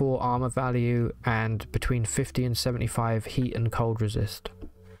 2 and 4 armor value, and between 50 and 75 heat and cold resist.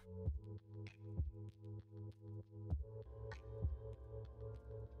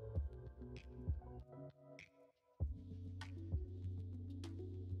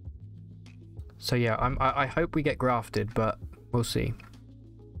 So yeah, I hope we get grafted, but we'll see.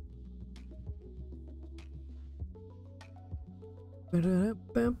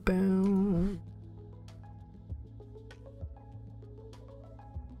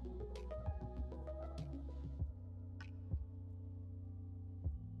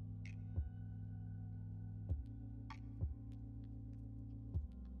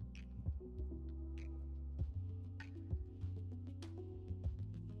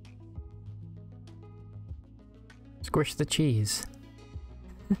 Squish the cheese.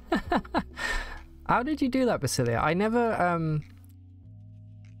 How did you do that, Basilia? I never,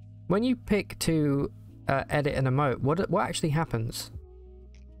 when you pick to edit an emote, what actually happens?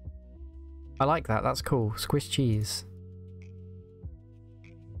 I like that, that's cool. Squish cheese.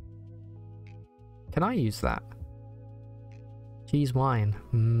 Can I use that? Cheese wine.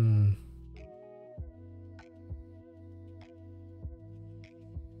 Mmm.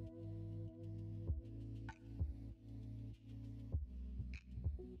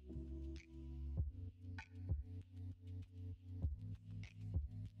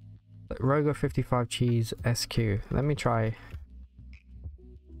 Rogo 55 cheese SQ. Let me try.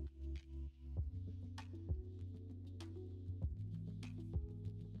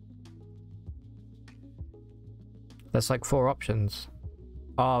 There's like 4 options.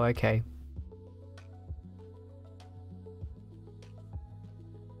 Oh, okay.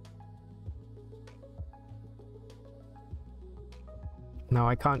 No,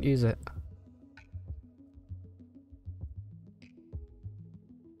 I can't use it.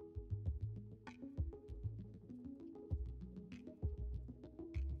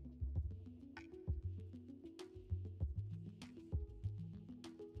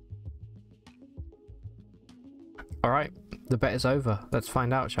 Alright, the bet is over. Let's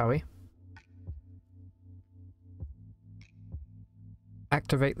find out, shall we?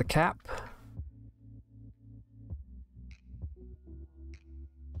 Activate the cap.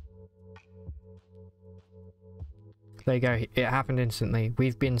 There you go, it happened instantly.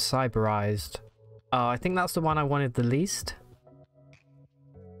 We've been cyberized. Oh, I think that's the one I wanted the least.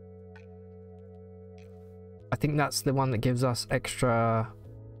 I think that's the one that gives us extra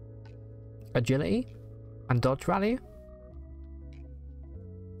agility and dodge value.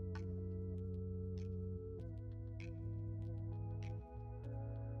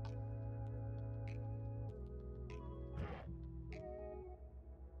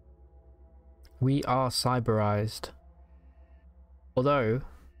 We are cyberized. Although,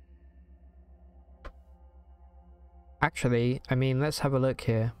 actually, I mean, let's have a look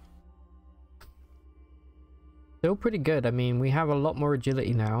here. Still pretty good. I mean, we have a lot more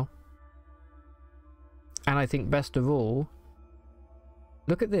agility now. And I think best of all,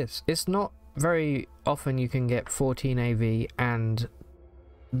 look at this. It's not very often you can get 14 AV and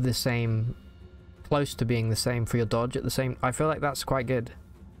the same, close to being the same for your dodge at the same. I feel like that's quite good.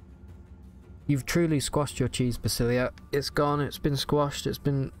 You've truly squashed your cheese, Basilia. It's gone, it's been squashed, it's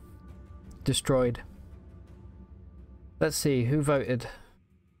been destroyed. Let's see, who voted?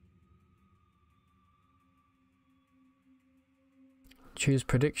 Choose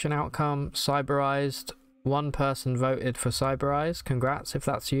prediction outcome, cyberized. 1 person voted for cyberized. Congrats if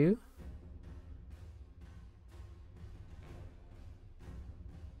that's you.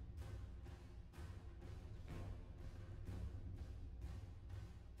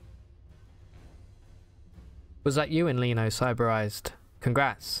 Was that you and Lino cyberized?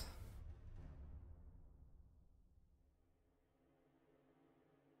 Congrats.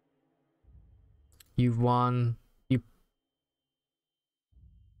 You've won.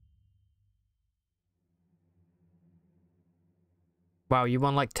 Wow, you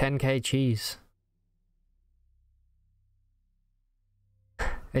won like 10k cheese.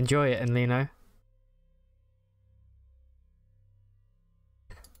 Enjoy it, Enlino.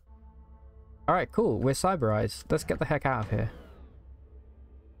 Alright, cool. We're cyberized. Let's get the heck out of here.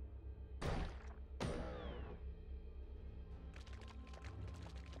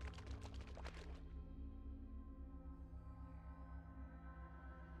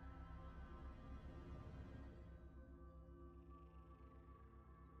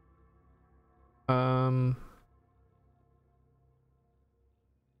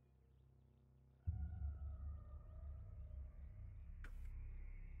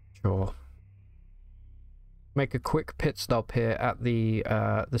 Sure. Make a quick pit stop here at the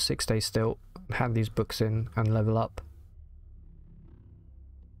 6-day stilt, hand these books in and level up.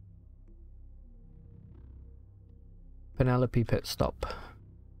 Penelope pit stop.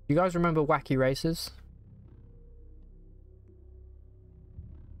 You guys remember Wacky Races?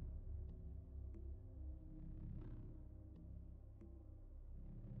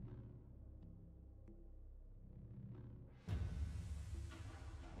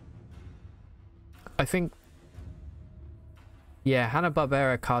 I think, yeah,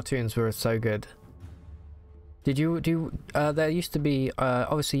 Hanna-Barbera cartoons were so good. Did you do, there used to be,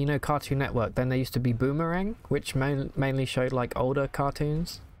 obviously you know Cartoon Network, then there used to be Boomerang, which mainly showed like older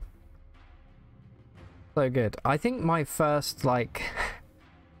cartoons. So good. I think my first, like,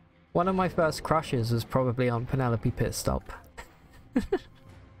 one of my first crushes was probably on Penelope Pitstop.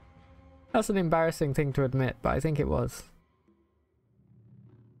 That's an embarrassing thing to admit, but I think it was.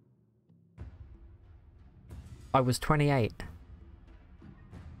 I was 28.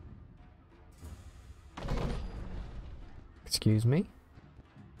 Excuse me?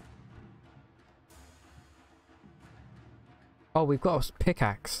 Oh, we've got a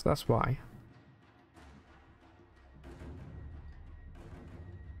pickaxe, that's why.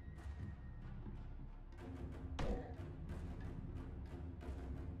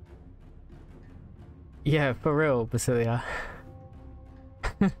 Yeah, for real, Basilia.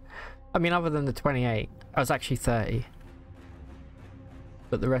 I mean, other than the 28, I was actually 30.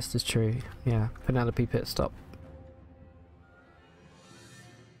 but the rest is true. Yeah, Penelope pit stop.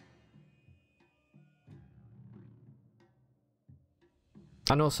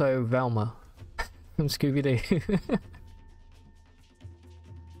 And also Velma from Scooby-Doo.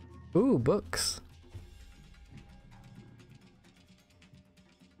 Ooh, books.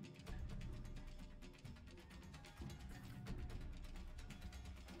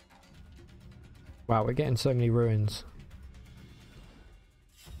 Wow, we're getting so many ruins.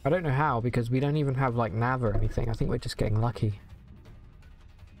 I don't know how, because we don't even have like nav or anything. I think we're just getting lucky.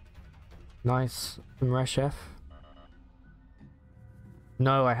 Nice from Reshef.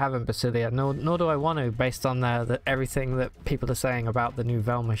 No, I haven't, Basilia. Nor do I want to, based on everything that people are saying about the new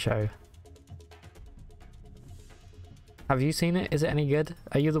Velma show. Have you seen it? Is it any good?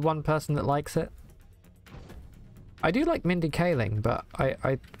 Are you the one person that likes it? I do like Mindy Kaling, but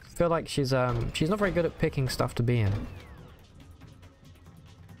I feel like she's not very good at picking stuff to be in.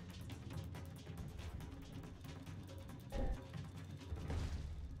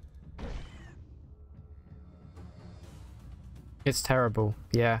 It's terrible.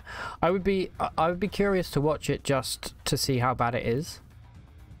 Yeah, I would be curious to watch it just to see how bad it is.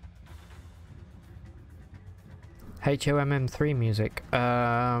 HOMM3 music.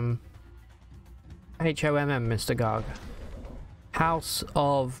 HOMM, Mr. Garg. House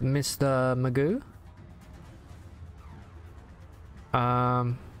of Mr. Magoo.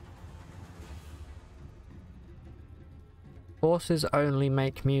 Horses only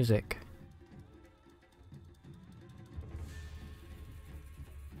make music.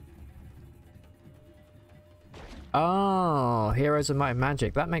 Oh, Heroes of Might and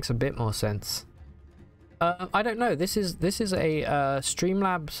Magic. That makes a bit more sense. I don't know. This is a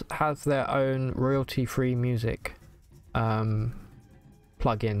Streamlabs have their own royalty-free music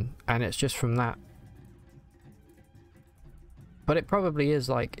plugin, and it's just from that. But it probably is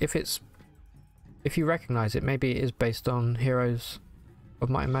like if you recognize it, maybe it is based on Heroes of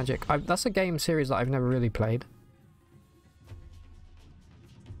Might and Magic. That's a game series that I've never really played.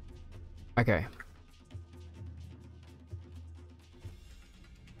 Okay.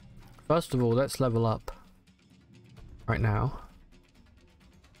 First of all, let's level up right now.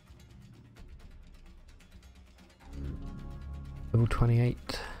 Level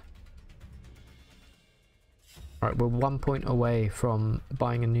 28. Alright, we're 1 point away from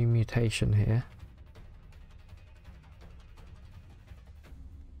buying a new mutation here.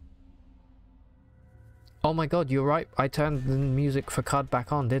 Oh my god, you're right. I turned the music for CUD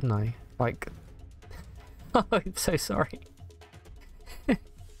back on, didn't I? Like... Oh, I'm so sorry.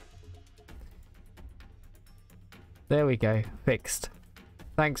 There we go. Fixed.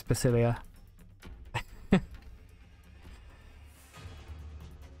 Thanks, Basilia.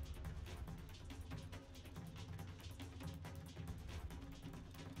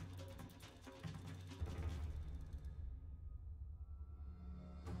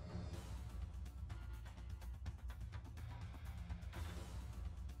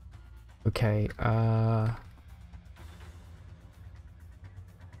 Okay,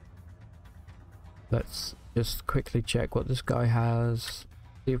 let's just quickly check what this guy has.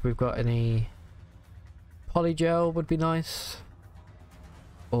 See if we've got any polygel would be nice.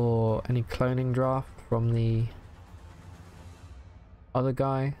 Or any cloning draft from the other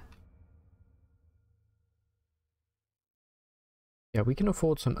guy. Yeah, we can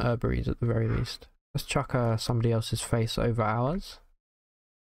afford some herbaries at the very least. Let's chuck somebody else's face over ours.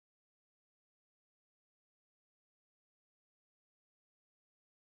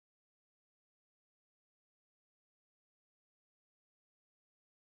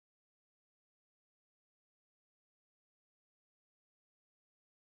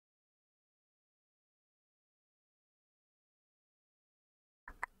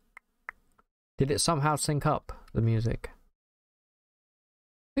 Did it somehow sync up, the music?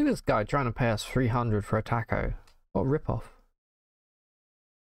 Look at this guy trying to pay us 300 for a taco. What a ripoff.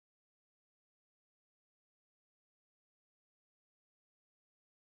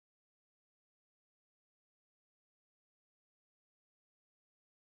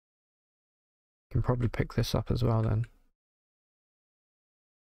 Can probably pick this up as well then.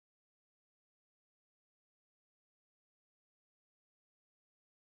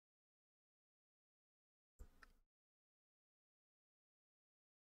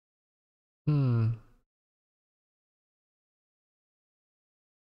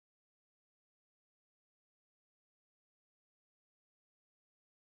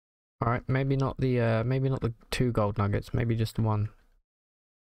 Alright, maybe not the 2 gold nuggets, maybe just 1.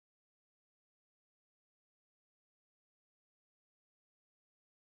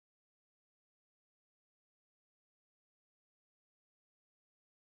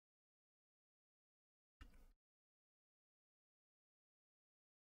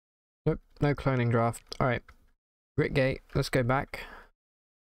 Nope, no cloning draft. Alright. Grit gate, let's go back.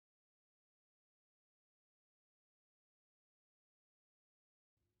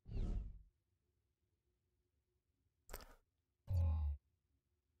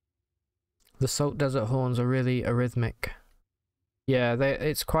 The Salt Desert horns are really arrhythmic. Yeah,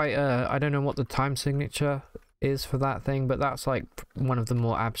 it's quite I don't know what the time signature is for that thing, but that's like one of the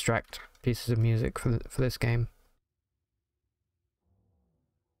more abstract pieces of music for this game.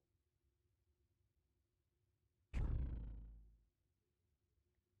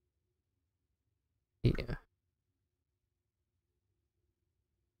 Yeah.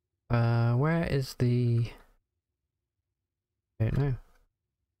 Where is the... I don't know.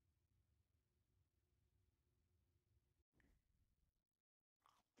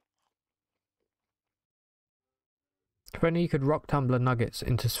 If only you could rock tumbler nuggets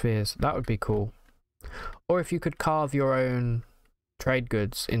into spheres, that would be cool. Or if you could carve your own trade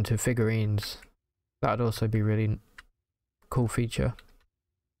goods into figurines, that would also be really cool feature.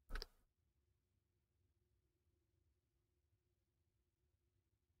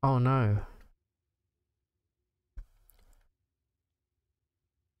 Oh no.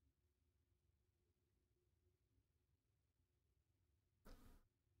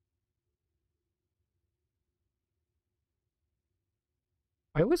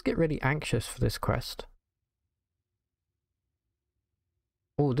 I always get really anxious for this quest.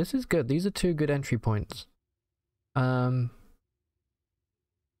 Oh, this is good. These are 2 good entry points. You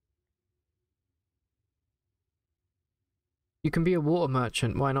can be a water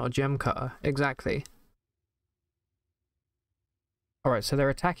merchant, why not a gem cutter? Exactly. Alright, so they're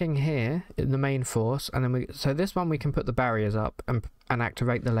attacking here in the main force, and then so this one we can put the barriers up and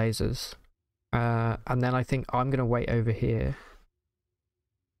activate the lasers. And then I think I'm gonna wait over here.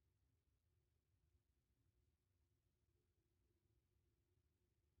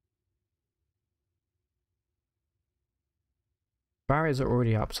 Barriers are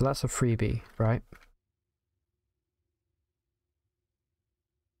already up, so that's a freebie, right?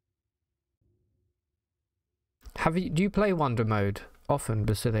 Do you play Wonder Mode often,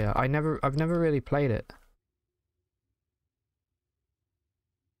 Basilia? I've never really played it.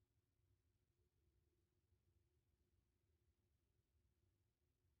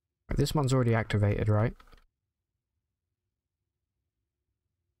 This one's already activated, right?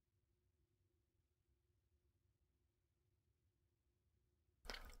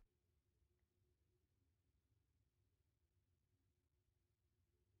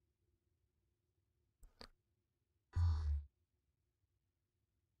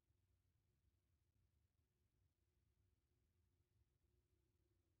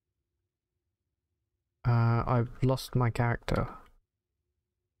 I've lost my character.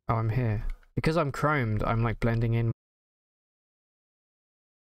 Oh, I'm here. Because I'm chromed, I'm like blending in